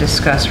want to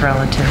discuss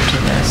relative to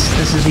this?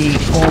 This is the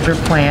older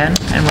plan,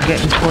 and we're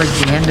getting towards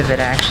the end of it,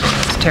 actually,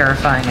 as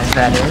terrifying as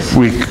that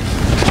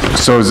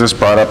is. So is this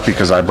brought up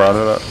because I brought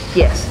it up?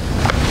 Yes.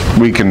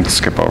 We can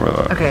skip over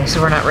that. Okay,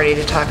 so we're not ready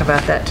to talk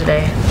about that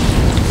today?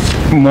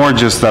 More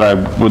just that I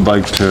would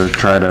like to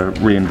try to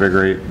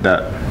reinvigorate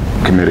that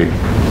committee.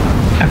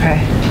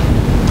 Okay.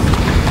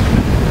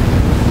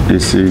 You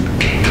see?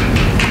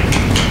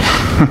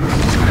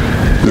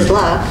 Good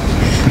luck.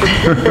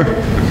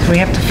 We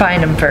have to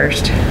find them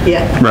first.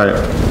 Yeah. Right.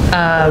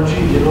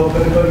 Gee, you know if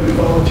anybody would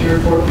volunteer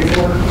for it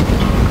before?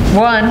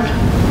 One,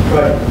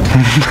 Right.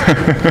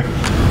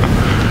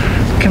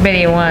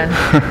 committee of one.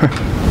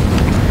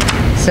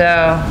 So,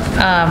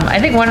 I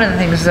think one of the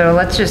things, though,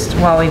 let's just,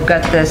 while we've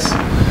got this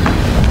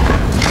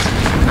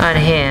on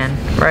hand,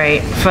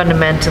 right,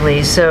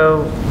 fundamentally,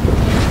 so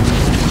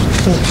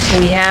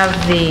we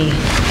have the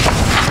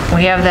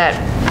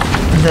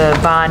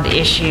bond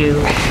issue,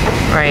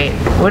 right?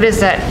 What is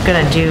that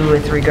gonna do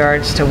with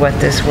regards to what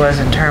this was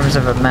in terms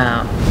of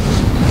amount?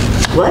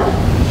 What?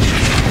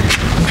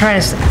 I'm trying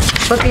to,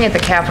 looking at the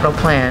capital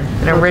plan,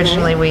 and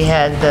originally we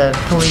had the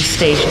police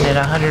station at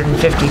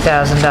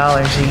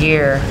 $150,000 a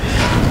year,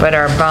 but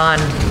our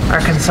bond,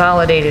 our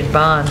consolidated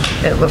bond,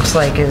 it looks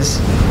like is,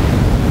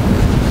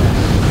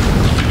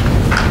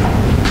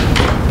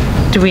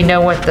 do we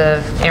know what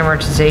the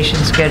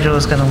amortization schedule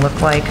is gonna look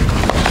like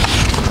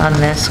on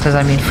this? Because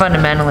I mean,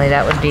 fundamentally,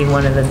 that would be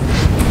one of the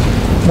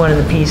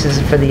pieces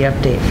for the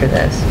update for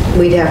this.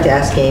 We'd have to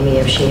ask Amy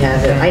if she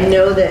has it. Okay. I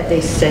know that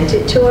they sent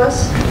it to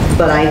us,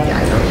 but I don't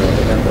know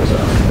the numbers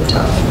off the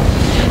top.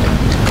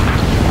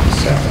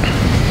 So,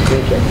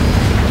 we can.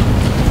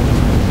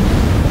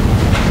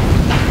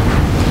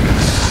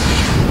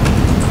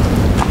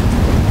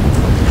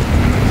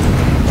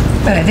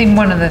 But I think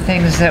one of the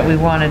things that we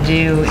want to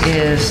do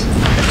is,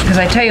 because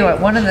I tell you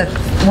what, one of the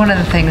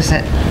things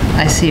that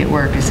I see at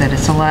work is that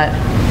it's a lot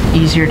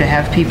easier to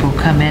have people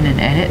come in and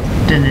edit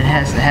than it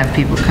has to have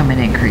people come in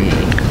and create.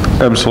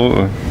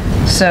 Absolutely.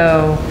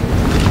 So,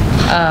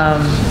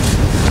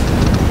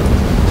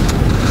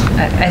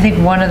 I think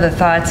one of the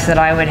thoughts that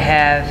I would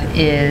have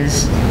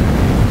is,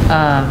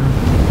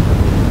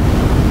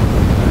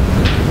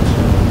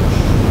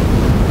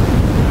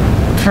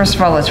 first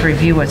of all, let's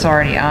review what's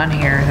already on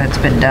here that's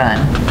been done,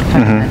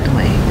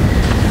 fundamentally.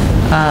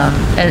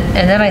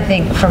 And then I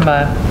think from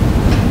a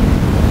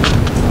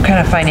kind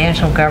of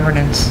financial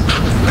governance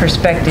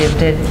perspective,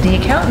 did the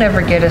accountant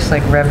ever get us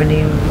like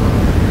revenue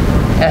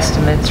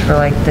estimates for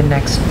like the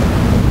next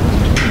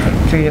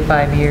 3 to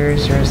 5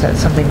 years, or is that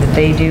something that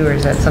they do, or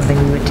is that something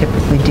we would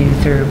typically do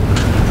through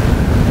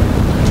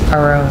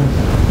our own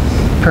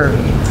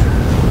purview?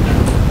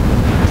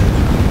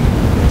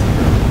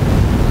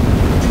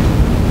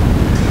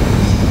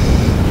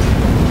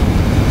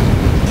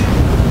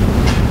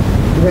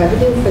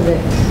 Revenue for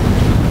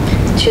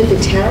to the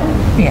town?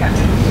 Yeah.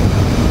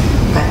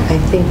 I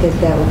think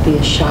that would be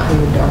a shot in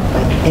the dark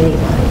by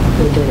anybody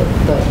who did it,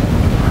 but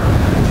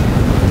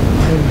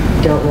I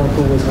don't know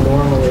who was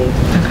normally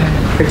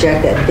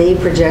project that. They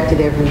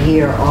projected every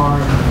year on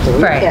the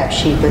recap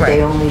sheet, but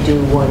they only do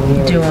 1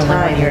 year at a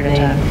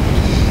time.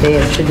 They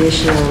have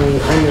traditionally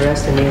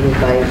underestimated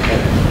by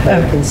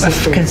a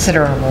consistent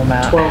considerable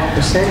amount.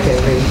 12%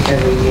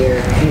 every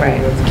year.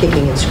 Even with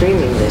kicking and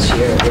screaming this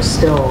year, it was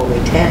still only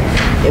 10.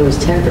 It was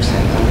 10%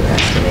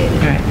 underestimated.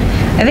 Right.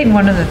 I think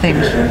one of the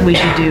things we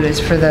should do is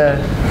for the,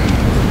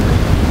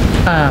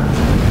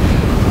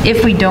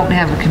 if we don't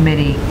have a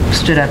committee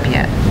stood up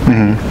yet,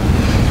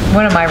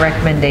 one of my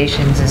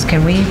recommendations is,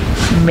 can we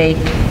make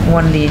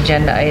one of the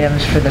agenda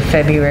items for the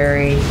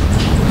February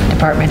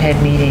department head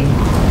meeting,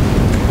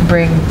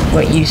 bring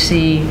what you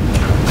see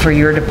for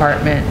your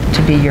department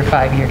to be your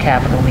 5-year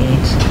capital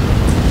needs?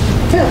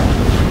 Yeah.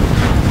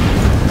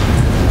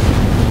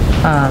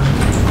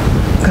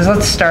 Because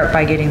let's start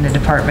by getting the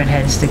department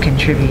heads to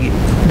contribute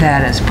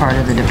that as part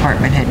of the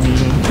department head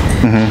meeting.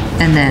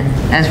 And then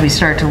as we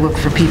start to look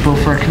for people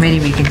for a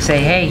committee, we can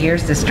say, hey,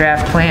 here's this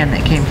draft plan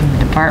that came from the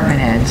department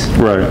heads.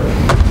 Right.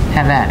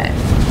 Have at it.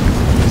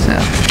 So,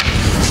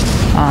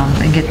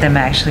 and get them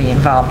actually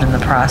involved in the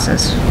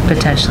process,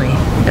 potentially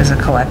as a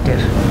collective.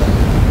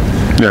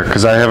 Yeah,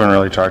 because I haven't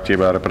really talked to you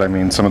about it, but I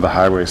mean, some of the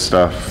highway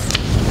stuff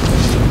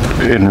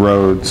in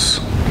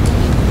roads,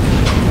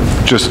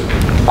 just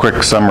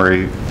quick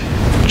summary,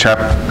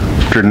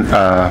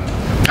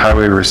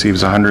 highway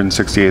receives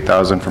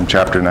 $168,000 from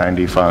Chapter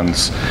 90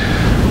 funds.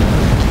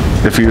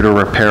 If you were to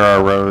repair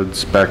our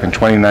roads back in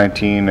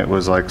 2019, it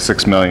was like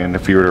 $6 million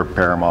if you were to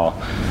repair them all.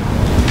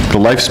 The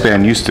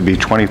lifespan used to be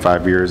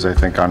 25 years, I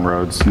think, on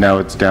roads. Now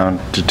it's down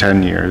to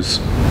 10 years.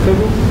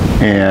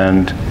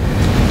 And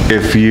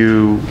if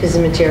you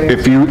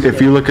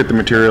look at the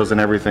materials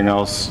and everything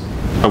else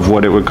of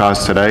what it would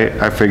cost today,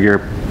 I figure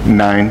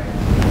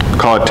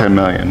call it 10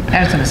 million.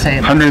 I was going to say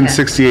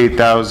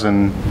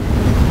 168,000,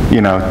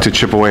 to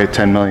chip away at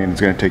 10 million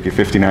is going to take you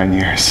 59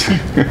 years.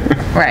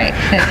 Right.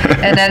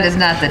 And that is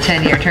not the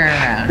 10-year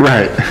turnaround.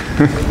 Right.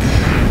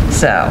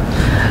 So,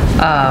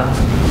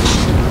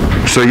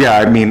 so yeah,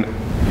 I mean,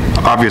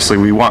 obviously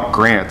we want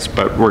grants,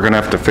 but we're gonna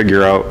have to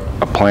figure out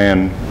a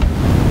plan,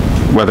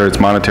 whether it's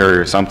monetary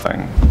or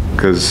something,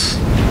 because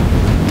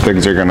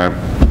things are gonna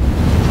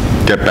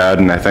get bad,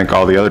 and I think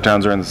all the other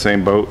towns are in the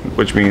same boat,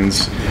 which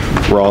means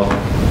we're all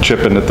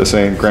chipping at the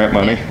same grant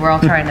money. We're all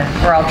trying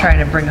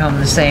to bring home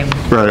the same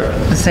Right.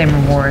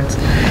 rewards,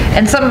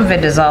 and some of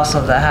it is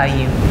also the how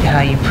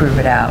you prove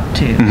it out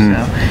too. Mm-hmm.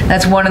 So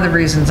that's one of the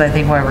reasons I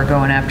think why we're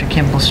going after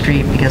Kimball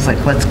Street, because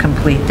like let's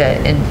complete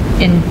that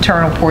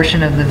internal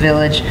portion of the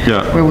village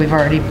where we've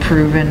already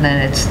proven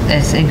that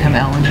it's income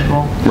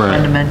eligible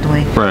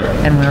fundamentally,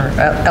 and we're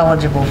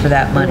eligible for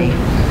that money.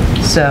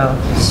 So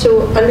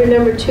under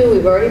number 2,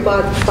 we've already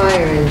bought the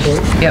fire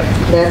engine. Yep.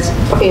 That's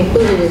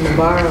included in the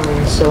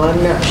borrowing, so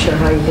I'm not sure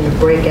how you're gonna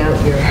break out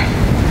your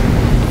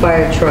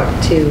fire truck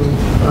to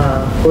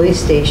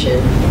police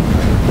station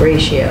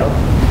ratio,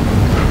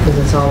 because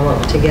it's all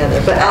lumped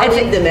together. But I'll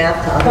leave the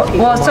math to other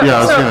people. Well,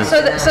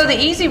 Yeah, so the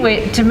easy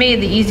way, to me,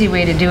 the easy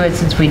way to do it,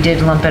 since we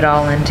did lump it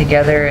all in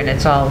together and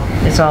it's all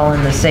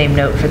in the same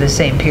note for the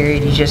same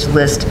period, you just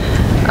list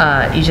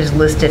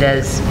it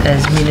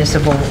as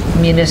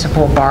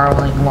municipal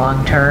borrowing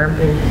long-term,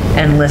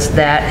 and list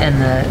that and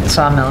the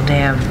Sawmill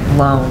Dam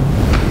loan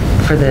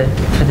for the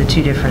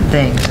 2 different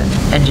things,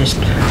 and just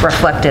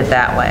reflect it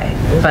that way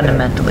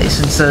fundamentally,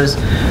 since those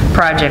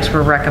projects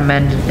were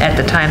recommended, at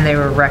the time they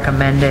were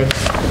recommended,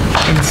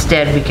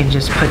 instead we can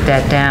just put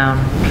that down.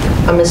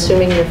 I'm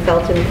assuming the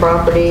Felton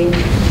property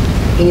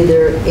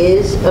either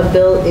is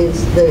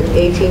the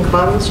 18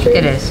 Common Street?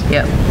 It is,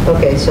 yep.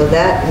 Okay, so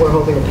that we're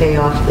hoping to pay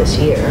off this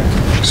year.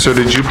 So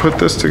did you put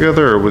this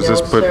together, or was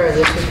this put? No, sir,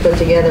 this was put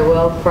together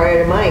well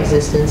prior to my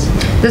existence.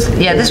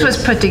 This was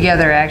put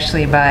together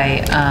actually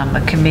by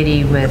a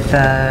committee with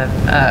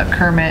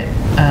Kermit,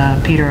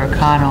 Peter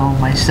O'Connell,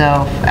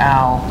 myself,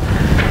 Al,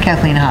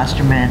 Kathleen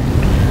Hosterman,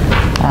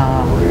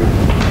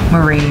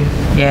 Marie,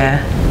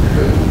 yeah.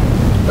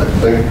 I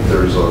think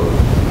there's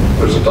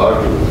a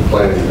document, a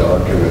planning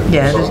document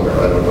somewhere.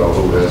 I don't know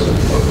who has it.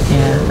 But,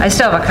 yeah, I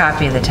still have a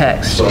copy of the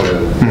text. So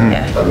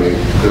then, I mean,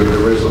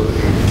 there is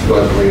you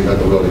have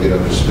to really get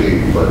up to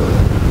speed, but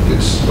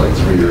it's like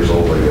 3 years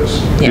old, I guess.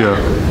 Yeah.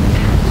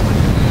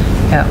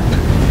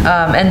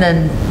 And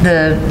then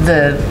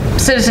the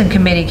citizen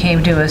committee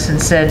came to us and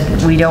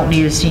said, we don't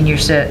need a senior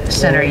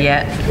center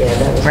yet,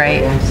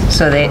 right?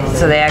 So they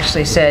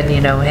actually said,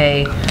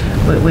 hey,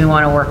 we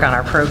want to work on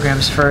our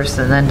programs first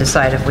and then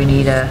decide if we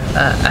need a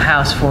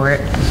house for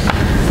it.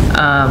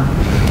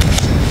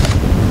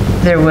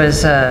 There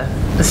was a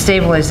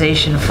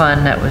stabilization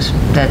fund that was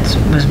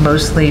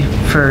mostly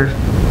for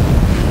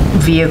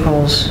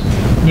vehicles,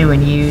 new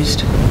and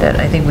used, that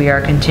I think we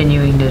are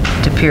continuing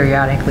to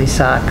periodically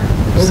sock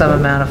some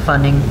amount of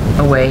funding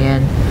away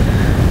in.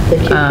 The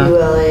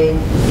QQLA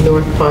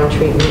North Pond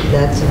treatment,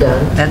 that's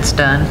done. That's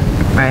done,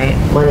 right?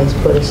 Money's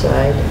put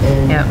aside,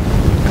 and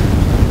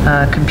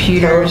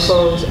computers.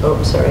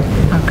 Telephones, sorry.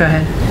 Oh, go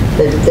ahead.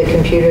 The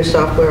computer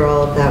software,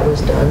 all of that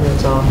was done.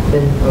 That's all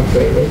been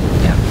upgraded.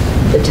 Yeah.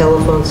 The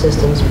telephone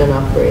system's been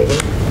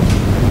upgraded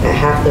at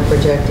half the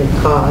projected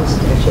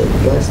cost, actually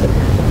less than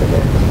half the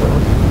projected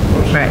cost.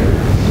 Right.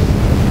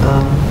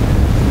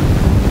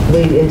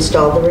 We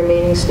installed the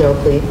remaining snow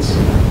cleats.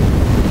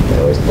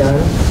 That was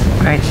done.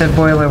 Right, the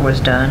boiler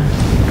was done.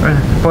 Or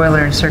the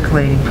boiler and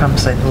circulating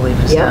pumps, I believe,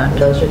 is done. Yeah,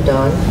 those are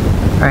done.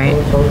 Right.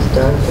 Telephone's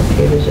done,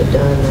 computers are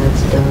done,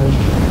 that's done.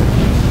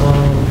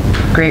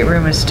 Great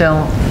room is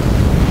still,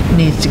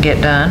 needs to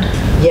get done.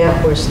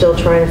 Yeah, we're still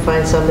trying to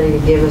find somebody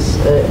to give us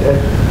a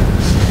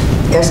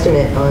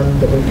estimate on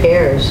the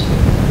repairs.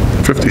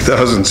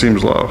 50,000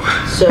 seems low.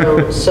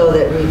 So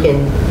that we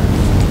can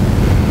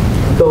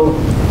go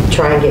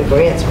try and get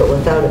grants, but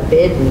without a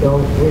bid,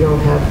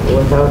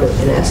 without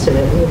an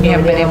estimate, we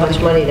have no idea how much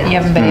money to ask. You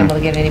haven't been able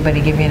to get anybody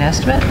to give you an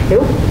estimate?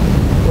 Nope.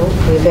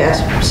 We've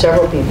asked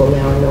several people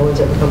now, and no one's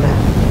ever come back.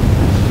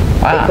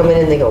 Wow. They come in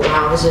and they go,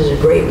 wow, this is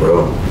a great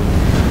room.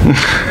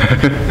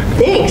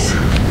 Thanks.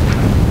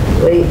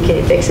 Can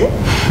you fix it?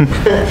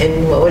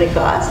 And what would it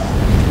cost?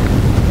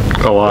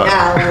 A lot.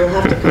 Yeah, we'll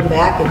have to come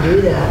back and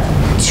do that.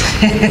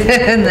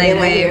 And they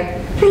leave.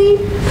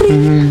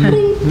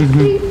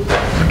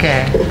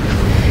 Okay.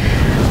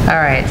 All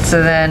right,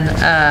 so then,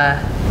 I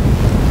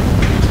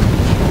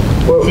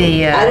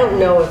don't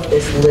know if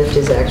this lift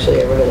is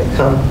actually ever going to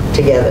come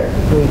together.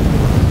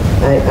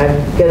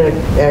 I'm going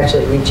to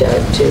actually reach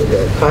out to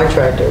the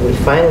contractor. We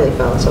finally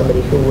found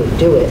somebody who would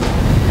do it.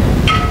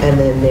 And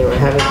then they were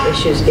having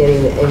issues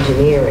getting the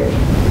engineering,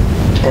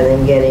 and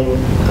then getting,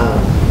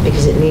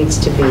 because it needs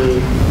to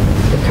be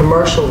a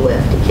commercial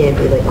lift. It can't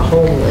be like a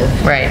home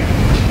lift. right.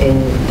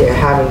 And they're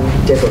having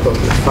difficulty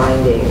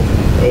finding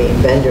a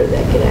vendor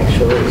that can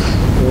actually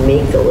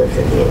make the lift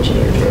that the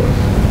engineer drew.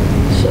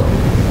 So,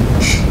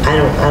 I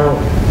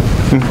don't.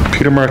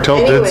 Peter Martell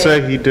Anyway. did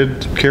say he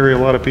did carry a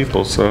lot of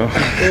people, so.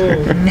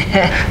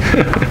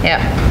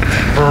 Yeah.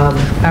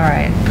 All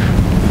right.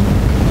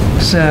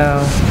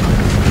 So,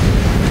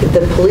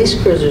 The police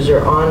cruisers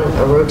are on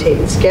a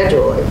rotating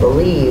schedule, I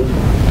believe.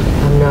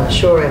 I'm not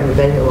sure, I haven't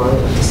been here long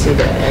enough to see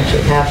that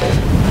actually happen.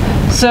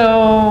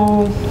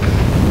 So,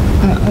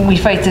 we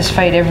fight this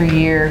fight every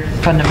year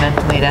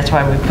fundamentally. That's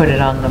why we put it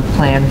on the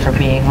plan for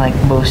being like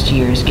most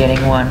years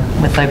getting one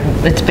with like,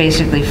 it's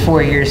basically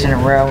 4 years in a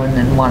row and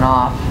then one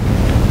off.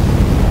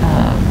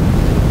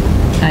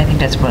 I think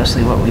that's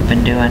mostly what we've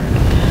been doing.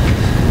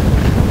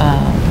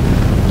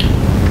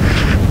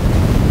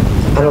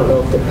 I don't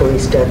know if the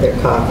police got their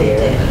copy.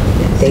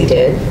 They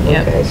did?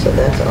 Yep. Okay, so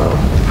that's all.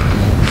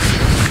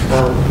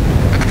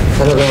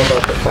 I don't know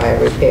about the fire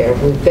repair.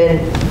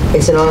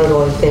 It's an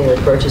ongoing thing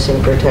with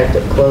purchasing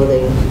protective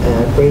clothing,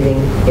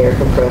 breathing air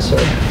compressor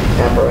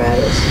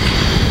apparatus.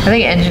 I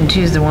think engine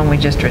 2 is the one we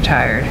just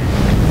retired.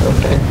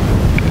 Okay.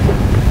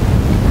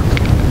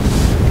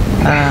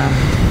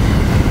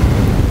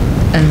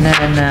 And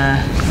then,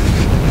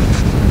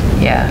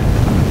 yeah,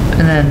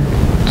 and then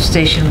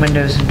station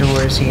windows and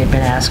doors he had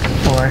been asking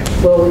for.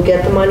 Well, we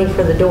get the money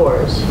for the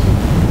doors.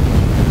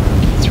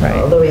 That's right.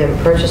 Although we haven't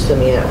purchased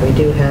them yet, we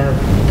do have,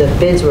 the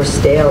bids were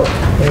stale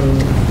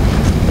and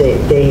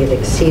they had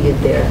exceeded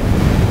they're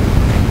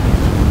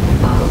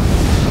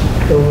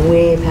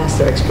way past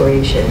their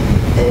expiration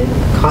and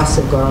costs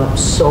have gone up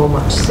so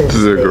much since.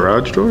 Is it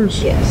garage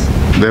doors? Yes.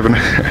 They haven't,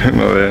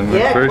 no, they haven't.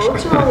 Yeah,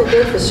 quotes are only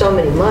good for so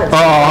many months. Oh,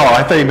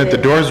 I thought you meant the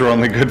doors were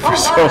only good for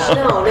so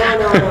long. No.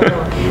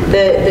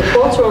 The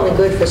quotes are only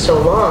good for so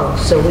long,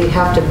 so we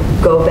have to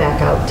go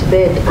back out to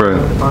bid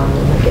on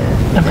them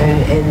again.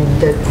 Okay.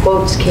 And the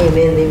quotes came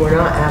in, they were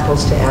not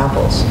apples to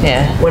apples.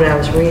 Yeah. When I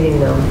was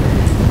reading them,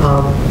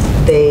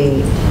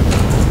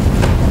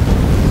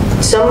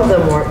 some of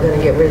them weren't going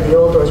to get rid of the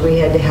old doors. We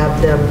had to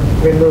have them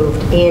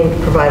removed and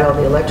provide all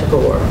the electrical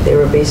work. They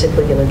were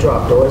basically going to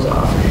drop doors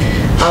off.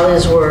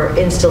 Others were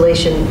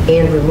installation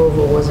and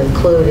removal was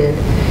included,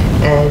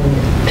 and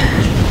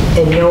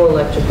no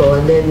electrical.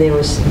 And then there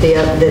was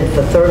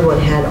the third one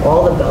had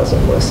all the bells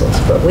and whistles,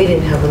 but we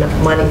didn't have enough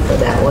money for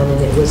that one,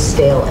 and it was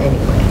stale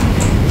anyway.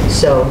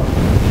 So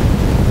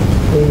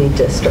we need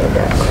to start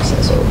that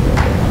process over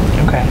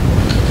again. Okay.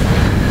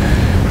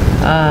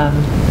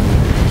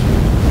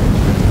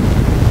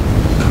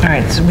 All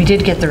right, so we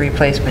did get the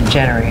replacement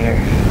generator.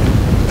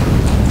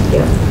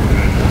 Yeah.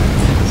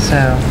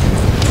 So,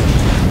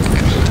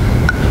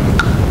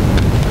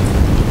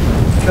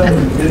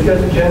 Kelly, you did get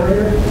the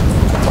generator?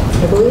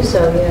 I believe so,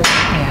 yeah.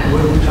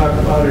 When we talked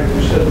about it,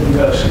 you said we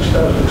got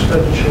 6,000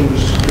 expenditure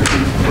was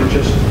for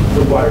just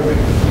the wiring.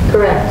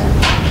 Correct.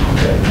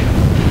 Okay.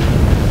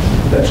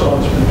 That's all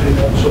that's been paid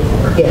out so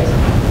far. Yes,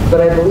 but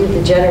I believe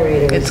the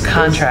generator It's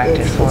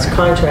contracted for. It's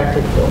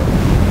contracted for.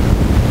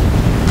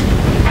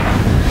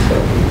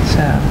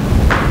 so.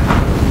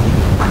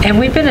 And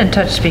we've been in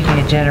touch, speaking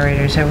of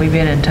generators, have we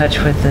been in touch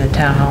with the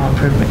Town Hall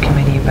Improvement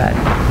Committee about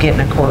getting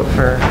a quote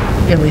for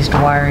at least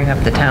wiring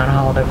up the Town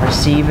Hall to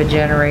receive a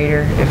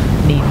generator if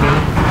need be? Nope,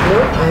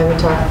 I haven't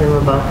talked to them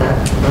about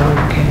that.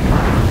 Okay.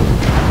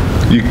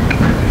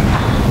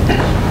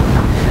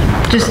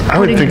 I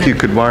would think you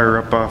could wire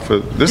up off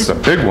of, this is a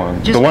big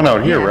one, the one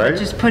out here, right?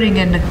 Just putting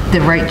in the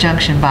right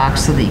junction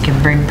box so that you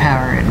can bring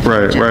power in for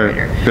the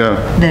generator. Yeah.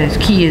 The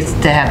key is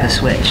to have the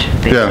switch,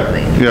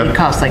 basically. Yeah. It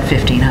costs like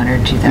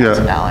 $1,500,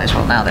 $2,000.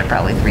 Well, now they're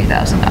probably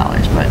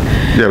 $3,000, but.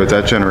 Yeah, but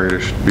that generator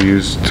should be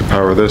used to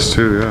power this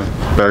too, yeah.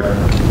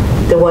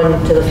 The one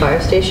to the fire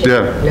station?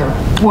 Yeah. No.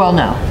 Well,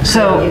 no. No,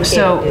 So, you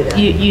can't do that.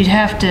 you'd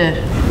have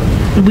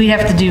to, we'd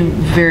have to do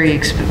very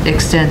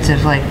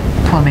extensive, like,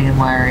 plumbing and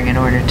wiring in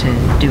order to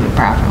do it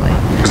properly.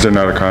 Is there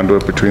not a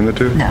conduit between the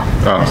two? No,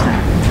 Oh. there's not.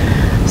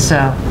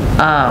 So,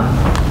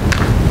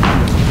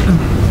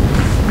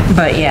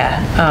 but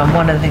yeah,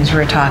 one of the things we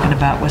were talking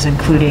about was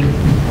including,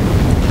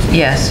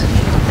 yes.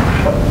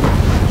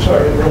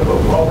 Sorry, real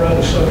quick, while we're on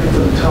the subject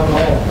of the town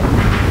hall,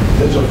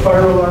 there's a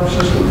fire alarm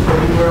system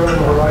anywhere on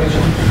the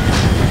horizon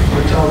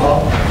for town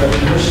hall. I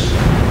mean, this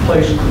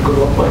place could go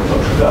up like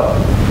Notre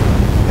Dame,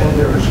 and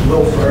there is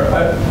no fire.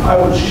 I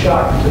was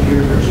shocked to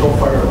hear there's no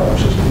fire alarm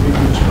system in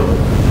this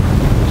building.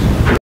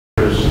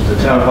 The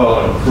Town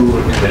Hall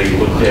Improvement Committee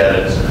looked at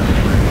it.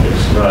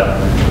 It's not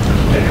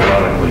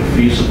economically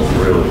feasible,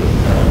 really.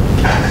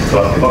 For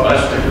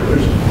us to do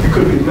it. It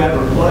could be a matter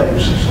of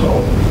lives, so.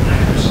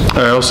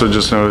 I also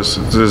just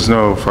noticed there's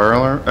no fire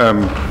alarm,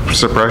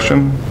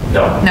 suppression?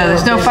 No. No,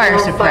 there's no fire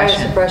Fire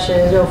suppression. suppression,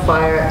 there's no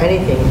fire,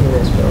 anything in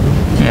this building.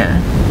 Yeah.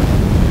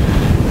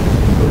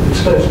 It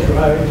says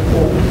dry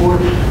old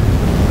wood.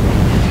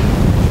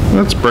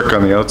 That's brick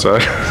on the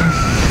outside.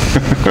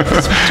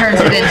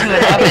 Turns it into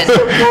an oven.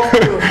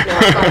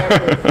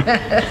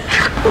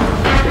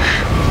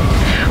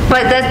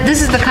 But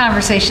this is the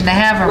conversation to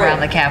have around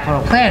the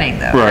capital planning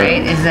though,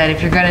 right? Is that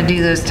if you're gonna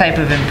do those type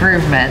of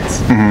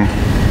improvements,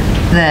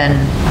 then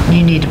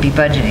you need to be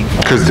budgeting for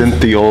it. Because didn't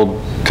the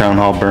old town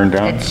hall burn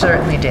down? It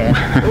certainly did.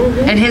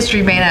 And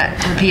history may not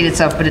repeat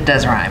itself, but it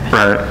does rhyme.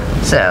 Right.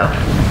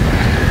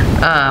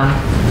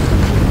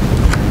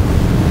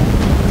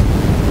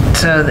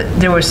 So,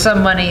 there was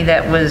some money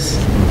that was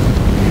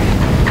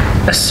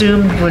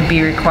assumed would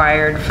be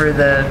required for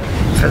the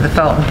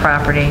Felton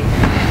property.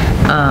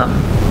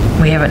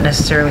 we haven't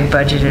necessarily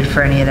budgeted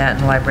for any of that,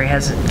 and the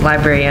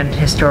Library and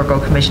Historical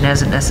Commission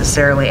hasn't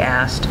necessarily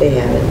asked. They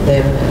haven't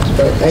asked,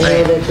 but I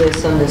know that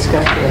there's some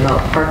discussion about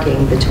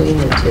parking between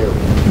the two.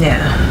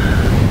 Yeah.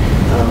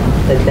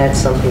 But that's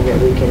something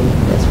that we can,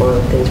 that's one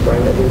of the things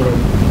Brenda, we can,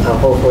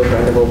 hopefully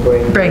Brenda will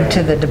bring.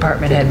 To the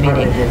department head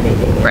meeting.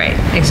 Yeah. Right,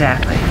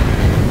 exactly.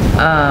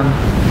 Have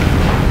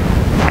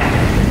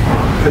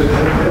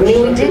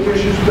septic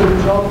issues been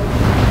resolved?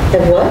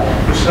 And what?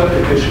 The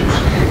septic issues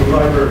in the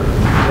library.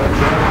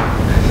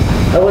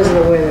 I wasn't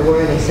aware there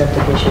were any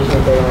septic issues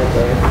with the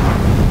library.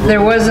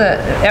 There was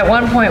at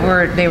one point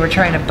where they were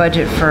trying to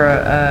budget for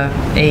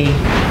a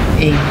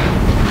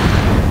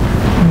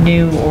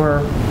new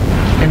or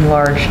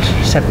enlarged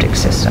septic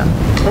system.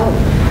 Oh.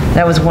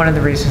 That was one of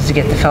the reasons to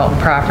get the Felton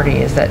property,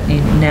 is that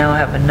you now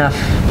have enough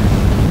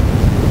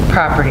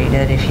property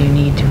that if you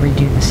need to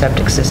redo the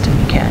septic system,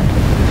 you can.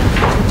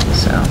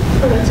 So.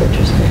 Oh, that's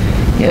interesting.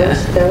 Yeah.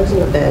 That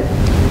wasn't a bad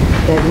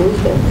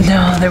move then.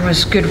 No, there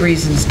was good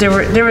reasons.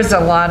 There was a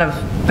lot of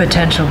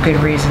potential good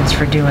reasons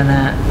for doing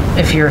that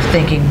if you're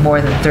thinking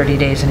more than 30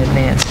 days in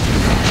advance.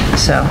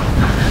 So,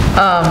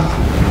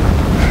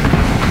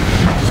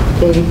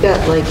 Yeah, you've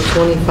got like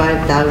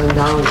 $25,000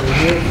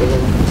 a year for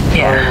them.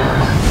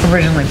 yeah,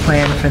 originally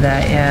planned for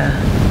that,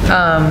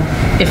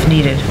 yeah, if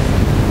needed.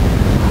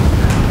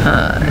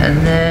 And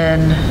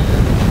then,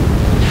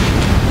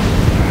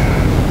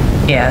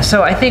 yeah,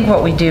 so I think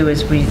what we do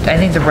is I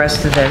think the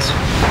rest of this,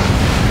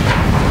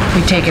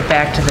 we take it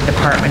back to the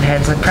department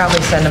heads. I'd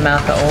probably send them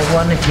out the old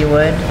one if you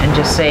would, and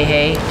just say,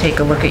 hey, take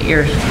a look at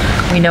yours.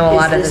 We know a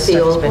lot of this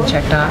stuff has been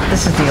checked off.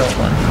 This is the old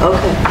one.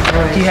 Okay,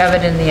 all right. Do you have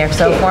it in the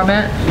Excel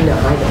format? No,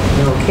 I don't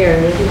know.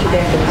 Karen, what did you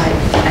back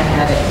I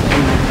have it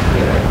in my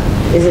computer.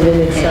 Is it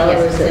in Excel or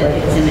Yes, is it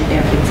like it's this?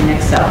 it's in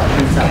Excel. It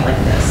prints out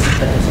like this,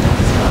 but it's in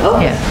Excel.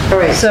 Okay, Yeah. all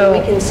right, so So-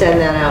 we can send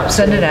that out.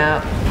 Send it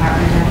out.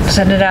 Department heads.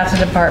 Send it out to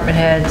department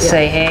heads, Yeah.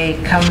 say, hey,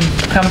 come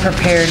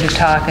prepared to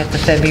talk at the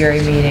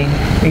February meeting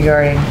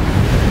regarding,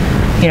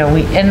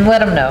 and let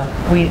them know.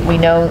 We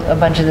know a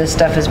bunch of this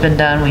stuff has been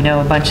done, we know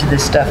a bunch of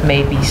this stuff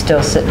may be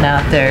still sitting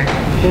out there.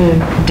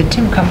 Did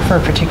Tim come for a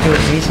particular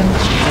reason?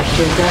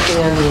 There's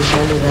nothing on the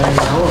agenda that I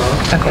know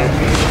of. Okay.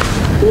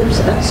 Oops,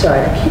 I'm sorry,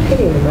 I keep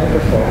hitting the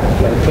microphone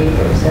with my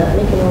paper. Is that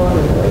making a lot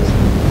of noise?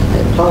 I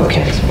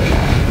apologize for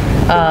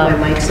that.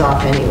 My mic's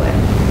off anyway.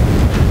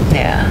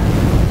 Yeah.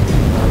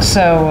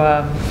 So,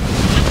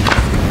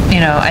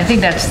 I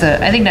think that's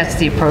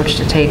the approach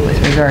to take with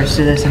regards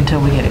to this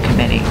until we get a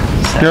committee.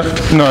 So,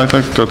 Yeah, no, I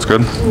think that's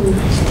good.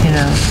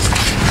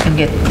 And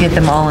get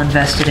them all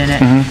invested in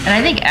it. And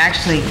I think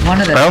actually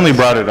one of the I only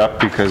brought it up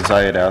because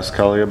I had asked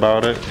Kelly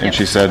about it, and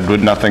she said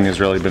nothing has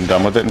really been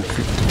done with it in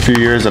a few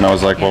years, and I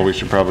was like, well, we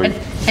should probably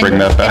bring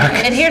that back.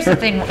 And here's the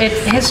thing,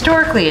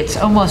 historically, it's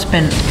almost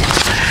been,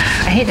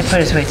 I hate to put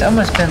it this way, it's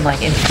almost been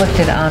like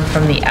inflicted on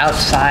from the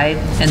outside,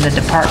 and the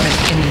department,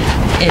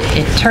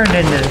 it turned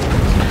into,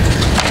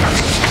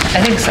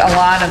 I think a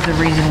lot of the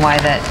reason why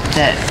that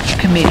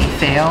committee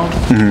failed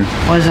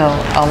was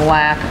a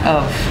lack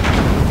of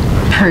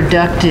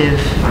productive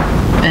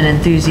and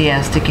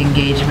enthusiastic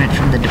engagement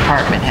from the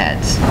department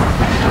heads.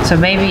 So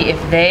maybe if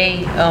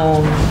they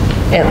own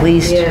at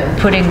least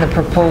putting the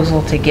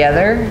proposal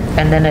together,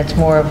 and then it's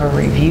more of a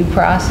review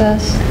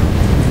process,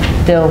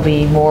 there'll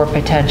be more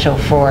potential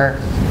for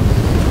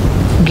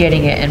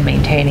getting it and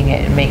maintaining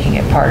it and making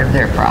it part of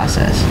their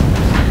process.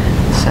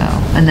 So,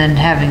 and then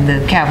having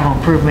the capital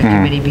improvement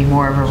committee be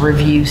more of a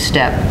review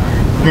step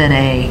than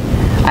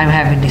I'm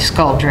having to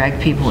skull drag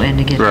people in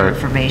to get the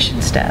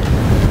information step.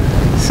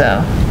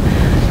 So,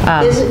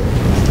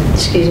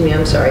 Excuse me,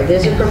 I'm sorry.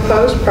 There's a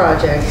proposed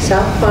project,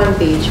 South Pond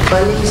Beach,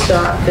 funding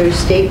sought through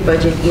state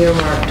budget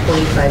earmark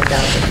 $25,000.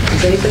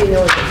 Does anybody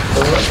know what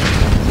that's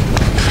for?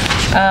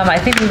 I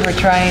think we were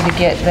trying to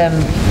get them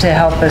to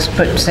help us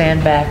put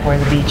sand back where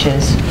the beach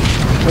is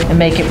and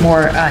make it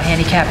more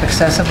handicap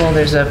accessible.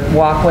 There's a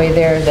walkway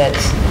there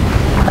that's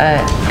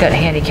got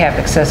handicap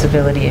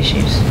accessibility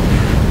issues.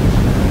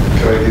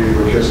 Can I give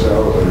you a kiss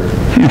now or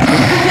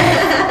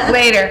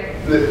later?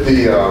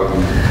 Later.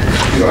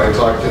 I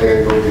talked to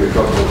Ann Goldie a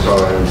couple of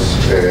times,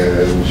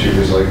 and she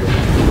was like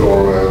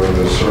going around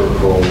in a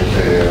circle,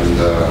 and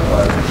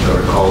I got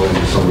a call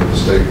into some of the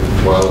state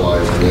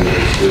wildlife, and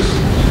it's just,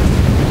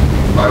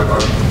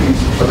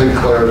 I think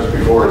Claire's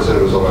before had said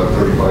it was about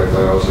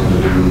 35,000 to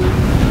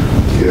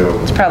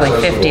do, It's probably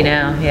 50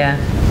 now, yeah.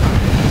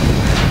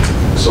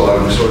 So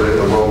I'm sort of at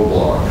a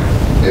roadblock,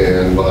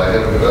 but I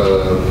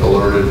have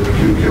alerted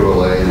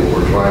QQLA and what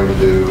we're trying to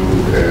do,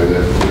 and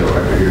if,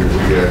 I figured if we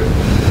get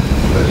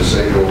a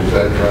disabled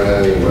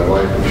veteran and my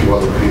wife and a few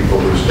other people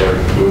who start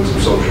doing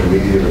some social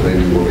media, then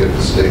maybe we'll get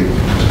the state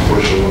to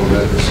push a little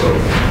bit, so.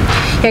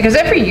 Yeah, because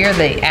every year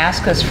they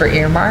ask us for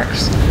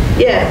earmarks.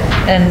 Yeah.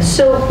 And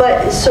so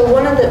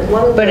one of the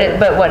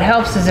but what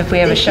helps is if we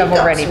have a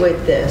shovel-ready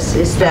with this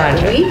is that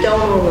project. we don't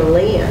own the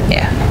land.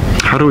 Yeah.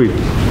 How do we,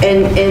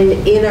 And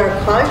in our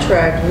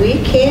contract,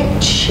 we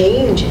can't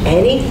change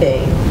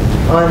anything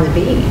on the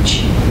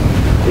beach.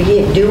 We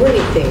can't do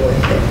anything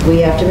with it.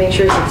 We have to make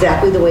sure it's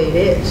exactly the way it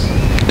is.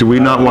 Do we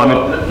not want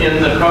to?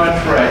 In the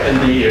contract, in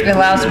the... It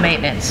allows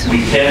maintenance. We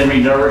can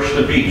renourish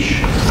the beach.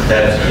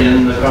 That's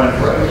in the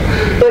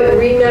contract. But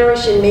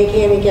re-nourish and make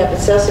handicap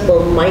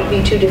accessible might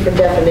be two different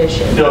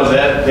definitions. No,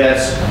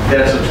 that's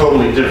a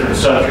totally different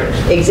subject.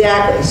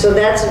 Exactly, so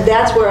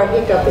that's where our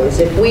hiccup is.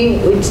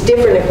 It's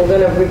different if we're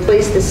gonna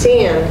replace the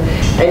sand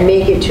and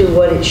make it to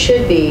what it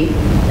should be,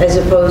 as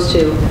opposed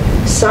to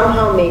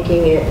somehow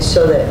making it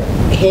so that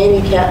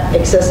handicap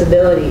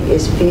accessibility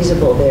is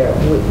feasible there.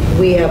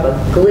 We have a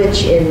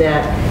glitch in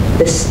that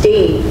the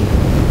state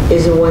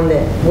is the one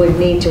that would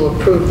need to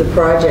approve the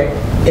project,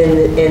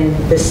 and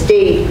the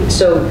state,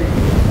 so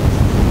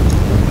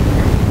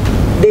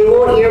they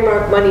won't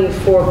earmark money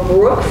for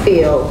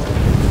Brookfield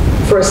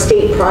for a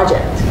state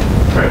project.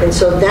 Right. And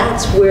so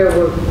that's where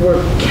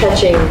we're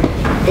catching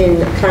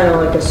in kind of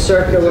like a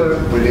circular.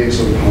 We need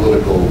some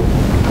political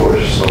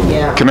push somewhere.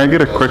 Yeah. Can I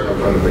get a That's quick, what I'm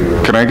trying to figure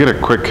out. can I get a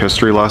quick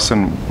history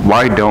lesson?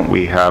 Why don't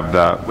we have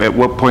that? At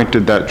what point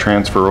did that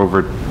transfer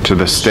over to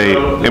the state?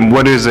 So, And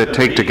what does it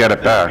take to get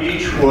it back? The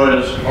beach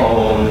was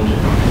owned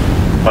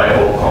by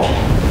Old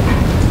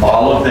Home.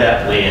 All of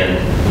that land,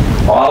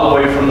 all the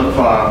way from the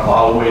farm,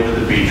 all the way to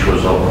the beach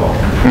was Old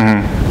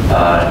Home.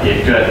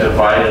 It got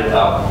divided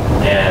up,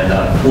 and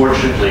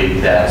unfortunately,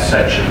 that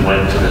section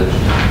went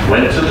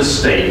to the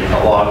state,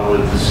 along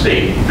with the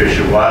state Fish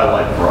and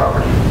Wildlife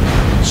property.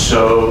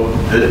 So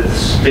the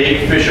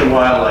state Fish and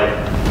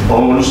Wildlife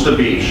owns the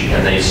beach,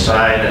 and they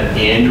sign an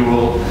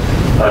annual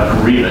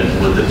agreement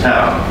with the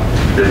town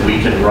that we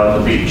can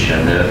run the beach,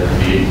 and the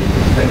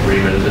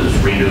agreement is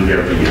renewed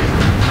every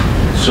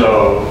year.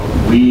 So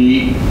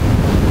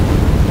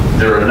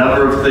there are a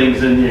number of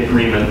things in the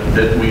agreement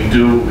that we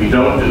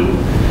don't do.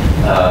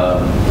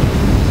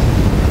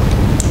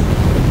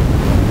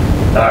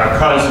 Our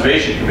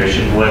Conservation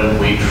Commission, when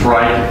we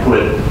tried to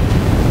put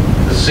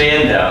the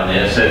sand down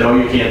there, said, oh,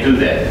 you can't do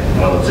that.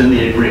 Well, it's in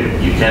the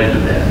agreement, you can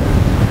do that.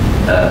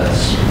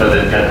 But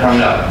it got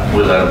hung up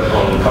with our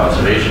own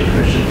Conservation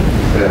Commission.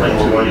 Like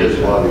 2 years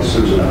ago.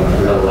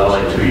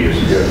 Like 2 years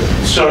ago.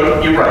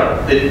 So you're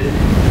right.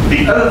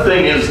 The other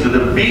thing is that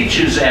the beach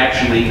is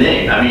actually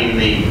named, I mean,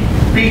 the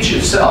beach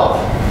itself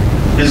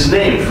is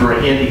named for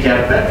a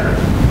handicapped veteran.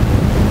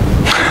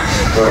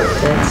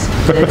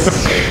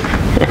 That's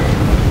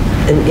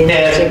an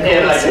interesting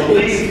And I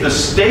believe the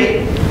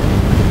state,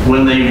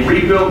 when they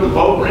rebuilt the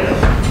boat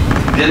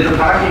ramp, did the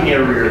parking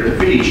area at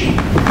the beach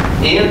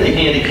and the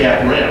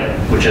handicap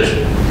ramp, which is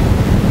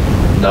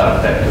not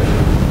effective.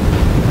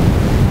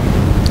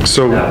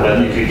 So, Now,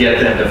 whether you could get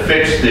them to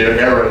fix their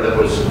error that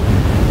was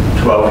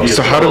 12 years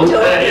So how do old, we-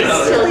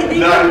 silly thing.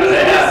 not gonna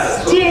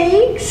happen.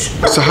 Stinks.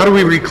 so how do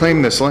we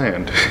reclaim this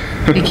land?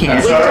 You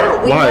can't.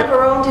 We Why?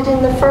 never owned it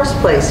in the first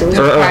place. It was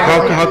Or a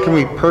how can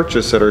we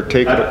purchase it or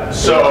take it?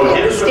 So The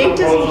here's the state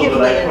doesn't proposal give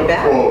that I land put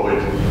back.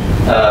 forward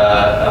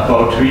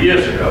about 2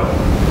 years ago.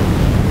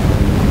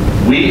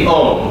 We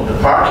own the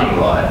parking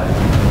lot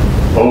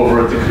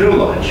over at the canoe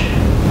launch.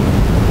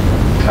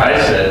 I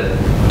said,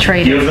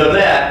 Trade give it. them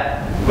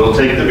that, we'll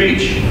take the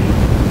beach.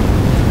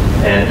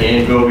 And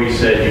Ann Goby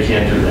said, you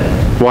can't do that.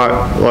 Why,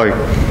 like,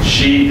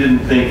 She didn't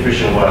think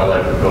Fish and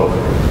Wildlife would go for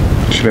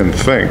it. she didn't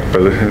think,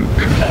 but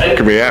it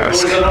could be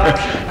asked. It was an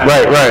option. I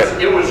Right, mean,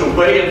 right. It was a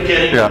way of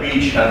getting Yeah. the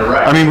beach on the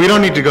right. I mean, we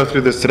don't need to go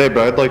through this today,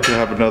 but I'd like to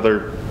have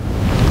another,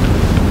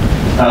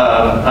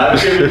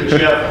 I've given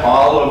Jeff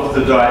all of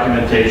the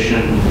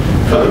documentation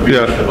for the beach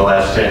Yeah. for the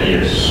last 10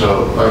 years,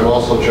 so. I'm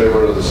also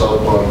chairman of the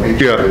South Pond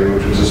Beach Yeah. Committee,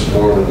 which was just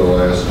formed in the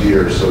last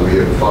year, so we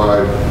have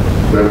 5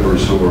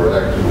 members who are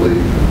actively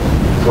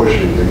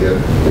pushing to get,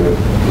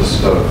 this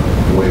stuff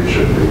the way it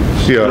should be.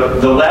 yeah.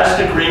 The last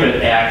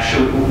agreement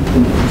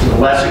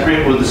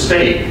with the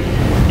state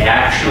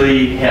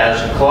actually has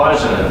a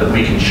clause in it that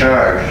we can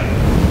charge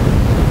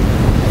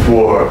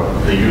for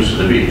the use of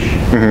the beach.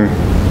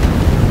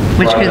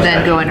 Which could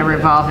then go into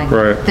revolving.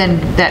 Right.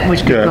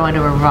 Which could Yeah. go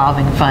into a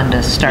revolving fund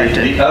to start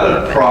to. The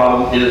other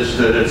problem is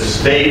that it's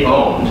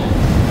state-owned,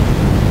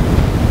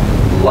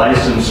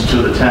 licensed to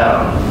the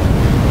town,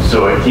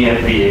 so it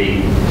can't be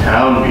a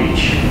town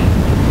beach.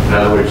 In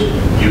other words,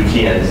 you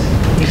can't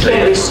say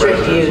can't it's restrict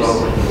residents use.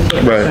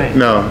 only. Right,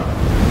 no.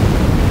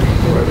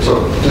 Right,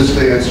 so just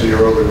to answer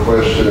your other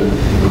question,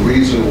 the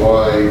reason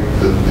why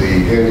the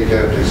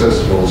handicapped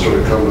accessible has sort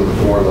of come to the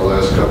fore in the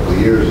last couple of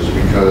years is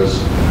because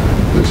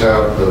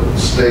the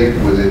state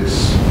with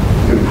its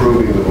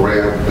improving the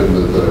ramp and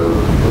the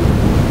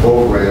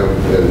boat ramp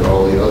and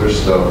all the other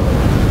stuff,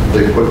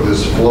 they put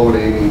this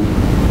floating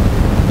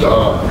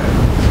dock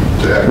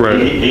to act. Right.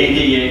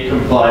 ADA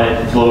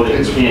compliant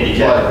floating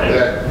handicap But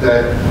ramp.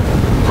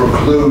 that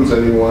precludes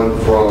anyone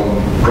from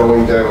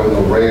going down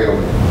the ramp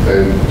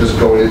and just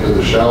going into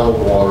the shallow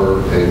water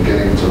and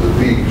getting to the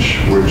beach,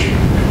 which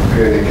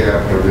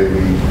handicapped or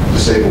maybe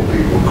disabled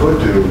people could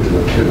do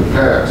in the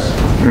past.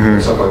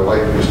 That's how my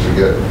wife used to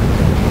get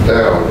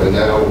down, and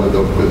now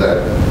with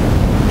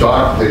that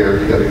dock there,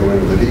 you gotta go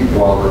into the deep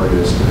water, and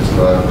it's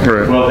not.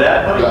 Right. Well,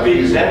 that might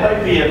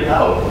be an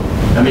out.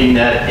 I mean,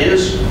 that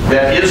is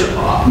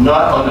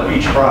not on the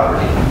beach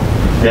property.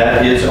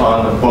 that is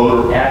on the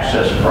boater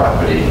access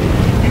property.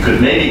 You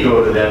could maybe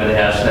go to them and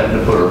ask them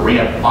to put a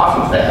ramp off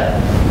of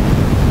that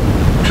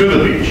to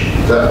the beach.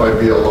 That might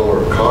be a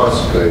lower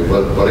cost thing,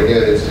 but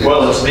again, it's...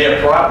 Well, it's their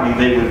property,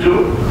 they would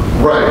do it.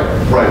 Right,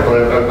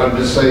 but I'm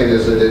just saying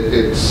is that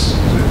it's,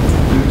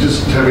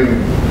 just having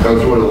gone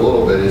through it a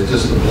little bit, it's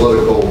just the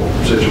political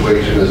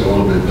situation is a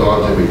little bit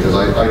daunting because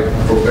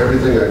from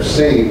everything I've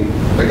seen,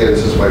 again,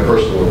 this is my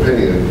personal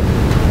opinion,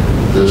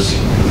 this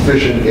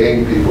fishing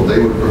game people, they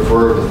would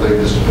prefer the thing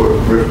just to put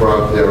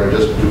riprap there and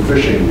just do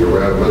fishing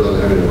year-round rather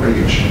than having a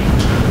beach.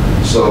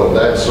 So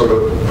that's sort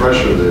of the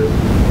pressure that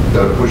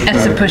push back.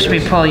 That's the push me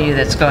pull you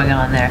that's going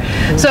on there.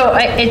 So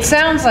it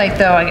sounds like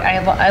though,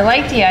 I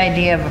like the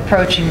idea of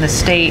approaching the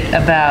state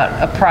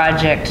about a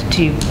project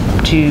to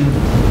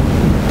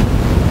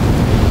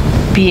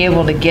be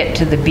able to get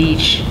to the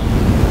beach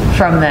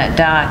from that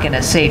dock in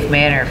a safe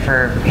manner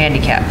for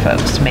handicapped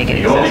folks to make it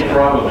accessible. The only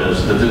problem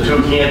is that the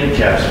two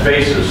handicap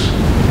spaces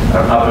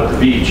are up at the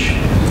beach,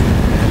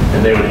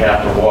 and they would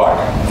have to walk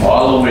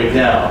all the way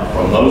down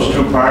from those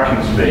two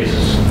parking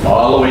spaces,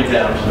 all the way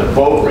down to the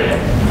boat ramp,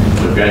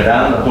 would go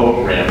down the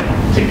boat ramp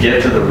to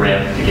get to the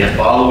ramp, to get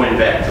all the way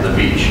back to the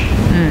beach.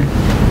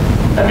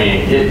 I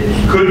mean,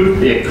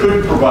 it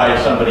could provide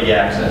somebody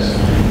access.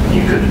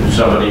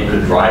 Somebody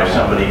could drive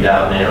somebody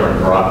down there and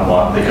drop them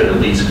off. They could at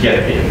least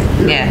get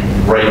there. Yeah.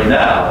 Right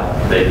now,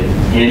 the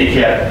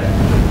handicap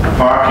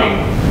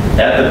parking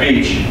at the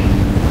beach,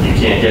 you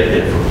can't get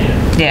there from here.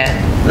 Yeah.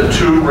 The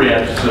two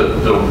ramps,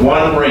 the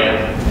one ramp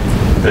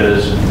that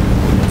is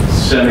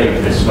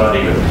it's not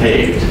even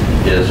paved,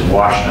 is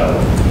washed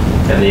out.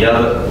 And the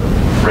other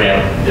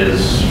ramp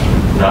is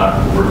not,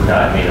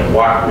 I mean, a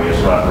walkway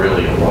is not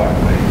really a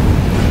walkway.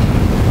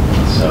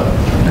 So.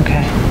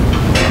 Okay.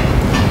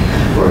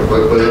 Right,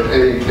 but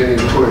any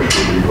push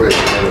would be great.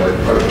 And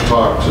I've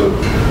talked to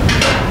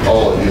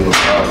all of you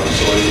about it,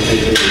 so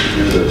anything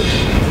you do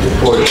to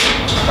push,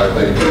 I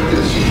think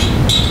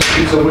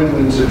it's a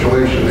win-win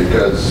situation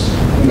because,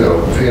 you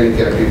know,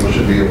 handicapped people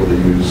should be able to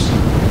use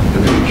the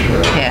beach,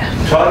 right? Yeah.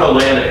 Todd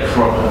Atlantic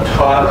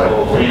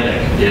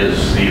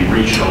is the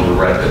regional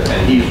director,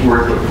 and he's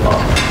worked with on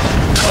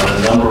a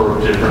number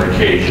of different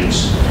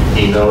occasions.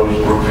 He knows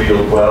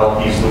Brookfield well.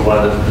 He's the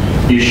one that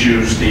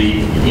issues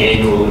the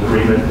annual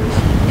agreement.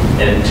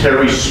 And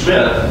Terry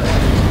Smith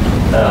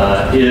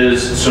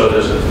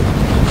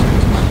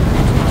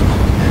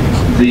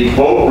the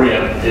boat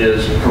ramp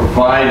is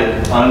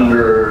provided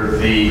under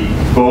the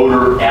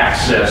boater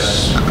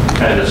access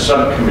kind of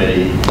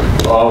subcommittee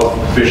of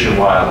Fish and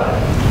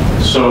Wildlife.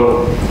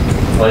 So,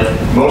 like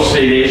most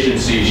state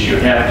agencies, you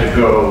have to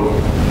go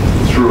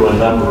through a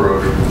number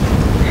of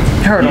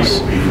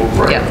hurdles. Before,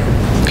 right. Yeah,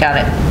 got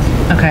it.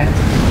 Okay.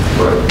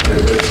 Right,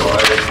 and so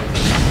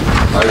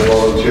I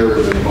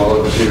volunteered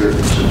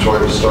to try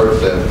to start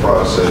that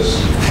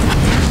process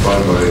by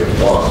my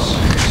boss.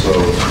 So I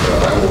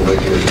will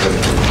make an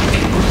attempt to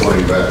keep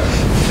reporting back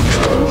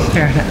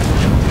Fair enough.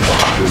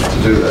 to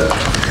do that.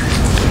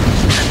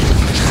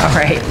 All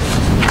right.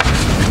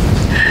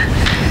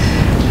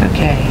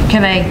 Okay.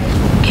 Can I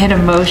get a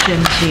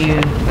motion to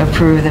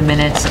approve the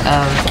minutes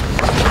of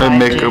I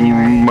make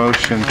January? a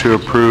motion to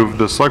approve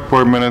the select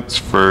board minutes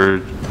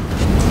for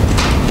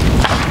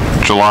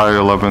July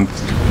 11th,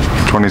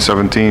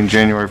 2017,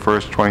 January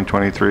 1st,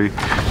 2023,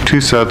 two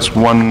sets,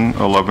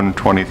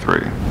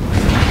 1/11/23.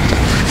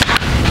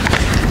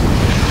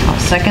 I'll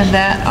second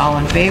that. All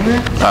in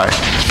favor? Aye.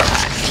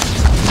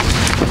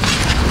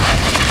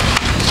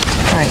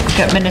 All right, we've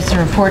got minutes and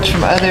reports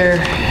from other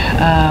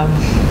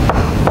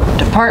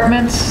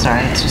departments.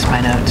 Sorry, it's just my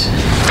notes.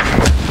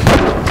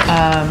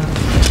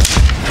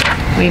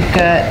 We've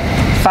got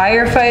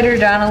firefighter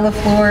Donna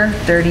LaFleur,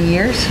 30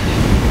 years.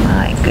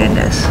 My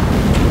goodness.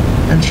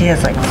 And she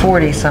has like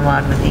 40 some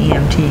odd with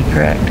EMT,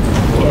 correct?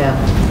 Yeah.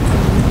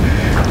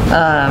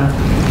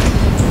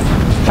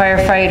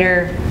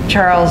 Firefighter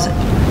Charles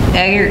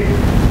Edgett.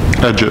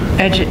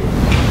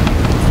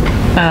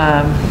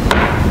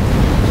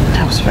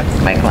 I'll just put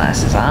my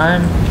glasses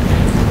on.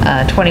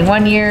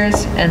 21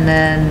 years, and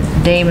then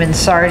Damon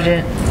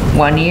Sargent,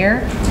 1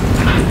 year.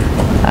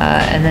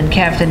 And then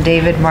Captain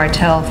David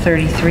Martell,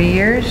 33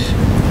 years.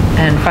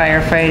 And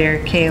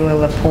firefighter Kayla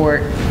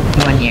Laporte,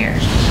 1 year.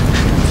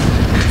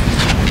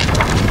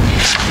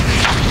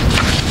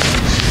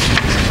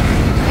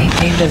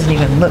 Dave doesn't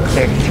even look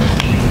 33.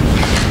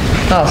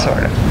 Oh,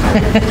 sort of.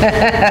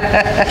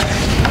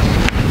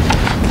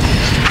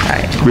 All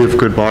right. We have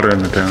good water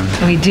in the town.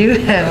 We do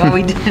have, well,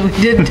 we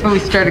did until we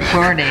started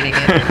chlorinating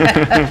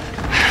it.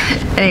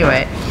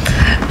 Anyway,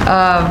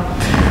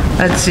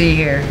 let's see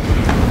here.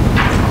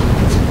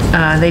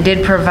 They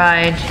did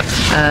provide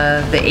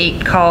the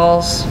 8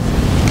 calls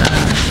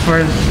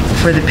for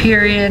the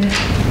period,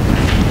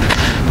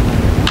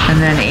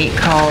 and then 8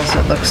 calls,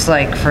 it looks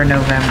like, for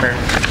November.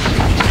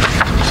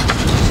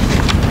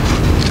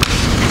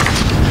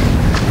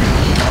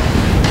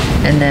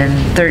 And then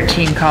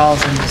 13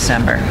 calls in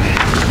December.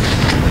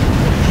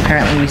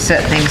 Apparently we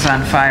set things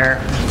on fire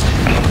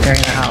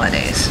during the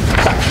holidays.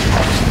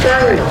 I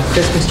don't know,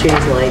 Christmas trees,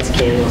 lights,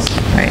 candles.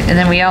 Right, and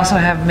then we also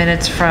have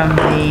minutes from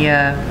the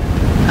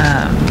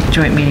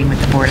joint meeting with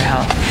the Board of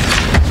Health.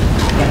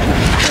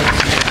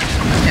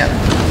 Yep.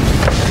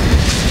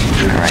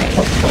 All right.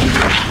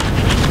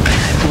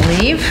 I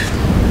believe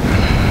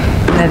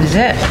that is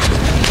it.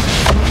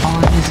 All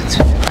visits.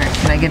 All right,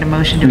 can I get a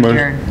motion to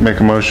adjourn? Make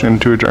a motion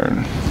to adjourn.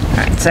 All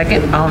right,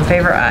 second, all in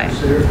favor, aye.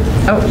 Is there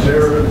Oh,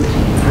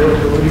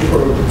 availability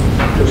for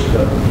just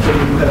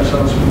getting pass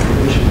on some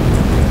information?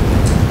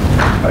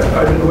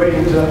 I've been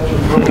waiting to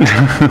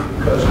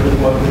because I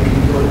didn't want to make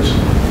any noise.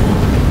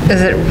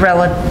 is it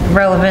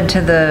relevant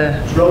to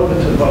the, It's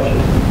relevant to the budget.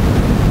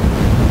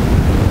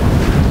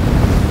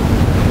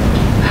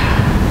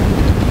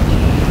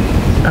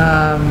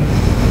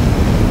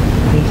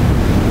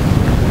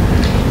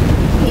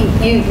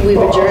 We've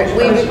adjourned.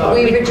 We've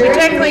adjourned. We're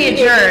technically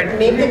adjourned.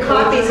 Make the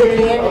copies and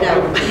hand it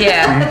out.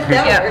 yeah,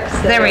 That yep,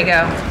 works. there we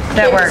go.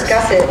 That Can't works.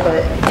 discuss it,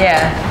 but.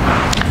 Yeah.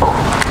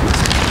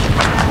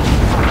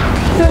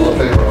 All in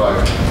favor,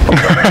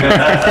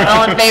 aye.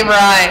 All in favor,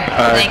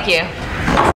 aye. Thank you.